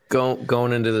excuses.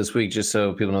 Going into this week, just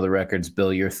so people know the records,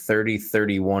 Bill, you're 30,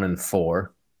 31, and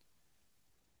 4.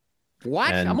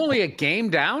 What? I'm only a game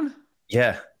down?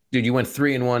 Yeah. Dude, you went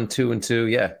 3-1,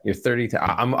 2-2. Yeah, you're 30.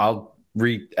 I'll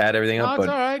add everything up. It's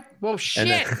all right. Well,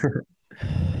 shit.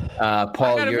 Paul,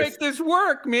 I gotta make this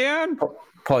work, man.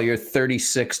 Paul, you're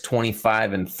 36,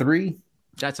 25, and 3.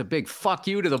 That's a big fuck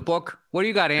you to the book. What do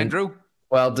you got, Andrew?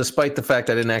 Well, despite the fact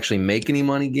I didn't actually make any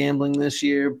money gambling this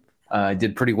year, I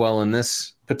did pretty well in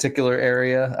this particular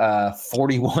area.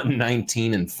 41,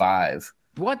 19, and 5.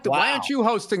 What? Why aren't you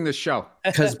hosting this show?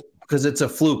 Because it's a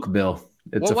fluke, Bill.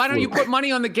 Why don't you put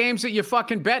money on the games that you're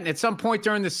fucking betting at some point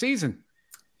during the season?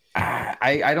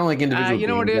 I don't like individual you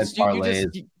know what it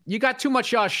is? You got too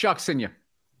much shucks in you.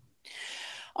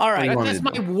 All right. That's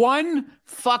my one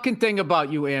fucking thing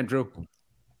about you, Andrew.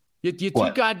 You're too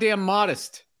goddamn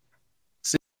modest.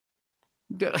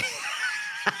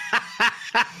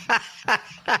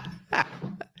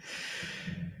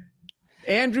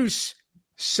 Andrew's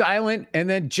silent, and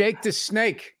then Jake the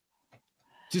Snake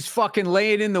just fucking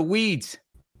laying in the weeds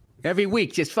every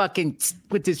week, just fucking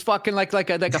with his fucking like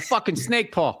a fucking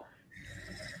snake paw,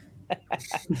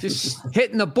 just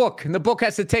hitting the book, and the book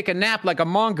has to take a nap like a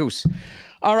mongoose.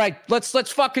 All right, let's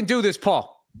fucking do this,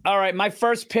 Paul. All right, my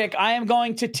first pick, I am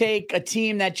going to take a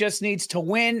team that just needs to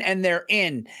win, and they're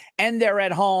in, and they're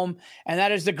at home, and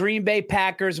that is the Green Bay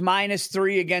Packers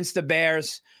 -3 against the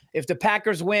Bears. If the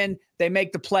Packers win, they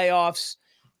make the playoffs.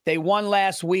 They won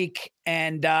last week,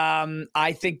 and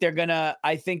I think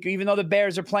even though the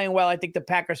Bears are playing well, I think the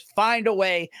Packers find a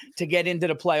way to get into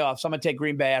the playoffs. I'm going to take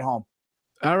Green Bay at home.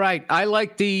 All right, I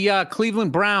like the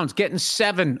Cleveland Browns getting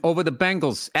 7 over the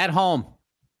Bengals at home.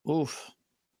 Oof.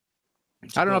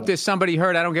 I don't know if there's somebody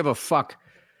hurt. I don't give a fuck.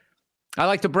 I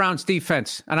like the Browns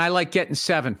defense, and I like getting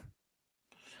 7.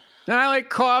 And I like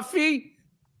coffee,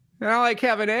 and I like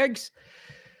having eggs.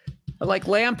 I like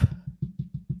lamp.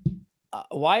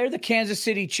 Why are the Kansas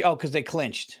City? Because they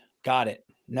clinched. Got it.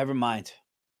 Never mind.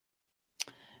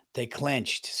 They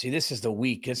clinched. See, this is the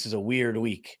week. This is a weird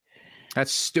week.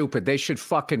 That's stupid. They should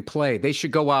fucking play. They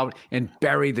should go out and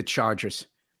bury the Chargers.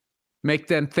 Make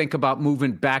them think about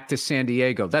moving back to San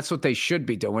Diego. That's what they should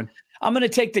be doing. I'm going to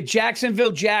take the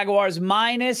Jacksonville Jaguars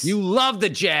minus. You love the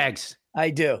Jags.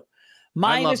 I do.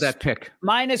 I love that pick.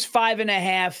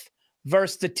 -5.5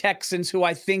 versus the Texans, who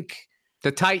I think.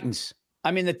 The Titans.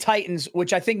 The Titans,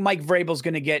 which I think Mike Vrabel's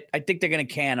going to get. I think they're going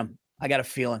to can him. I got a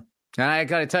feeling. And I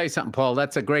got to tell you something, Paul.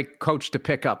 That's a great coach to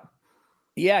pick up.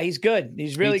 Yeah, he's good.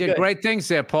 He's really good. He did great things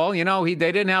there, Paul. You know, they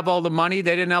didn't have all the money.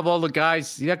 They didn't have all the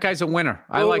guys. That guy's a winner.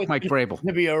 I like Mike Vrabel. It's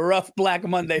going to be a rough Black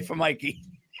Monday for Mikey.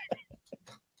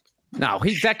 No,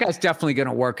 that guy's definitely going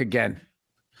to work again.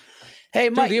 Hey,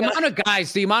 Mike. Dude,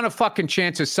 the amount of fucking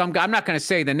chances I'm not going to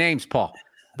say the names, Paul,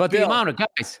 but the amount of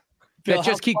guys that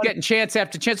just keep getting chance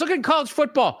after chance. Look at college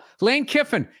football. Lane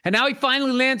Kiffin. And now he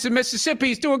finally lands in Mississippi.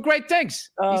 He's doing great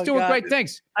things. He's doing great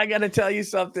things. I got to tell you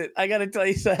something.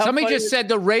 Somebody just said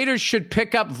the Raiders should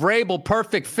pick up Vrabel.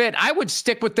 Perfect fit. I would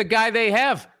stick with the guy they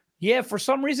have. Yeah, for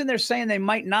some reason they're saying they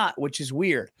might not, which is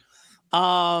weird.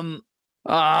 Bill,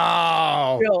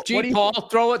 Paul,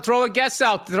 throw a guess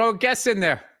out. Throw a guess in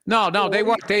there. No, they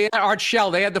weren't. They had Art Shell.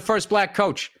 They had the first black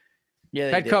coach. Yeah,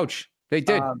 head coach. They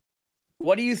did.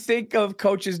 What do you think of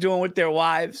coaches doing with their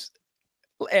wives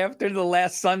after the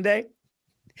last Sunday?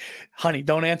 Honey,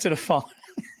 don't answer the phone.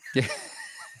 Yeah.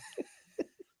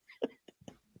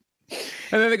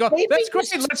 And then they go, that's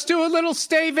great. Let's do a little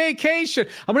stay vacation.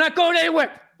 I'm not going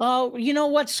anywhere. Oh, you know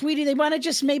what, sweetie? They want to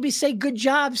just maybe say good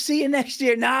job. See you next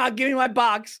year. Nah, give me my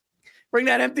box. Bring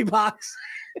that empty box.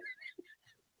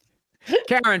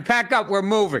 Karen, pack up. We're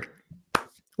moving.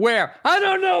 Where? I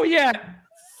don't know yet.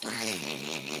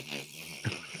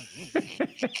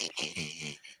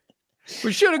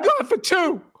 We should have gone for 2.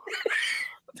 You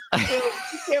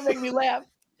can't make me laugh.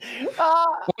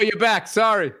 Well, you're back.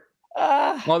 Sorry.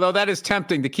 Although that is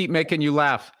tempting to keep making you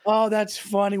laugh. Oh, that's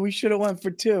funny. We should have went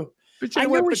for 2. I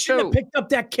knew we should have picked up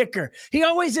that kicker. He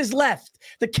always is left.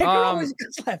 The kicker always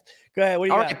gets left. Go ahead. What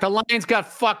do you got? Right, the Lions got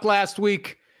fucked last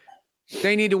week.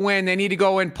 They need to win. They need to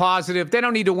go in positive. They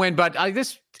don't need to win, but are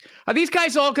these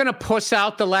guys all going to puss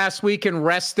out the last week and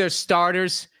rest their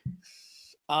starters?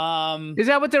 Is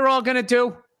that what they're all going to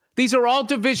do? These are all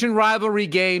division rivalry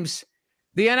games.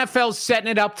 The NFL's setting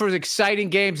it up for exciting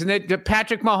games, and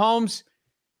Patrick Mahomes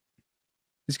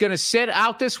is going to sit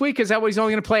out this week. Is that what he's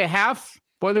only going to play a half?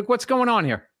 Boy, look, what's going on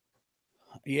here?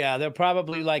 Yeah, they'll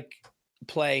probably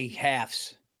play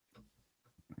halves.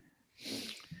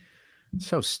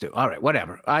 So stupid. All right,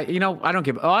 whatever. I don't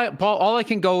give. Paul, all I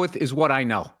can go with is what I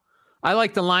know. I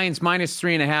like the Lions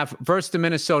 -3.5 versus the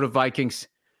Minnesota Vikings.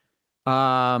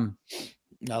 I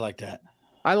like that.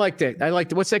 I liked it.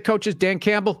 What's that coach's Dan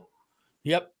Campbell?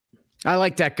 Yep. I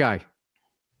like that guy.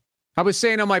 I was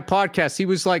saying on my podcast, he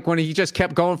was like, when he just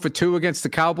kept going for 2 against the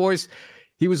Cowboys,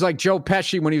 he was like Joe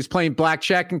Pesci when he was playing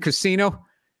blackjack in Casino.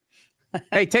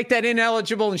 Hey, take that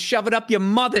ineligible and shove it up your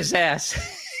mother's ass.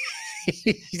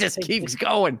 He just keeps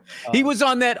going. He was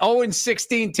on that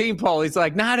 0-16 team, Paul. He's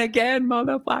like, not again,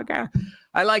 motherfucker.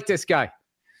 I like this guy.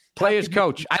 Players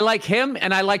coach. I like him,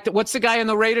 and I like what's the guy in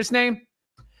the Raiders' name?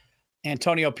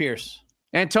 Antonio Pierce.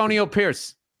 Antonio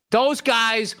Pierce. Those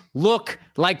guys look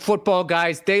like football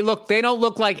guys. They don't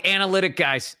look like analytic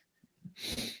guys.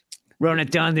 Run it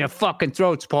down their fucking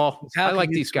throats, Paul. I like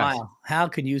these guys. How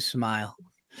can you smile?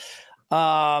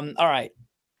 All right.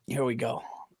 Here we go.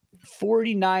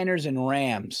 49ers and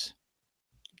Rams.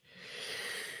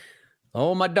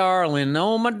 Oh, my darling.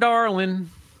 Oh, my darling.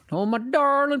 Oh, my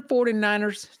darling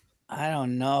 49ers. I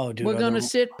don't know, dude. We're going to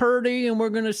sit Purdy and we're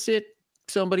going to sit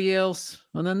somebody else.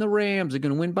 And then the Rams are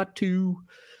going to win by 2.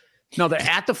 No, they're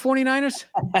at the 49ers?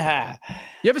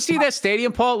 You ever see that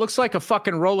stadium, Paul? It looks like a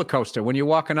fucking roller coaster when you're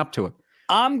walking up to it.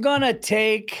 I'm going to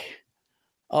take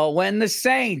when the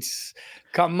Saints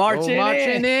come marching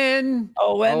in.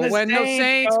 Oh, when the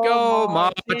Saints go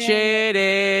marching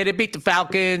in. It beat the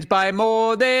Falcons by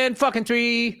more than fucking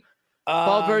 3.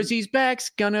 Paul Verzi's back's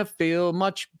going to feel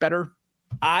much better.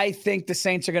 I think the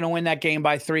Saints are going to win that game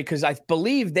by 3 because I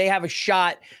believe they have a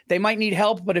shot. They might need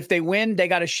help, but if they win, they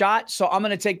got a shot. So I'm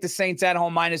going to take the Saints at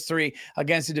home -3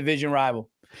 against a division rival.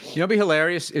 You know what'd be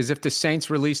hilarious is if the Saints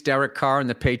release Derek Carr and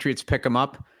the Patriots pick him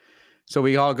up. So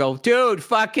we all go, dude,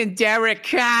 fucking Derek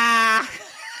Carr.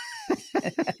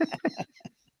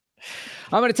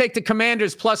 I'm going to take the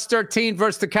Commanders +13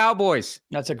 versus the Cowboys.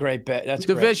 That's a great bet. That's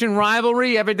division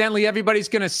rivalry. Evidently, everybody's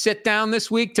going to sit down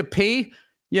this week to pee.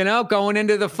 You know, going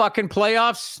into the fucking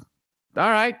playoffs. All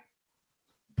right.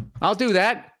 I'll do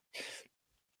that.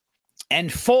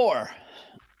 And 4,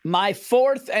 my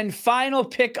 4th and final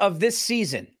pick of this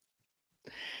season.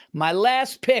 My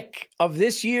last pick of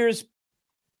this year's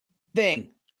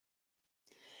thing.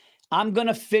 I'm going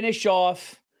to finish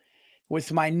off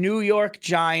with my New York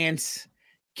Giants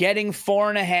getting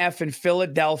 4.5 in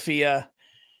Philadelphia.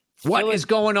 What is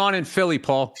going on in Philly,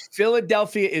 Paul?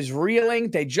 Philadelphia is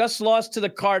reeling. They just lost to the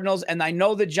Cardinals, and I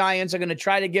know the Giants are going to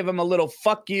try to give them a little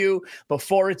fuck you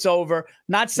before it's over.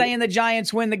 Not saying the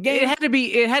Giants win the game. It had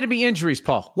to be injuries,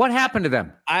 Paul. What happened to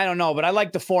them? I don't know, but I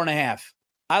like the 4.5.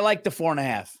 I like the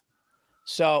 4.5.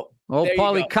 So,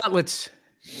 Paulie Cutlets.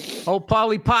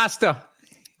 Paulie Pasta.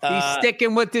 He's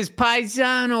sticking with his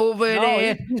paisan over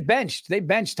there. He's benched. They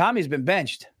benched. Tommy's been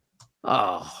benched.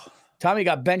 Oh. Tommy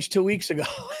got benched 2 weeks ago.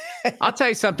 I'll tell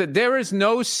you something. There is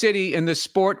no city in the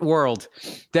sport world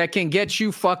that can get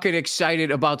you fucking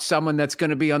excited about someone that's going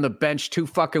to be on the bench 2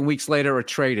 fucking weeks later or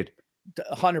traded.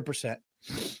 100%.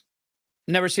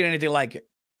 Never seen anything like it.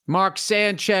 Mark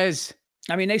Sanchez.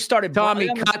 I mean, they started.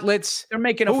 Tommy Cutlets. They're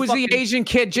making Who was the Asian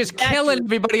kid just killing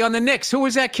everybody on the Knicks? Who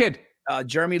was that kid?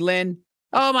 Jeremy Lin.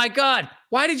 Oh, my God.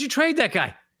 Why did you trade that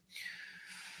guy?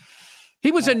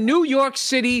 He was a New York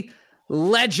City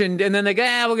legend, and then they go,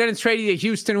 we're going to trade you to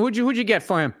Houston. Who'd you get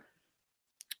for him?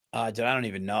 Dude, I don't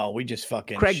even know. We just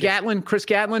fucking Chris Gatlin.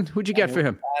 Who'd you get for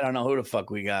him? I don't know who the fuck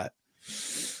we got.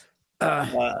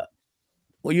 Well,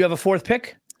 you have a 4th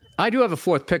pick? I do have a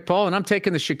 4th pick, Paul, and I'm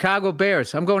taking the Chicago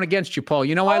Bears. I'm going against you, Paul.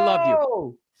 You know I love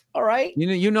you. All right.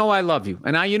 You know I love you,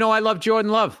 and I love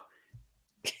Jordan Love.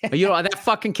 You know that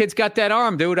fucking kid's got that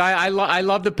arm, dude. I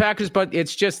love the Packers, but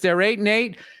it's just they're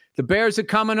 8-8. The Bears are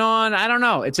coming on. I don't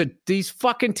know. These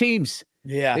fucking teams.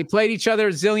 Yeah. They played each other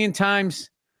a zillion times.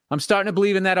 I'm starting to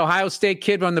believe in that Ohio State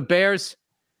kid on the Bears.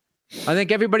 I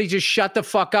think everybody just shut the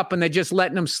fuck up and they're just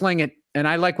letting them sling it. And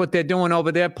I like what they're doing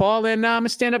over there, Paul. And I'm a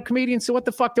stand-up comedian, so what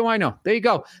the fuck do I know? There you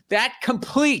go. That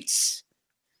completes.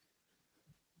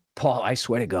 Paul, I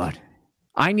swear to God.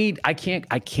 I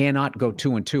cannot go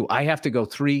 2-2. I have to go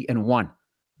 3-1.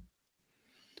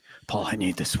 Paul, I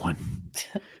need this one.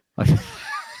 Let's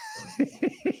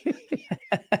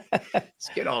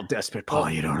get all desperate, Paul.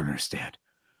 You don't understand.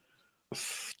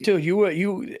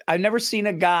 Dude, I've never seen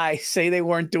a guy say they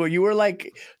weren't doing. You were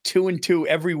like 2-2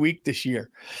 every week this year.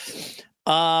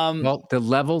 Well, the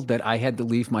level that I had to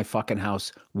leave my fucking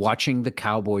house watching the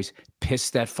Cowboys piss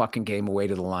that fucking game away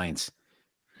to the Lions.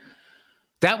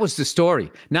 That was the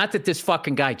story. Not that this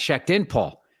fucking guy checked in,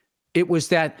 Paul. It was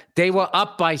that they were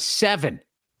up by 7.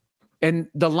 And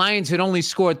the Lions had only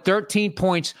scored 13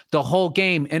 points the whole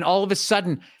game. And all of a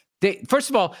sudden, first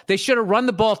of all, they should have run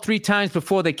the ball 3 times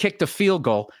before they kicked the field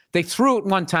goal. They threw it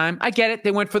one time. I get it.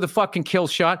 They went for the fucking kill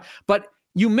shot. But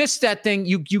you missed that thing.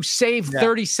 You saved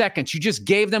 30 seconds. You just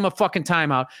gave them a fucking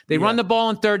timeout. They run the ball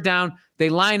on 3rd down. They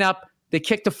line up. They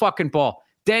kick the fucking ball.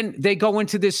 Then they go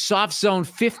into this soft zone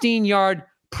 15-yard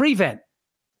Prevent.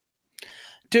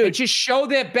 Dude, and just show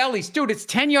their bellies. Dude, it's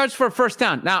 10 yards for a first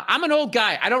down. Now, I'm an old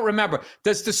guy. I don't remember.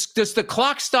 Does the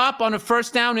clock stop on a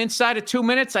first down inside of 2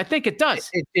 minutes? I think it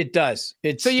does. It does.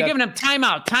 So you're giving them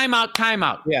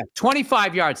timeout. Yeah.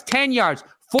 25 yards, 10 yards,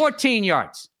 14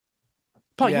 yards.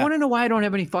 Paul, Yeah. you want to know why I don't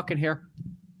have any fucking hair?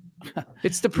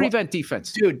 It's the prevent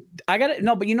defense. Dude,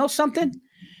 but you know something?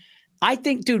 I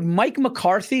think, dude, Mike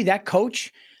McCarthy, that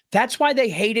coach, that's why they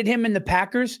hated him in the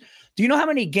Packers. Do you know how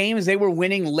many games they were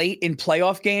winning late in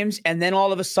playoff games and then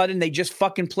all of a sudden they just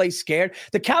fucking play scared?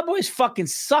 The Cowboys fucking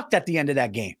sucked at the end of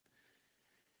that game.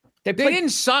 They didn't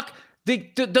suck.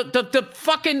 The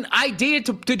fucking idea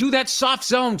to do that soft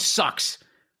zone sucks.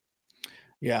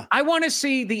 Yeah. I want to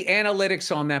see the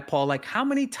analytics on that, Paul. Like, how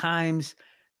many times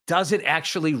does it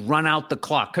actually run out the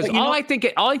clock? Because I think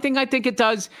it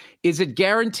does is it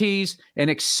guarantees an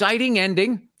exciting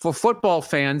ending for football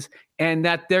fans, and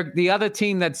that the other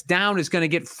team that's down is going to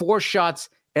get 4 shots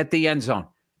at the end zone.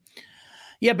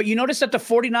 Yeah, but you notice that the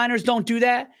 49ers don't do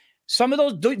that? Some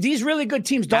of these really good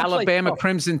teams don't. Alabama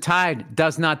Crimson Tide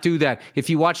does not do that. If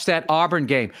you watch that Auburn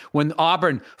game, when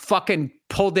Auburn fucking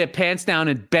pulled their pants down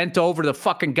and bent over the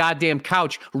fucking goddamn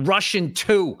couch, rushing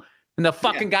 2, and the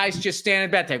fucking guys just standing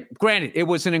back there. Granted, it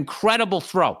was an incredible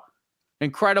throw.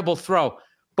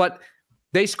 But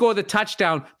they score the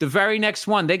touchdown. The very next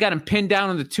one, they got him pinned down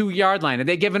on the 2-yard line. Are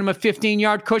they giving him a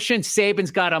 15-yard cushion?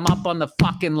 Saban's got him up on the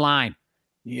fucking line.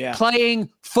 Yeah. Playing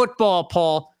football,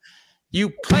 Paul.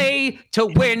 You play to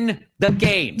win the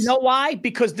games. You know why?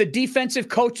 Because the defensive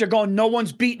coach are going, no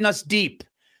one's beating us deep.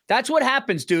 That's what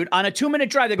happens, dude. On a 2-minute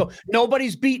drive, they go,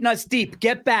 nobody's beating us deep.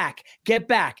 Get back. They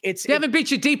haven't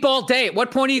beat you deep all day. At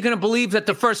what point are you going to believe that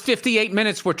the first 58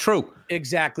 minutes were true?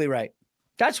 Exactly right.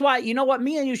 That's why, you know what?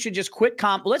 Me and you should just quit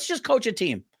let's just coach a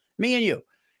team. Me and you.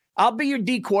 I'll be your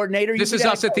D coordinator. This is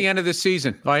us at the end of the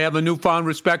season. I have a newfound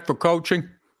respect for coaching.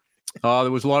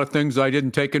 There was a lot of things I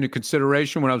didn't take into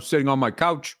consideration when I was sitting on my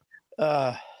couch.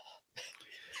 There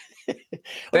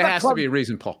has to be a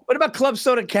reason, Paul. What about Club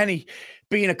Soda Kenny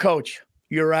being a coach?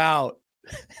 You're out.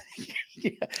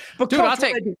 Yeah. But dude, I'll tell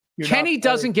you, Kenny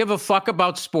doesn't give a fuck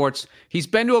about sports. He's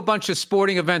been to a bunch of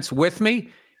sporting events with me.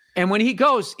 And when he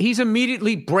goes, he's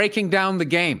immediately breaking down the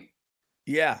game.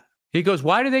 Yeah. He goes,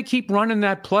 why do they keep running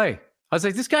that play? I was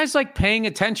like, this guy's like paying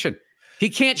attention. He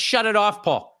can't shut it off,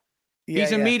 Paul.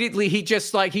 He's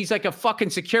like a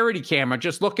fucking security camera,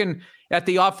 just looking at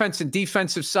the offense and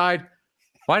defensive side.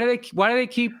 Why do they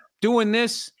keep doing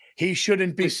this? He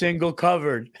shouldn't be single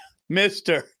covered.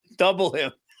 Mister, double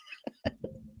him.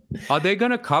 Are they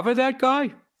going to cover that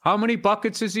guy? How many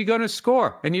buckets is he going to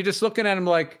score? And you're just looking at him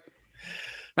like,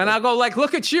 and I go like,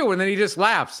 look at you. And then he just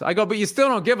laughs. I go, but you still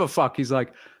don't give a fuck. He's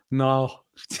like, no.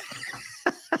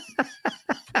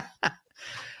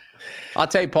 I'll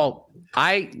tell you, Paul,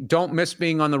 I don't miss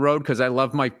being on the road because I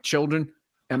love my children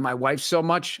and my wife so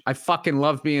much. I fucking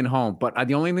love being home. But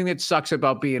the only thing that sucks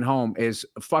about being home is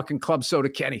fucking Club Soda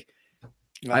Kenny.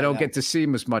 I don't get to see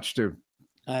him as much, dude.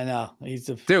 I know.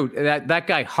 Dude, that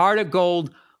guy, heart of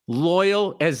gold,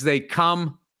 loyal as they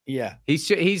come. Yeah. He's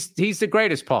the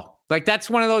greatest, Paul. Like, that's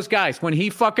one of those guys. When he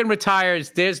fucking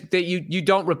retires, you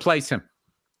don't replace him.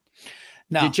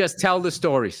 No. You just tell the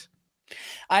stories.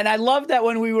 And I love that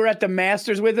when we were at the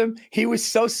Masters with him, he was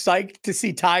so psyched to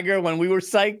see Tiger. When we were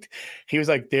psyched, he was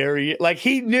like, there he is. Like,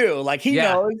 he knew, like, he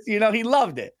knows, he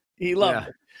loved it. He loved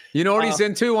it. You know what he's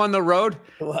into on the road?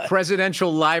 What?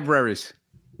 Presidential libraries.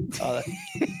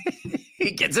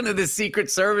 He gets into the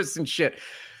Secret Service and shit.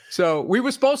 So we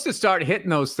were supposed to start hitting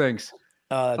those things.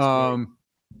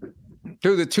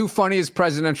 Dude, the 2 funniest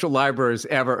presidential libraries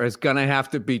ever is going to have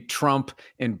to be Trump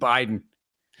and Biden.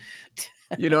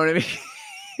 You know what I mean?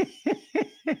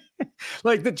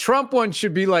 Like, the Trump one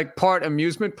should be like part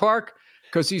amusement park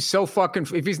because he's so fucking,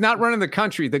 if he's not running the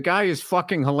country, the guy is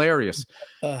fucking hilarious.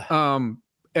 And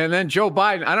then Joe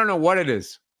Biden, I don't know what it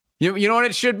is. You know what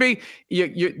it should be?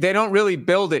 They don't really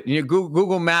build it. And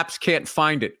Google Maps can't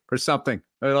find it or something.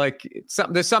 Or like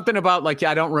there's something about like,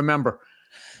 I don't remember.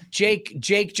 Jake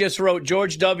just wrote,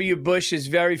 George W. Bush is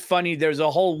very funny. There's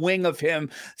a whole wing of him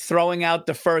throwing out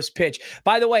the first pitch.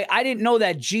 By the way, I didn't know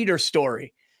that Jeter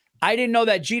story.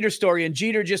 And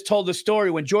Jeter just told the story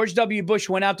when George W. Bush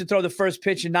went out to throw the first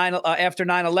pitch after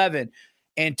 9/11.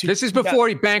 This is before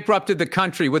he bankrupted the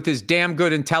country with his damn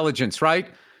good intelligence, right?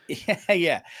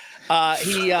 Yeah.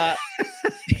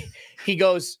 He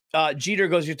goes, Jeter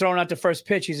goes, you're throwing out the first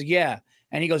pitch. He's like, yeah.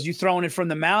 And he goes, you throwing it from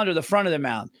the mound or the front of the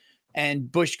mound?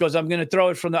 And Bush goes, I was going to throw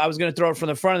it from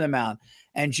the front of the mound.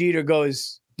 And Jeter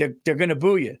goes, they're going to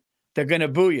boo you. they're going to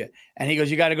boo you. And he goes,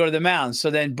 you got to go to the mound. So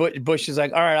then Bush is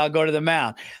like, all right, I'll go to the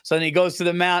mound. So then he goes to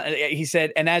the mound. And he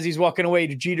said, and as he's walking away,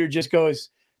 Jeter just goes,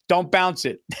 don't bounce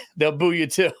it. They'll boo you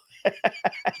too.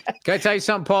 Can I tell you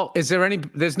something, Paul?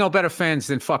 There's no better fans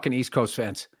than fucking East Coast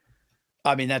fans.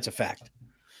 I mean, that's a fact.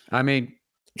 I mean,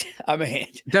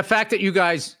 the fact that you're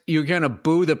going to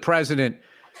boo the president,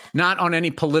 not on any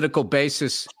political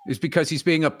basis, is because he's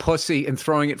being a pussy and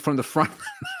throwing it from the front.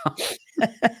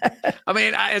 I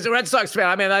mean, as a Red Sox fan,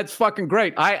 I mean, that's fucking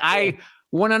great. I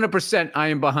 100%, I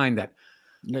am behind that.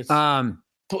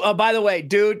 By the way,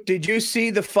 dude, did you see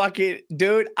the fucking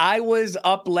dude? I was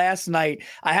up last night.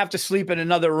 I have to sleep in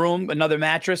another room, another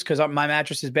mattress, because my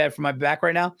mattress is bad for my back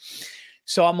right now.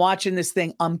 So I'm watching this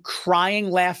thing. I'm crying,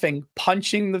 laughing,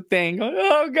 punching the thing.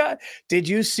 Oh, God. Did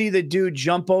you see the dude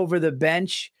jump over the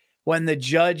bench when the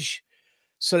judge?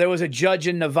 So there was a judge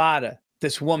in Nevada,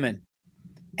 this woman,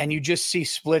 and you just see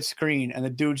split screen, and the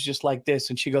dude's just like this.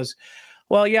 And she goes,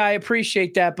 well, yeah, I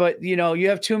appreciate that, but, you know, you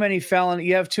have too many felonies.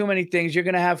 You have too many things. You're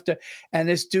going to have to. And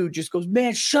this dude just goes,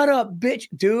 man, shut up, bitch.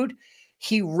 Dude,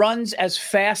 he runs as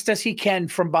fast as he can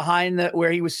from behind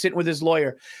where he was sitting with his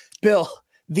lawyer. Bill,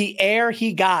 the air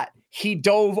he got, he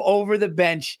dove over the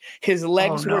bench. His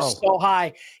legs were so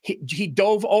high. He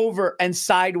dove over and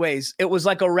sideways. It was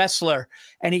like a wrestler.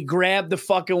 And he grabbed the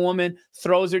fucking woman,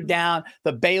 throws her down.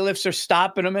 The bailiffs are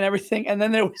stopping him and everything. And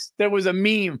then there was a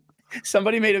meme.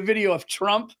 Somebody made a video of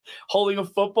Trump holding a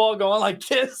football, going like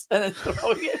this, and then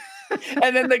throwing it.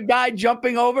 And then the guy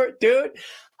jumping over. Dude,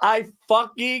 I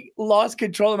fucking lost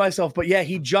control of myself. But yeah,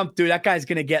 he jumped, dude. That guy's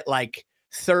going to get like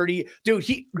 30. Dude,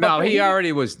 he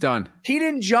already was done. He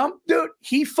didn't jump, dude.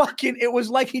 It was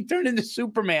like he turned into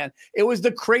Superman. It was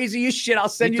the craziest shit. I'll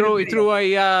send you. He threw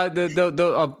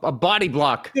a body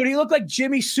block. Dude, he looked like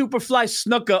Jimmy Superfly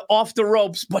Snuka off the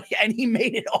ropes, and he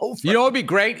made it over. You know, it'd be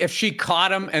great if she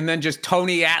caught him and then just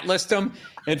Tony Atlased him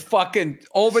and fucking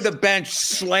over the bench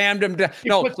slammed him down.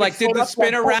 No, like did the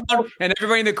spin around and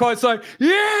everybody in the court's like,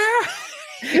 yeah.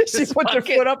 She put their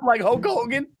foot up like Hulk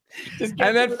Hogan.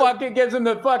 And then fucking gives him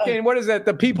the fucking, what is that?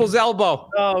 The people's elbow.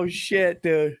 Oh, shit,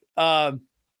 dude. All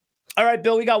right,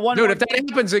 Bill, we got one. Dude, if that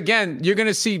happens again, you're going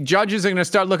to see judges are going to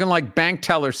start looking like bank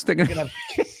tellers. Dude,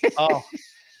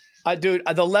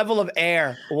 the level of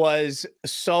air was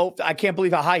so, I can't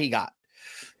believe how high he got.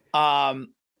 Yeah,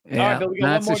 right, Bill,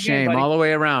 that's a shame all the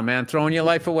way around, man. Throwing your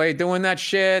life away, doing that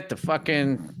shit,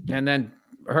 and then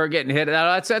her getting hit.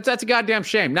 That's a goddamn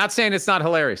shame. Not saying it's not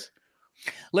hilarious.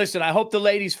 Listen, I hope the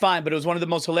lady's fine, but it was one of the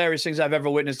most hilarious things I've ever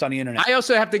witnessed on the internet. I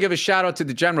also have to give a shout out to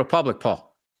the general public,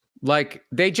 Paul. Like,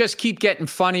 they just keep getting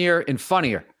funnier and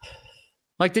funnier.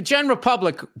 Like, the general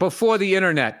public before the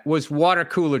internet was water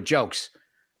cooler jokes.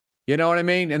 You know what I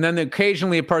mean? And then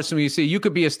occasionally a person you see, you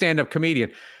could be a stand-up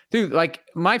comedian. Dude, like,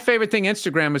 my favorite thing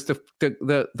Instagram is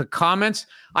the comments.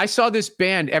 I saw this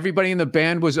band. Everybody in the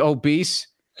band was obese.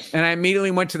 And I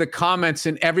immediately went to the comments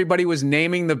and everybody was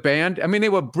naming the band. I mean, they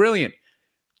were brilliant.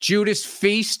 Judas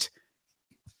Feast,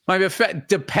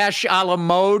 Depeche a la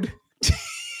Mode,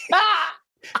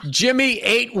 Jimmy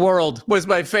 8 World was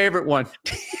my favorite one.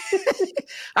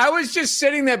 I was just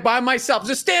sitting there by myself. It's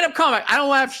a stand-up comic. I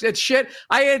don't laugh at shit.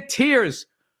 I had tears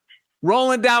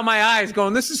rolling down my eyes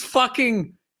going, this is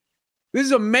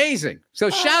amazing. So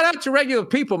shout out to regular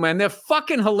people, man. They're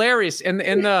fucking hilarious. And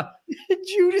the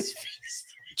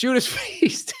Judas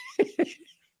Feast,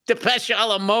 Depeche a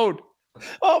la Mode.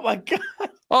 Oh my God.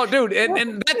 Oh, dude,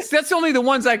 and that's only the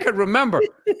ones I could remember.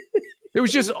 It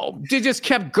was just they just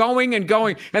kept going and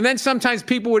going, and then sometimes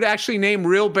people would actually name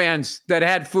real bands that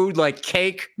had food, like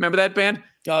Cake. Remember that band?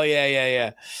 Oh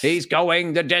yeah. He's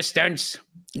going the distance.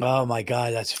 Oh my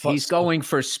God, that's fun. He's going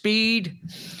for speed.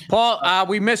 Paul,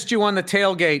 we missed you on the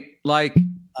tailgate. Like,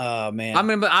 oh man, I'm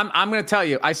gonna tell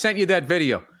you. I sent you that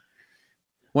video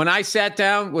when I sat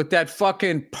down with that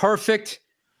fucking perfect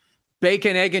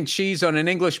bacon, egg, and cheese on an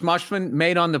English muffin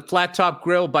made on the flat top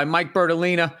grill by Mike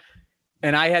Bertolina.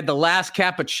 And I had the last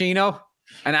cappuccino.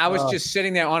 And I was just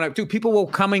sitting there on it. Dude, people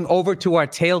were coming over to our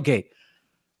tailgate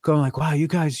going like, wow, you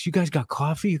guys got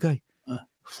coffee? You got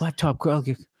flat top grill?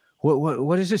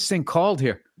 What is this thing called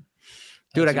here?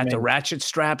 Dude, I got the ratchet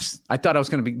straps. I thought I was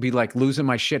going to be like losing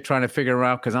my shit trying to figure it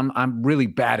out because I'm really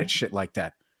bad at shit like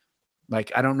that.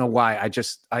 Like, I don't know why.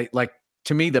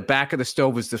 To me, the back of the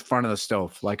stove is the front of the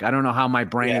stove. Like, I don't know how my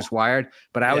brain is wired,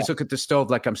 but I always look at the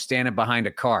stove like I'm standing behind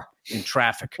a car in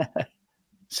traffic.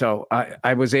 So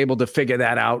I was able to figure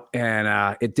that out,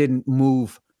 and it didn't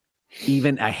move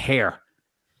even a hair.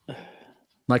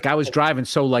 Like, I was driving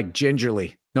so, like,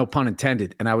 gingerly. No pun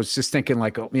intended. And I was just thinking,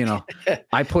 like,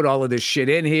 I put all of this shit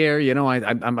in here.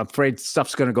 I'm afraid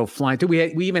stuff's going to go flying.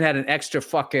 We even had an extra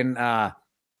fucking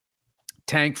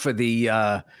tank for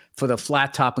the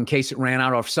flat top in case it ran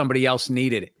out or if somebody else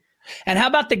needed it. And how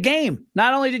about the game?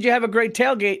 Not only did you have a great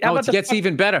tailgate, it gets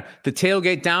even better. The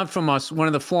tailgate down from us, one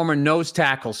of the former nose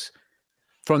tackles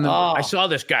from the. I saw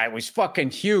this guy. It was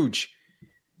fucking huge,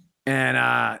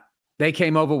 and they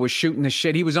came over, was shooting the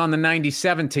shit. He was on the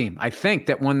 '97 team, I think,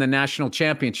 that won the national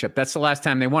championship. That's the last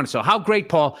time they won it. So how great,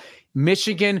 Paul?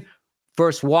 Michigan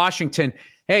versus Washington.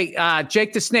 Hey,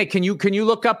 Jake the Snake, can you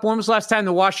look up when was the last time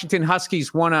the Washington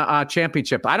Huskies won a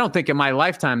championship? I don't think in my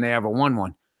lifetime they ever won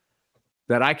one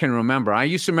that I can remember. I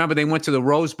used to remember they went to the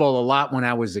Rose Bowl a lot when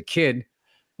I was a kid.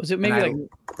 Was it maybe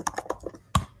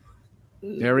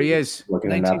there he is.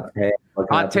 Looking it up. Hey,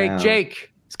 Hot take,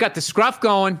 Jake. He's got the scruff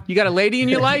going. You got a lady in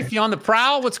your life? You on the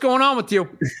prowl? What's going on with you?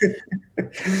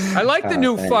 I like the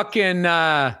new fucking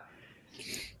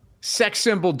sex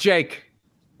symbol, Jake.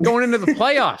 Going into the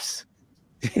playoffs.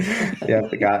 Yeah,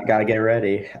 gotta get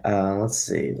ready. Let's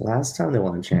see. Last time they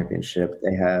won a championship,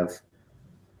 they have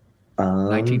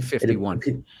 1951.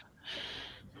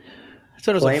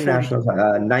 So it was Flame Nationals,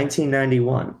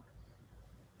 1991.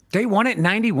 They won it in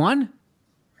 91?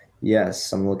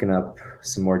 Yes, I'm looking up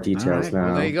some more details now.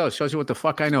 Well, there you go. Shows you what the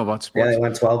fuck I know about sports. Yeah, they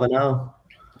went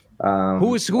 12-0.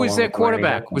 Who is their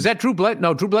quarterback? Was that Drew Bledsoe?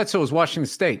 No, Drew Bledsoe was Washington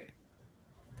State.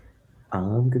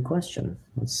 Good question.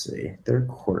 Let's see. Their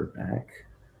quarterback.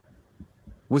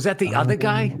 Was that the other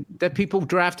guy that people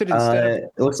drafted instead of?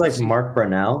 It looks like Mark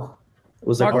Brunell.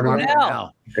 Was that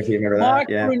Brunell? If you remember Mark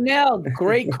that, yeah. Brunell,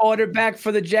 great quarterback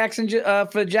for the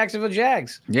Jacksonville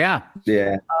Jags. Yeah.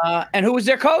 Yeah. And who was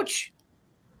their coach?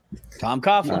 Tom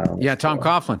Coughlin. Yeah, Tom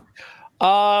Coughlin.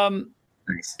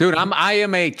 Nice. Dude, I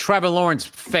am a Trevor Lawrence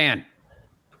fan.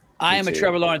 I am a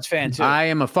Trevor Lawrence fan too. I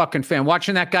am a fucking fan.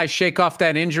 Watching that guy shake off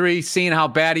that injury, seeing how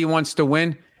bad he wants to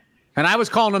win. And I was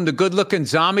calling him the good-looking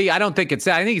zombie. I don't think it's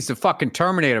that. I think he's the fucking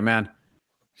Terminator, man.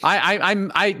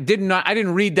 I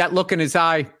didn't read that look in his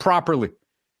eye properly.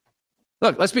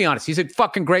 Look, let's be honest. He's a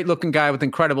fucking great-looking guy with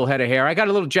incredible head of hair. I got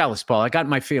a little jealous, Paul. I got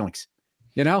my feelings.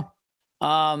 You know?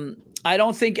 I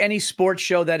don't think any sports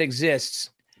show that exists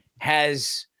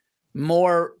has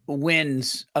more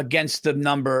wins against the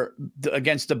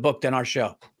book than our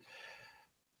show.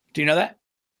 Do you know that?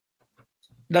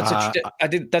 Unless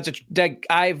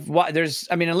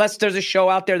there's a show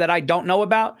out there that I don't know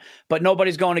about, but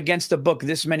nobody's going against the book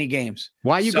this many games.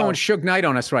 Why are you going Suge Knight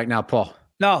on us right now, Paul?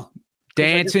 No.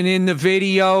 Dancing in the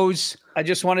videos. I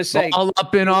just want to say. All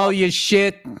up in all your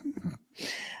shit.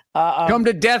 Come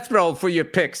to death row for your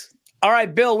picks. All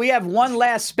right, Bill, we have one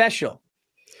last special,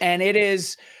 and it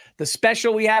is the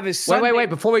special we have is Sunday. Wait.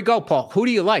 Before we go, Paul, who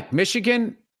do you like,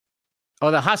 Michigan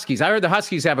or the Huskies? I heard the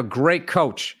Huskies have a great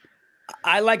coach.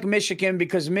 I like Michigan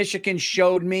because Michigan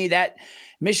showed me during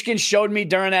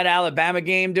that Alabama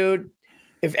game, dude.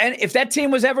 If that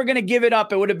team was ever going to give it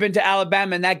up, it would have been to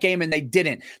Alabama in that game, and they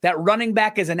didn't. That running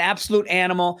back is an absolute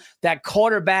animal. That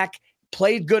quarterback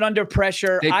played good under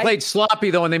pressure. They played sloppy,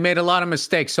 though, and they made a lot of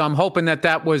mistakes. So I'm hoping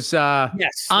that was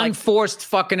unforced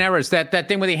fucking errors. That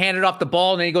thing where they handed off the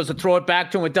ball, and then he goes to throw it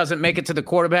back to him. It doesn't make it to the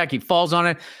quarterback. He falls on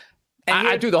it.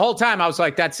 I do the whole time. I was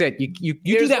like, that's it. You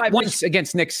do that once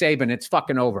against Nick Saban, it's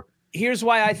fucking over. Here's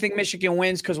why I think Michigan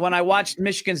wins, because when I watched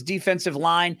Michigan's defensive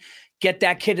line get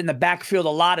that kid in the backfield a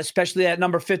lot, especially at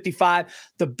number 55,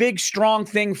 the big strong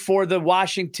thing for the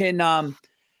Washington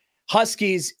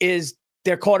Huskies is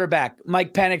their quarterback,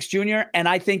 Mike Penix Jr. And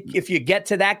I think if you get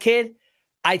to that kid,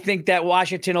 I think that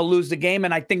Washington will lose the game,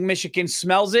 and I think Michigan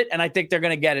smells it, and I think they're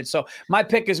going to get it. So my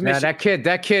pick is Michigan. Yeah,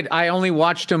 that kid, I only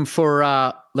watched him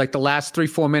for like the last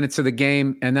 3-4 minutes of the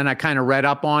game, and then I kind of read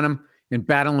up on him and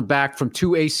battling back from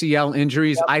 2 ACL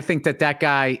injuries. Yep. I think that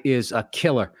guy is a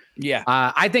killer. Yeah.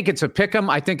 I think it's a pick 'em.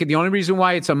 I think the only reason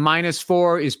why it's a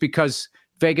 -4 is because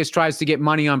Vegas tries to get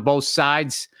money on both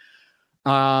sides.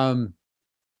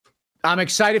 I'm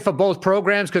excited for both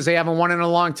programs because they haven't won in a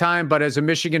long time. But as a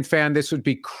Michigan fan, this would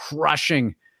be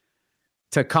crushing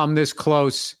to come this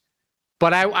close.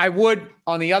 But I would,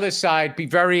 on the other side, be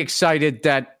very excited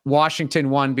that Washington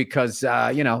won because,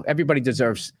 everybody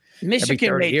deserves Michigan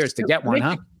every 30 years to get one,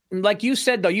 huh? Like you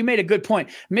said, though, you made a good point.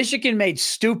 Michigan made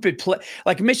stupid play.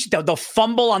 Like Michigan, the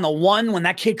fumble on the one when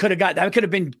that kid could have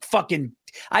been fucking.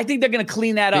 I think they're going to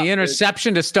clean that up. The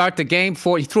interception to start the game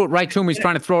he threw it right to him. He's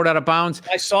trying to throw it out of bounds.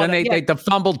 I saw then that. The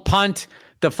fumbled punt.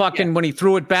 The fucking when he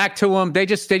threw it back to him, they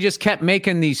just kept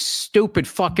making these stupid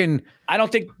fucking. I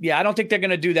don't think they're going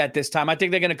to do that this time. I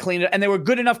think they're going to clean it. And they were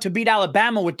good enough to beat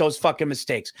Alabama with those fucking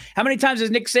mistakes. How many times has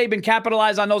Nick Saban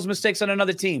capitalized on those mistakes on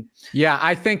another team? Yeah,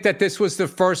 I think that this was the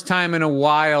first time in a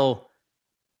while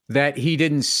that he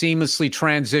didn't seamlessly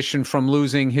transition from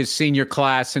losing his senior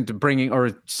class into bringing,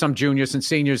 or some juniors and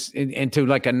seniors into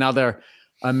like another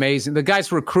amazing. The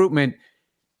guy's recruitment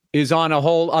is on a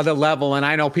whole other level. And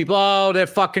I know people, oh, they're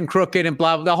fucking crooked and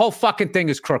blah, blah. The whole fucking thing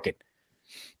is crooked.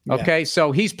 Okay. Yeah.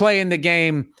 So he's playing the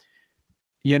game,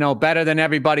 better than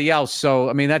everybody else. So,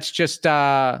 I mean, that's just,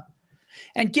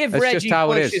 and give Reggie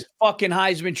Bush his fucking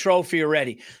Heisman Trophy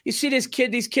already. You see this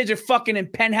kid, these kids are fucking in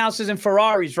penthouses and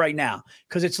Ferraris right now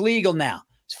because it's legal now.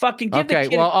 It's fucking give the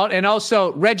kid. Well, and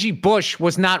also Reggie Bush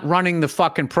was not running the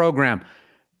fucking program,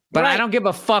 but right. I don't give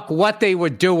a fuck what they were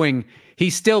doing. He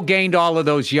still gained all of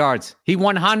those yards. He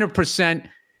 100%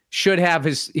 should have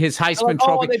his Heisman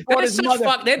Trophy.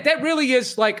 That really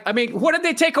is like, I mean, what did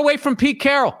they take away from Pete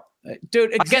Carroll?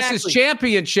 Dude, exactly. I guess his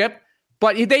championship.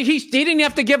 But he didn't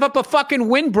have to give up a fucking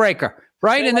windbreaker,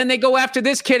 right? And then they go after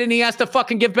this kid, and he has to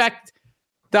fucking give back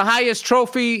the highest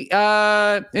trophy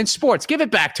in sports. Give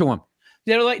it back to him.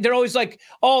 They're always like,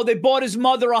 oh, they bought his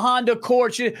mother a Honda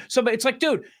Accord. So it's like,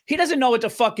 dude, he doesn't know what the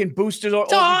fucking boosters are.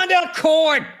 It's a Honda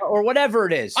Accord or whatever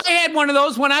it is. I had one of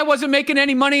those when I wasn't making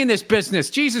any money in this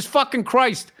business. Jesus fucking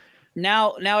Christ!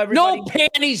 Now everybody. No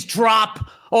panties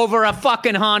drop over a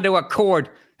fucking Honda Accord.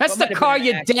 That's the car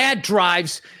your dad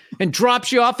drives and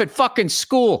drops you off at fucking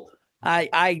school.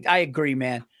 I agree,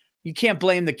 man. You can't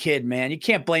blame the kid, man. You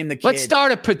can't blame the kid. Let's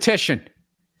start a petition.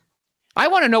 I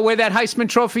want to know where that Heisman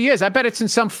Trophy is. I bet it's in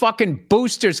some fucking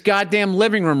booster's goddamn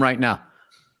living room right now.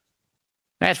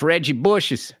 That's Reggie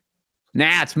Bush's.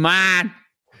 Nah, it's mine.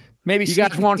 Maybe you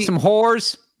guys want some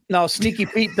whores? No, Sneaky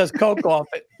Pete does coke off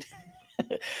it.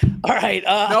 All right.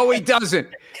 No, he doesn't.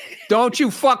 Don't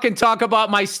you fucking talk about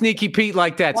my Sneaky Pete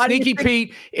like that. Sneaky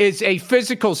Pete is a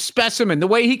physical specimen. The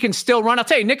way he can still run. I'll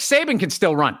tell you, Nick Saban can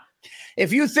still run.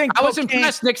 If you think I was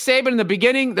impressed, Nick Saban in the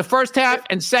beginning, the first half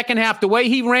and second half, the way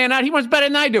he ran out, he runs better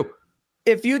than I do.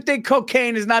 If you think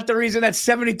cocaine is not the reason that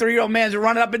 73-year-old man's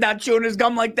running up and down chewing his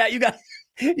gum like that, you got.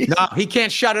 No, he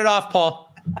can't shut it off,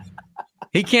 Paul.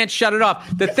 He can't shut it off.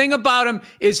 The thing about him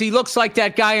is he looks like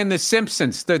that guy in The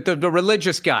Simpsons, the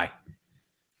religious guy.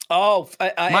 Oh,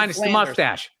 minus the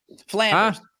mustache.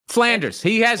 Flanders. Huh? Flanders.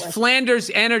 He has Flanders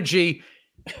energy,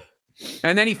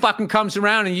 and then he fucking comes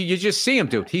around, and you just see him,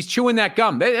 dude. He's chewing that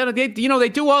gum. They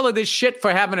do all of this shit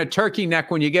for having a turkey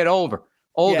neck when you get older.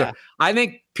 Yeah. I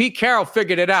think Pete Carroll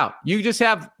figured it out. You just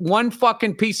have one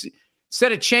fucking piece.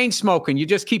 Instead of chain smoking, you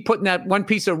just keep putting that one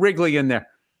piece of Wrigley in there.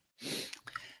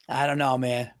 I don't know,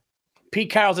 man. Pete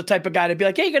Carroll's the type of guy to be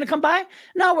like, hey, you going to come by?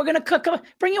 No, we're going to cook.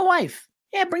 Bring your wife.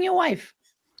 Yeah, bring your wife.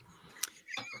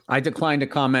 I decline to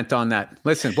comment on that.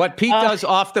 Listen, what Pete does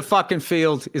off the fucking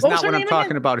field is not what I'm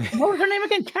talking about. What was her name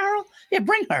again? Carol? Yeah,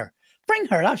 bring her. Bring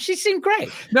her. Oh, she seemed great.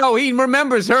 No, he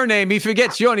remembers her name. He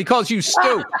forgets you, and he calls you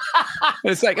Stu.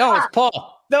 It's like, oh, it's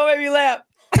Paul. Don't make me laugh.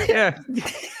 Yeah.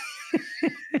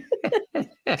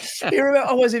 You remember?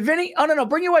 Oh, was it Vinny? Oh, no.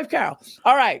 Bring your wife, Carol.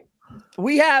 All right.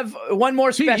 We have one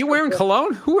more special. You wearing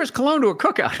cologne? Who wears cologne to a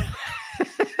cookout?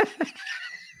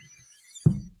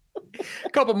 A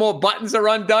couple more buttons are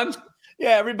undone.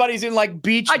 Yeah, everybody's in like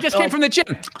beach. I just came from the gym.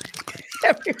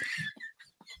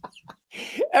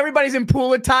 Everybody's in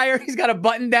pool attire. He's got a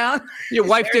button down. Your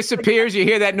wife disappears. You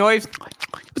hear that noise.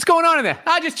 What's going on in there?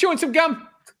 Just chewing some gum.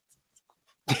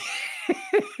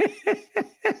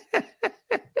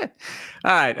 All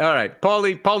right.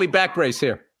 Paulie back brace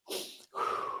here.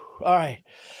 All right.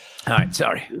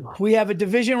 Sorry. We have a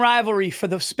division rivalry for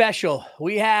the special.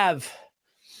 We have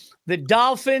the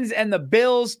Dolphins and the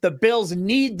Bills. The Bills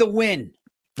need the win.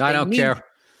 I don't care.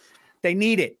 They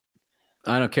need it.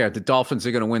 I don't care. The Dolphins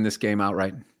are going to win this game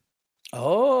outright.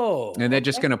 Oh. And they're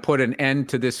just going to put an end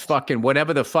to this fucking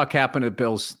whatever the fuck happened to the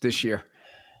Bills this year.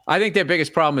 I think their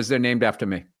biggest problem is they're named after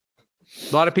me.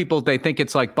 A lot of people, they think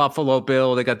it's like Buffalo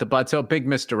Bill. They got the butts. So big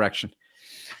misdirection.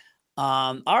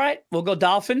 All right. We'll go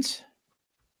Dolphins.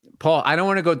 Paul, I don't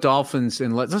want to go Dolphins.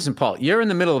 And listen, Paul, you're in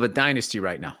the middle of a dynasty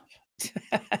right now.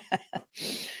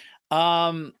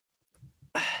 I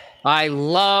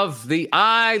love the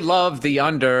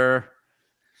under.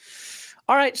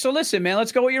 All right, so listen, man,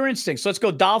 let's go with your instincts. Let's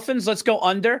go Dolphins, let's go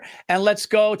under, and let's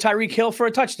go Tyreek Hill for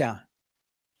a touchdown.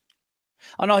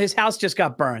 Oh, no, his house just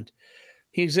got burned.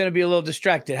 He's going to be a little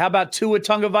distracted. How about Tua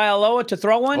Tagovailoa to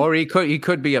throw one? Or he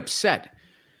could be upset.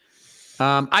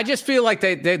 I just feel like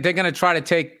they're going to try to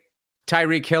take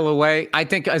Tyreek Hill away. I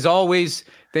think, as always,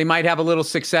 They might have a little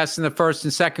success in the first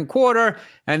and second quarter,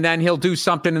 and then he'll do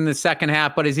something in the second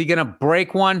half. But is he going to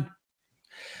break one?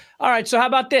 All right, so how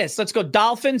about this? Let's go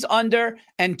Dolphins under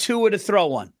and Tua to throw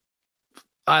one.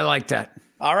 I like that.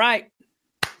 All right.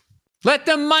 Let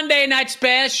the Monday Night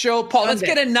Special, Paul. Let's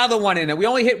get another one in there. We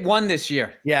only hit one this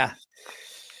year. Yeah.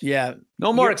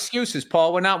 No more excuses,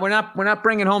 Paul. We're not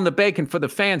bringing home the bacon for the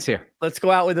fans here. Let's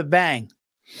go out with a bang.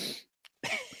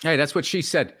 Hey, that's what she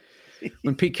said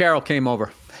when Pete Carroll came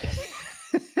over.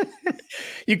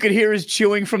 You could hear his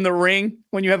chewing from the ring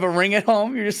when you have a ring at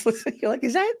home. You're just listening. You're like,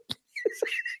 is that?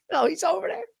 No, he's over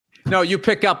there. No, you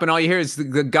pick up and all you hear is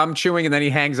the gum chewing, and then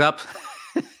he hangs up.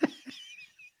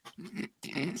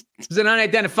 It's an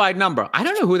unidentified number. I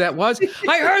don't know who that was.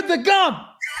 I heard the gum.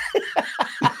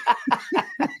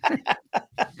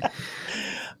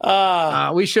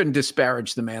 We shouldn't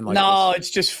disparage the man like this. No, it's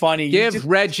just funny. Give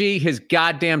Reggie his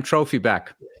goddamn trophy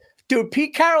back. Dude,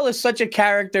 Pete Carroll is such a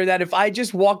character that if I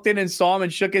just walked in and saw him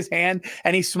and shook his hand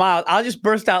and he smiled, I'll just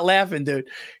burst out laughing, dude.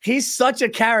 He's such a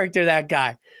character, that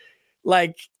guy.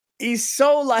 Like, he's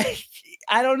so like,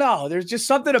 I don't know. There's just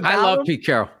something about him. I love Pete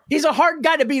Carroll. He's a hard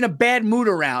guy to be in a bad mood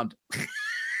around.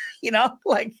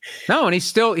 Like. No, and he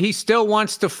still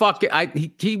wants to fuck it.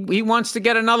 He wants to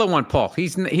get another one, Paul.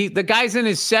 The guy's in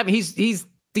his 70s. He's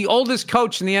the oldest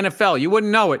coach in the NFL. You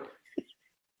wouldn't know it.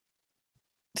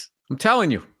 I'm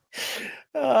telling you.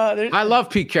 I love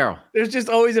Pete Carroll. There's just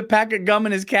always a pack of gum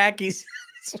in his khakis.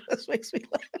 That's what makes me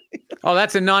laugh. Oh,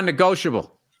 that's a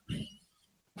non-negotiable.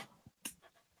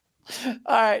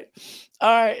 All right,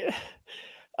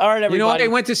 everybody. You know what? They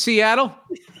went to Seattle.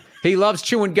 He loves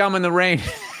chewing gum in the rain.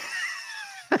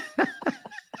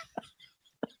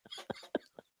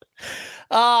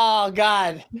 Oh,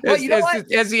 God. Well, you know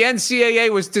what? As the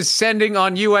NCAA was descending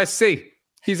on USC,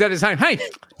 he's at his home. Hey,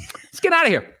 let's get out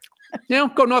of here.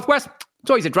 Go Northwest. It's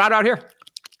always a drought out here.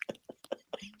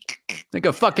 Like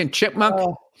a fucking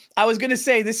chipmunk. I was going to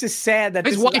say, this is sad that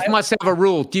his wife must have a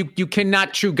rule. You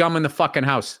cannot chew gum in the fucking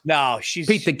house. No,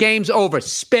 Pete, the game's over.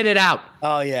 Spit it out.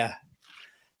 Oh, yeah.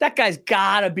 That guy's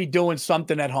got to be doing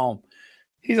something at home.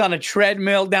 He's on a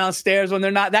treadmill downstairs when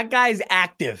they're not. That guy's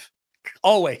active.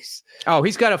 Always. Oh,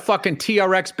 he's got a fucking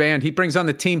TRX band. He brings on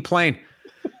the team plane.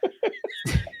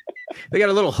 They got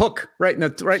a little hook right in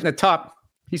the top.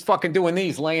 He's fucking doing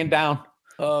these, laying down,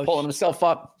 pulling himself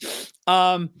up.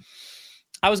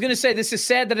 I was going to say, this is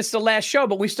sad that it's the last show,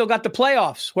 but we still got the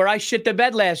playoffs where I shit the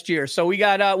bed last year. So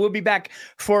we'll be back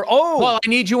for, Well, I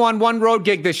need you on one road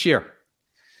gig this year.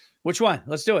 Which one?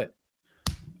 Let's do it.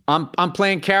 I'm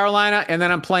playing Carolina, and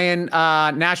then I'm playing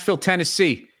Nashville,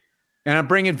 Tennessee. And I'm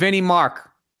bringing Vinny Mark.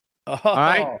 Oh. All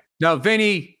right. No,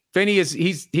 Vinny is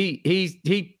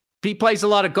he plays a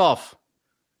lot of golf.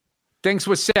 Things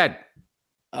were said.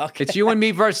 Okay. It's you and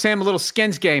me versus him. A little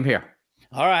skins game here.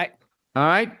 All right.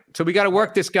 So we got to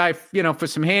work this guy, for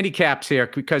some handicaps here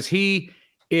because he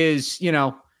is,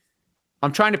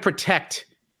 I'm trying to protect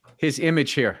his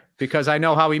image here because I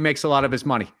know how he makes a lot of his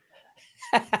money.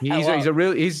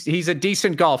 He's a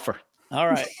decent golfer. All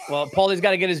right. Well, Paulie's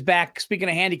got to get his back. Speaking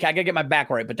of handicap, I got to get my back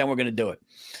right, but then we're going to do it.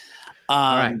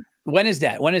 All right. When is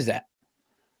that?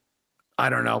 I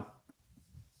don't know.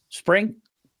 Spring?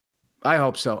 I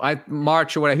hope so.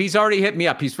 March or whatever. He's already hit me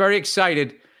up. He's very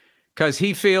excited because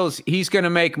he feels he's going to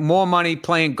make more money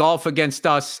playing golf against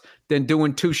us than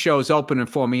doing 2 shows opening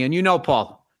for me. And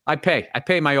Paul, I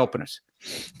pay my openers.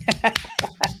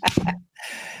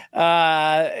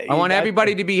 I want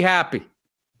everybody to be happy.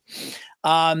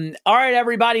 All right,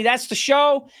 everybody, that's the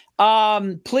show.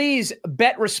 Please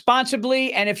bet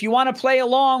responsibly. And if you want to play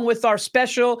along with our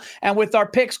special and with our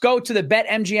picks, go to the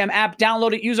BetMGM app,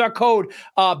 download it, use our code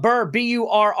BURR,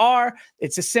 BURR.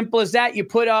 It's as simple as that. You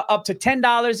put up to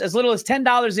 $10, as little as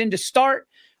 $10 in to start.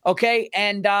 Okay.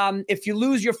 And if you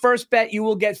lose your first bet, you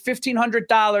will get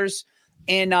 $1,500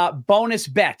 in bonus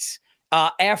bets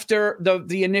after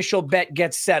the initial bet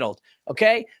gets settled.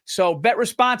 Okay, so bet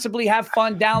responsibly, have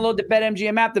fun, download the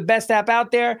BetMGM app, the best app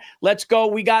out there. Let's go.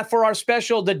 We got for our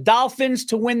special the Dolphins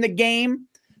to win the game,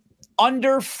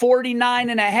 under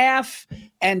 49.5,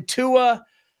 and Tua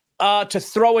to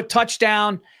throw a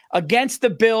touchdown against the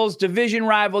Bills, division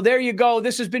rival. There you go.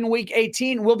 This has been week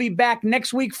 18. We'll be back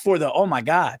next week for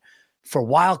for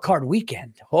Wild Card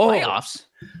Weekend. Playoffs.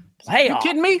 You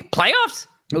kidding me? Playoffs?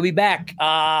 We'll be back.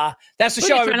 That's the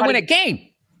show. Trying to win a game.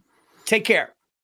 Take care.